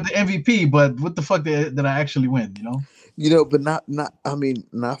 I got the MVP, but what the fuck did I actually win? But not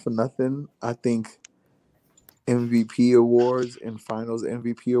for nothing. I think MVP awards and Finals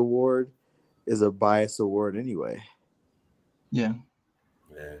MVP award is a biased award anyway. Yeah.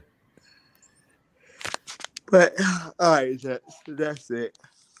 But all right, that's it.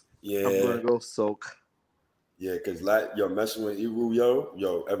 Yeah, I'm gonna go soak. Yeah, because yo, messing with Eru,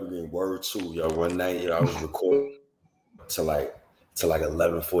 yo, Evergreen word too, yo. One night, I was recording to like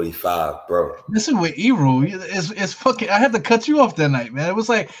 11:45, bro. Listen with Eru, it's fucking. I had to cut you off that night, man. It was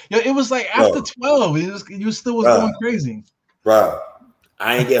like after 12. You still was going crazy, bro.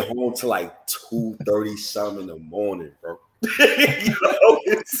 I ain't get home till like 2:30 something in the morning, bro.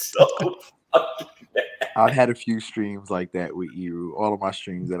 It's so fucking bad. I've had a few streams like that with Eru. All of my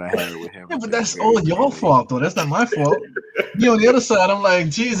streams that I had with him. Yeah, but that's all your fault, though. That's not my fault. On the other side, I'm like,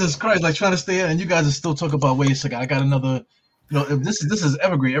 Jesus Christ, like trying to stay, and you guys are still talking about. Wait a second, I got another. If this is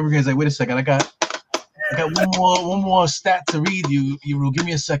Evergreen. Evergreen's like, wait a second, I got one more stat to read you. Eru, give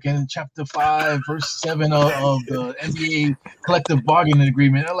me a second. Chapter 5, verse 7 of the NBA collective bargaining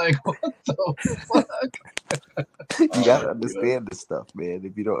agreement. I'm like, what the fuck? You gotta understand this stuff, man.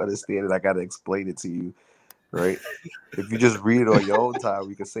 If you don't understand it, I gotta explain it to you, right? If you just read it on your own time,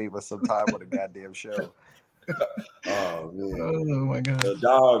 we can save us some time on the goddamn show. Oh man! Oh my god!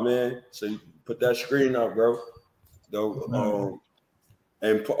 Dog, man. So you put that screen up, bro.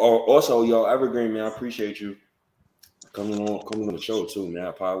 And also, yo, Evergreen, man, I appreciate you coming on the show too, man. I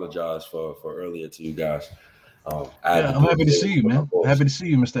apologize for earlier to you guys. I'm happy to see you, man. Happy to see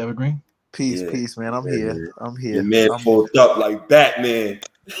you, Mr. Evergreen. Peace, man. I'm here. Your man pulled up like Batman.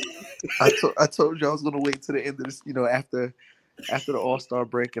 I told you I was gonna wait to the end of this, after the All-Star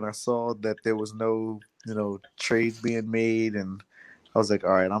break, and I saw that there was no, trades being made, and I was like,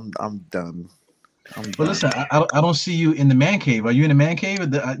 all right, I'm done. But listen, I don't see you in the man cave. Are you in the man cave?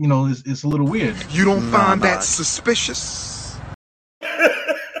 It's a little weird. You don't find that suspicious? You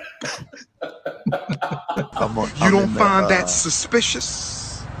don't find that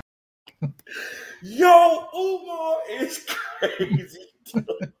suspicious? Yo, Umar is crazy.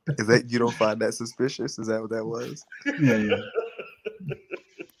 Is that you don't find that suspicious? Is that what that was? Yeah.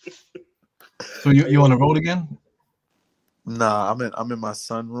 So you on the road again? Nah, I'm in my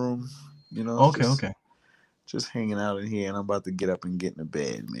sunroom. Okay. Just hanging out in here, and I'm about to get up and get in the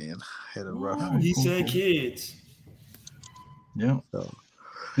bed, man. Had a rough. He said kids. Yeah. So.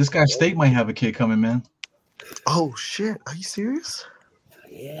 This guy State might have a kid coming, man. Oh shit! Are you serious?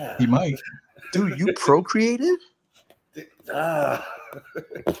 Yeah. He might. Dude, you procreated?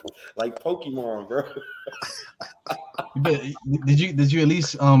 Like Pokemon, bro. Did you at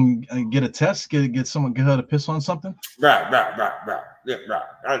least get a test? Get her to piss on something? Right. Yeah,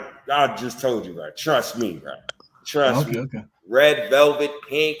 right. I just told you, right. Trust me, right. Trust me. Okay. Red velvet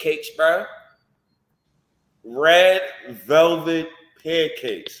pancakes, bro. Red velvet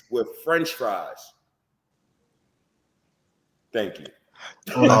pancakes with French fries. Thank you.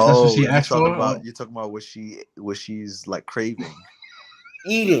 Oh, that's what she asked for. You're talking about what she's like craving.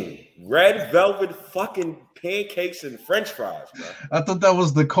 Eating red velvet fucking pancakes and French fries, bro. I thought that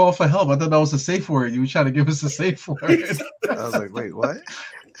was the call for help. I thought that was a safe word. You were trying to give us a safe word. I was like, wait, what?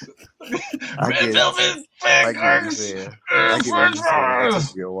 Red velvet pancakes and French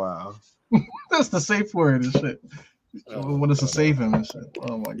fries. Wow. That's the safe word and shit. What is the safe and shit?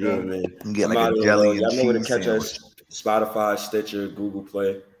 Oh my god. Yeah, man. You get like a jelly and y'all know where to catch sandwich. us. Spotify, Stitcher, Google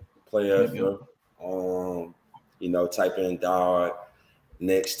Play FM. Type in Dawg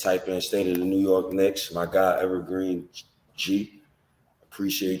Knicks, type in State of the New York Knicks. My guy Evergreen G.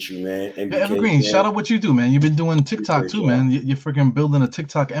 Appreciate you, man. MBK, Evergreen, shout out what you do, man. You've been doing TikTok too, man. You're freaking building a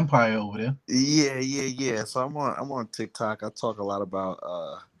TikTok empire over there. Yeah. So I'm on TikTok. I talk a lot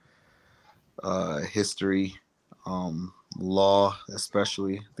about history, law,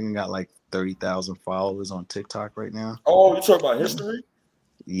 especially. I think I got like 30,000 followers on TikTok right now. Oh, you talk about history?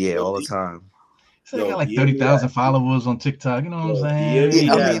 Yeah, all the time. So I got like 30,000 followers on TikTok. You know what I'm saying?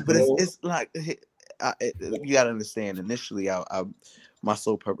 Yeah, I mean, but it's like you got to understand. Initially, my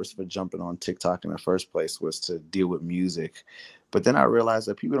sole purpose for jumping on TikTok in the first place was to deal with music, but then I realized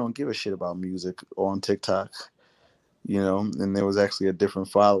that people don't give a shit about music on TikTok. And there was actually a different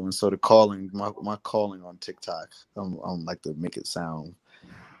following. So my calling on TikTok, I don't like to make it sound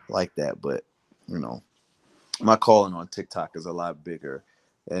like that, but my calling on TikTok is a lot bigger.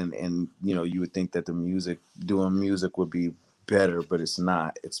 And you would think that doing music would be better, but it's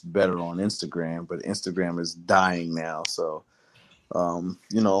not. It's better on Instagram, but Instagram is dying now. So, I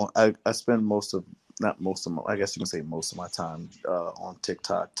spend most of my time on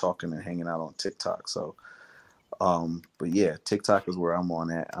TikTok, talking and hanging out on TikTok. So, but yeah, TikTok is where I'm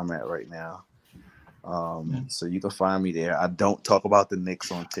at right now. So you can find me there. I don't talk about the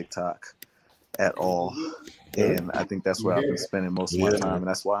Knicks on TikTok at all. And I think that's where I've been spending most of my time. And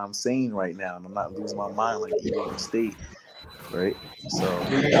that's why I'm sane right now. And I'm not losing my mind like Eagle State. Right? So.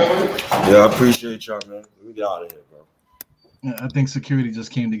 Yeah, I appreciate y'all, man. We get out of here, bro. Yeah, I think security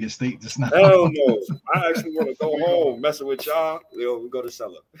just came to get State just now. Hell no. I actually want to go home messing with y'all. We go to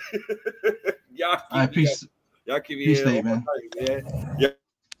Cellar. Y'all keep me peace, here. State, man.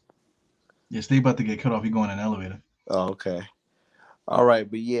 Yeah, State about to get cut off. He going in an elevator. Oh, okay. All right,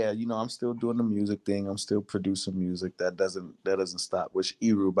 but yeah, I'm still doing the music thing. I'm still producing music. That doesn't stop. Which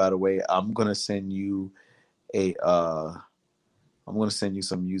Eru, by the way, I'm gonna send you some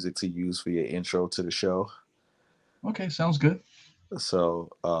music to use for your intro to the show. Okay, sounds good.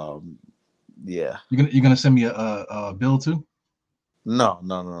 So, yeah. You're gonna send me a bill too?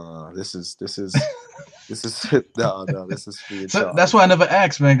 No. This is no. This is free of charge. That's why I never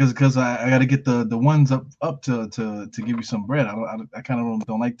asked, man, because I got to get the ones up to give you some bread. I kind of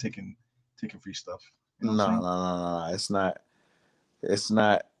don't like taking free stuff. No. It's not. This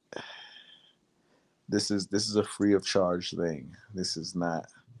is a free of charge thing. This is not.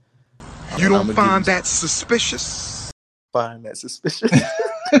 You don't find that suspicious? Find that suspicious?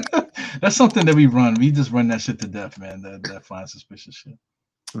 That's something that we run. We just run that shit to death, man. That find suspicious shit.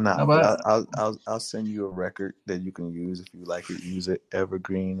 Nah, I'll send you a record that you can use if you like it. Use it.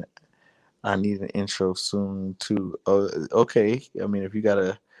 Evergreen. I need an intro soon too. Oh, okay. I mean, if you got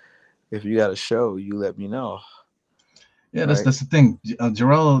a show, you let me know. Yeah, that's the thing. Me and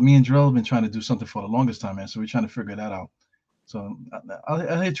Jarrell have been trying to do something for the longest time, man. So we're trying to figure that out. So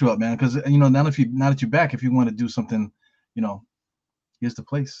I'll hit you up, man, because now that you're back, if you want to do something, here's the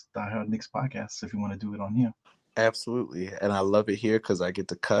place, Die Hard Knicks Podcast. If you want to do it on here. Absolutely, and I love it here because I get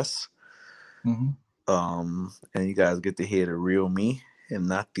to cuss. Mm-hmm. And you guys get to hear the real me and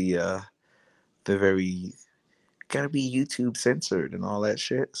not the very gotta be YouTube censored and all that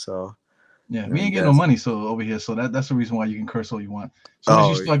shit. So yeah, we ain't getting no money over here, so that's the reason why you can curse all you want. So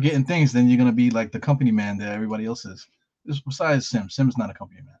as you start getting things, then you're gonna be like the company man that everybody else is. Besides Sim's not a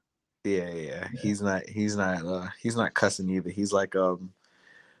company man. Yeah. He's not cussing either. He's like the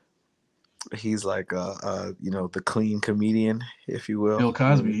clean comedian, if you will. Bill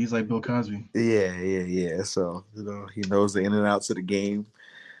Cosby. He's like Bill Cosby. Yeah. So he knows the in and outs of the game,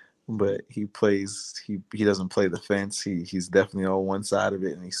 but he doesn't play the fence. He's definitely on one side of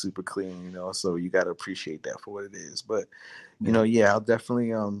it, and he's super clean. So you got to appreciate that for what it is. But I'll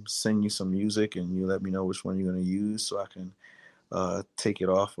definitely send you some music, and you let me know which one you're gonna use, so I can take it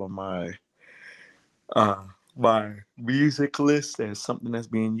off on my music list as something that's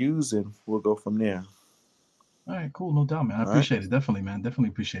being used, and we'll go from there. All right, cool, no doubt, man. I appreciate it, definitely, man. Definitely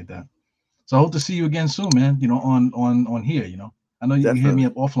appreciate that. So I hope to see you again soon, man. On here, I know you can hit me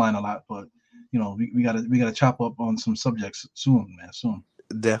up offline a lot, but we gotta chop up on some subjects soon, man. Soon.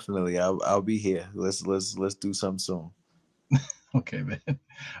 Definitely, I'll be here. Let's do something soon. Okay, man. All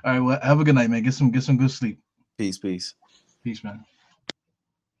right. Well, have a good night, man. Get some good sleep. Peace. Peace, man.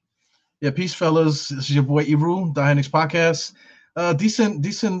 Yeah, peace, fellas. This is your boy Iru, Die Next Podcast.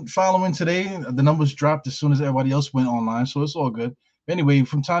 Decent following today. The numbers dropped as soon as everybody else went online, so it's all good. Anyway,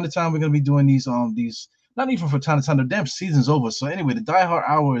 from time to time, we're gonna be doing these not even from time to time. The damn season's over. So anyway, the Die Hard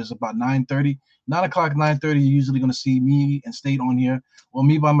hour is about 9:30. 9 o'clock, 9:30. You're usually gonna see me and State on here, or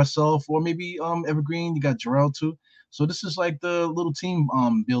me by myself, or maybe Evergreen. You got Jarrell too. So this is like the little team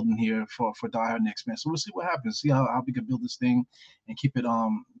building here for Die Hard next, man. So we'll see what happens. See how we can build this thing and keep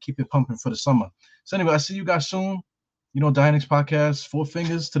it pumping for the summer. So anyway, I see you guys soon. You know, Die Hard Next Podcast, 4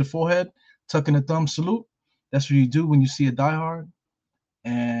 fingers to the forehead, tucking the thumb, salute. That's what you do when you see a Die Hard.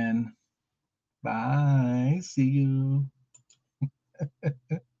 And bye. See you. I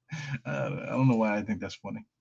don't know why I think that's funny.